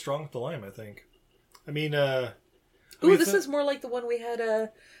one's a little strong with the lime, I think. I mean, this is more like the one we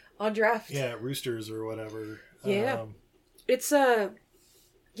had on draft. Yeah, Roosters or whatever. Yeah. It's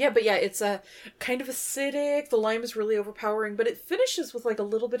it's kind of acidic. The lime is really overpowering, but it finishes with like a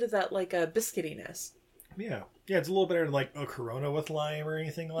little bit of that like biscuitiness. Yeah. Yeah, it's a little better than like a Corona with lime or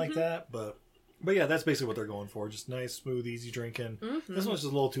anything like that, but yeah, that's basically what they're going for. Just nice, smooth, easy drinking. Mm-hmm. This one's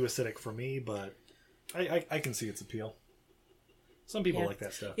just a little too acidic for me, but I can see its appeal. Some people like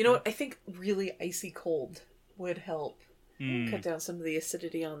that stuff. You know what? I think really icy cold would help cut down some of the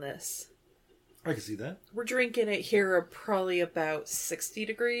acidity on this. I can see that. We're drinking it here at probably about 60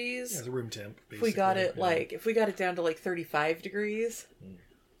 degrees. Yeah, it's a room temp, basically. If we got it if we got it down to like 35 degrees.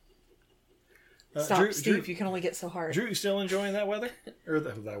 Stop, Steve, Drew, you can only get so hard. Drew, you still enjoying that weather? Or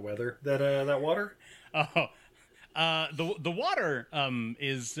that weather? That water? Oh. The water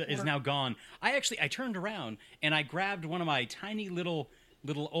is now gone. I turned around and I grabbed one of my tiny little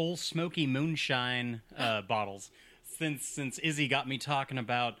old smoky moonshine bottles since Izzy got me talking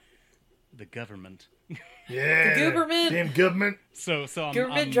about the government. Yeah, the government. Damn government. So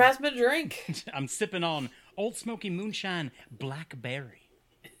government drives me to drink. I'm sipping on old smoky moonshine blackberry.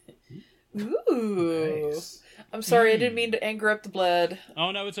 Ooh, nice. I'm sorry, I didn't mean to anger up the blood.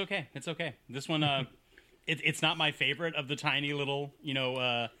 Oh no, it's okay. It's okay. This one, it's not my favorite of the tiny little,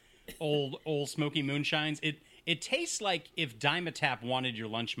 old smoky moonshines. It tastes like if Dimetap wanted your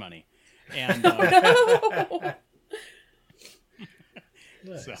lunch money, and nice.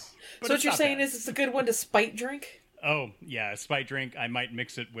 so what you're saying is it's a good one to spite drink? Oh yeah, a spite drink. I might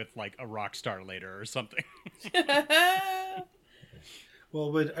mix it with like a Rockstar later or something.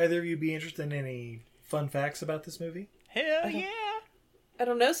 Well, would either of you be interested in any fun facts about this movie? Hell yeah! I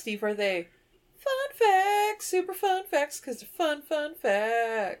don't know, Steve. Are they fun facts? Super fun facts? Because they're fun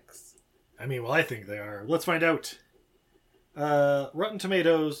facts. I mean, well, I think they are. Let's find out. Rotten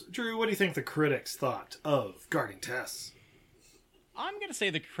Tomatoes. Drew, what do you think the critics thought of Guarding Tess? I'm going to say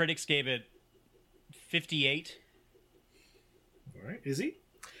the critics gave it 58. All right. Izzy?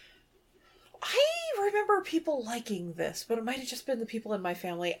 I remember people liking this, but it might have just been the people in my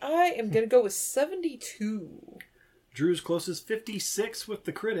family. I am going to go with 72. Drew's closest 56 with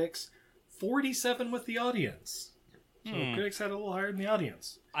the critics, 47 with the audience. So the critics had a little higher than the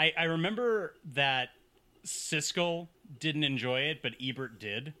audience. I remember that Siskel didn't enjoy it, but Ebert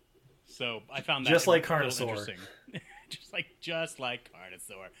did. So I found that just like Carnosaur. Interesting. just like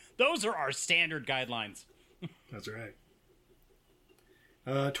Carnosaur. Those are our standard guidelines. That's right.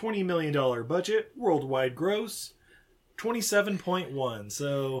 $20 million budget, worldwide gross, 27.1.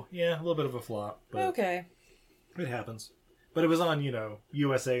 So, yeah, a little bit of a flop. But okay. It happens. But it was on,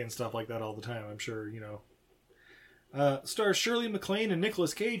 USA and stuff like that all the time, I'm sure, Stars Shirley MacLaine and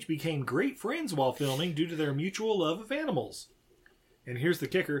Nicolas Cage became great friends while filming due to their mutual love of animals. And here's the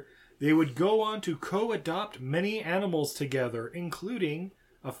kicker. They would go on to co-adopt many animals together, including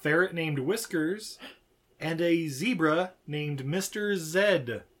a ferret named Whiskers and a zebra named Mr.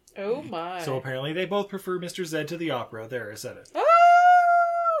 Zed. Oh my. So apparently they both prefer Mr. Zed to the opera. There, I said it.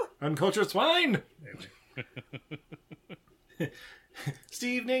 Ah! Uncultured swine! Anyway.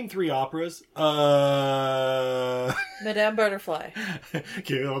 Steve, name 3 operas. Madame Butterfly.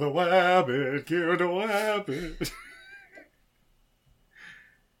 Kill the wabbit, kill the wabbit.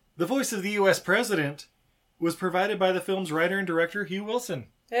 The voice of the U.S. president was provided by the film's writer and director, Hugh Wilson.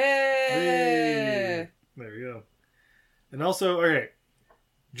 Hey! There you go. And also, okay,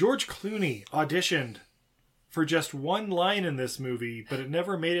 George Clooney auditioned for just one line in this movie, but it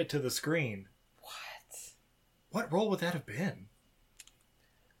never made it to the screen. What role would that have been?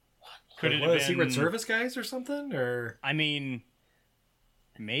 Could it have been Secret Service guys or something? Or I mean,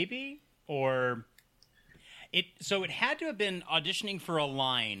 maybe? Or so it had to have been auditioning for a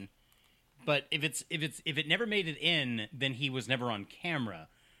line But if it never made it in, then he was never on camera.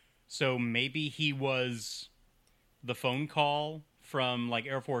 So maybe he was the phone call from like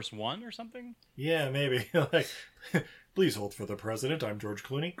Air Force One or something. Yeah, maybe. Like, please hold for the president. I'm George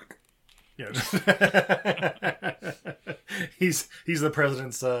Clooney. Yeah, he's the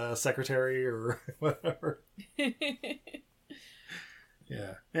president's secretary or whatever.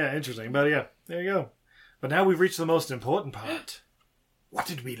 Yeah, interesting. But yeah, there you go. But now we've reached the most important part. What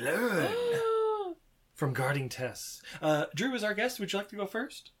did we learn from guarding Tess? Drew is our guest. Would you like to go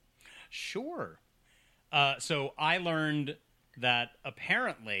first? Sure. So I learned that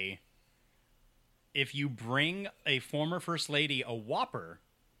apparently, if you bring a former First Lady a Whopper,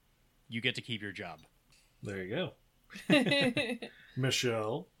 you get to keep your job. There you go.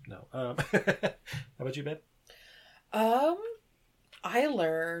 Michelle. No. How about you, babe? I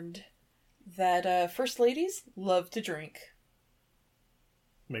learned that First Ladies love to drink.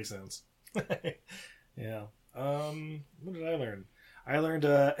 Makes sense. Yeah. What did I learn? I learned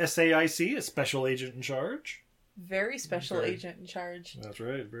SAIC, a special agent in charge. Very special agent in charge. That's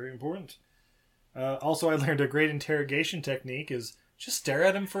right. Very important. Also, I learned a great interrogation technique is just stare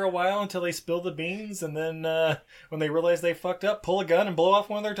at them for a while until they spill the beans, and then when they realize they fucked up, pull a gun and blow off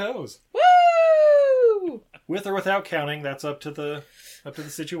one of their toes. Woo! With or without counting, that's up to the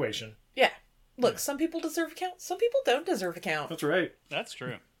situation. Yeah. Look, some people deserve a count. Some people don't deserve a count. That's right. That's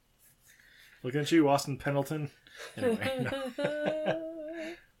true. Looking at you, Austin Pendleton. Anyway, no.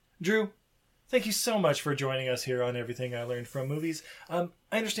 Drew, thank you so much for joining us here on Everything I Learned from Movies. I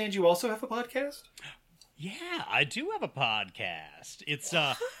understand you also have a podcast? Yeah, I do have a podcast.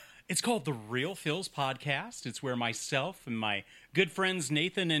 It's called The Real Phil's Podcast. It's where myself and my good friends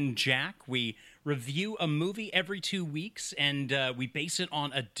Nathan and Jack, we review a movie every 2 weeks, and we base it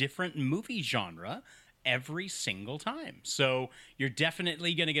on a different movie genre every single time. So you're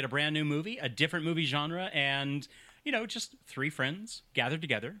definitely going to get a brand new movie, a different movie genre, and, just three friends gathered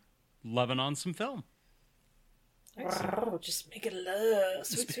together, loving on some film. Wow, just making love.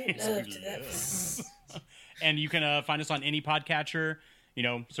 Sweet love to that. And you can find us on any podcatcher.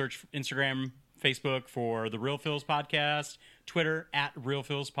 Search Instagram, Facebook for The Real Phil's Podcast, Twitter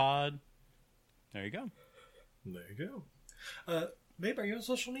 @RealPhil'sPod. There you go. There you go. Babe, are you on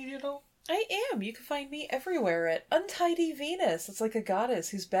social media at all? I am. You can find me everywhere at Untidy Venus. It's like a goddess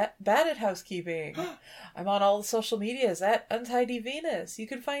who's bad at housekeeping. I'm on all the social medias at Untidy Venus. You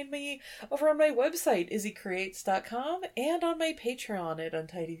can find me over on my website, izzycreates.com, and on my Patreon at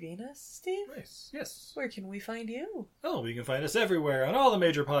Untidy Venus. Steve? Nice. Yes. Where can we find you? Oh, you can find us everywhere on all the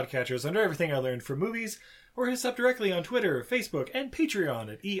major podcatchers under Everything I Learned from Movies, or hit us up directly on Twitter, Facebook, and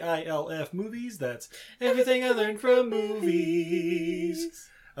Patreon at EILF Movies. That's Everything I Learned from Movies.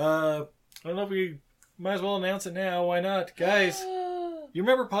 I don't know if we might as well announce it now. Why not? Guys, you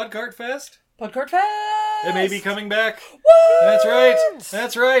remember Podcart Fest? Podcart Fest! It may be coming back. Woo! That's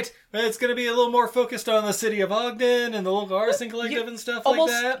right. It's going to be a little more focused on the city of Ogden and the local arson collective and stuff like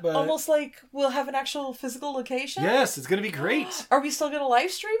that. But almost like we'll have an actual physical location? Yes, it's going to be great. Are we still going to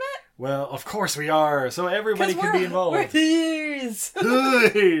live stream it? Well, of course we are. So everybody can be involved. We're thieves.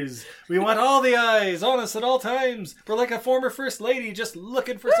 We want all the eyes on us at all times. We're like a former first lady just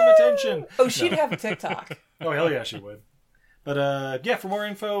looking for some attention. Oh, she'd have a TikTok. Oh, hell yeah, she would. But yeah, for more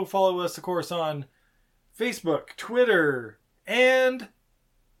info, follow us, of course, on Facebook, Twitter, and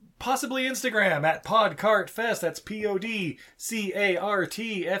possibly Instagram at PodCartFest. That's PodCartFest.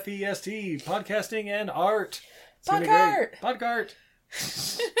 Podcasting and art. Podcart! Podcart.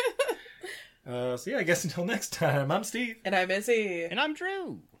 So yeah, I guess until next time, I'm Steve. And I'm Izzy. And I'm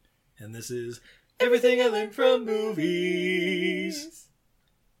Drew. And this is Everything I Learned from Movies.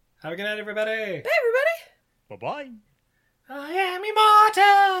 Have a good night, everybody. Bye, everybody. Bye-bye. I am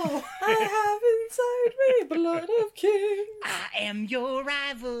immortal. I have inside me blood of kings. I am your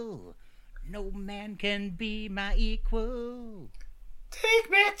rival. No man can be my equal. Take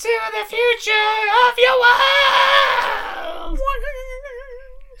me to the future of your world.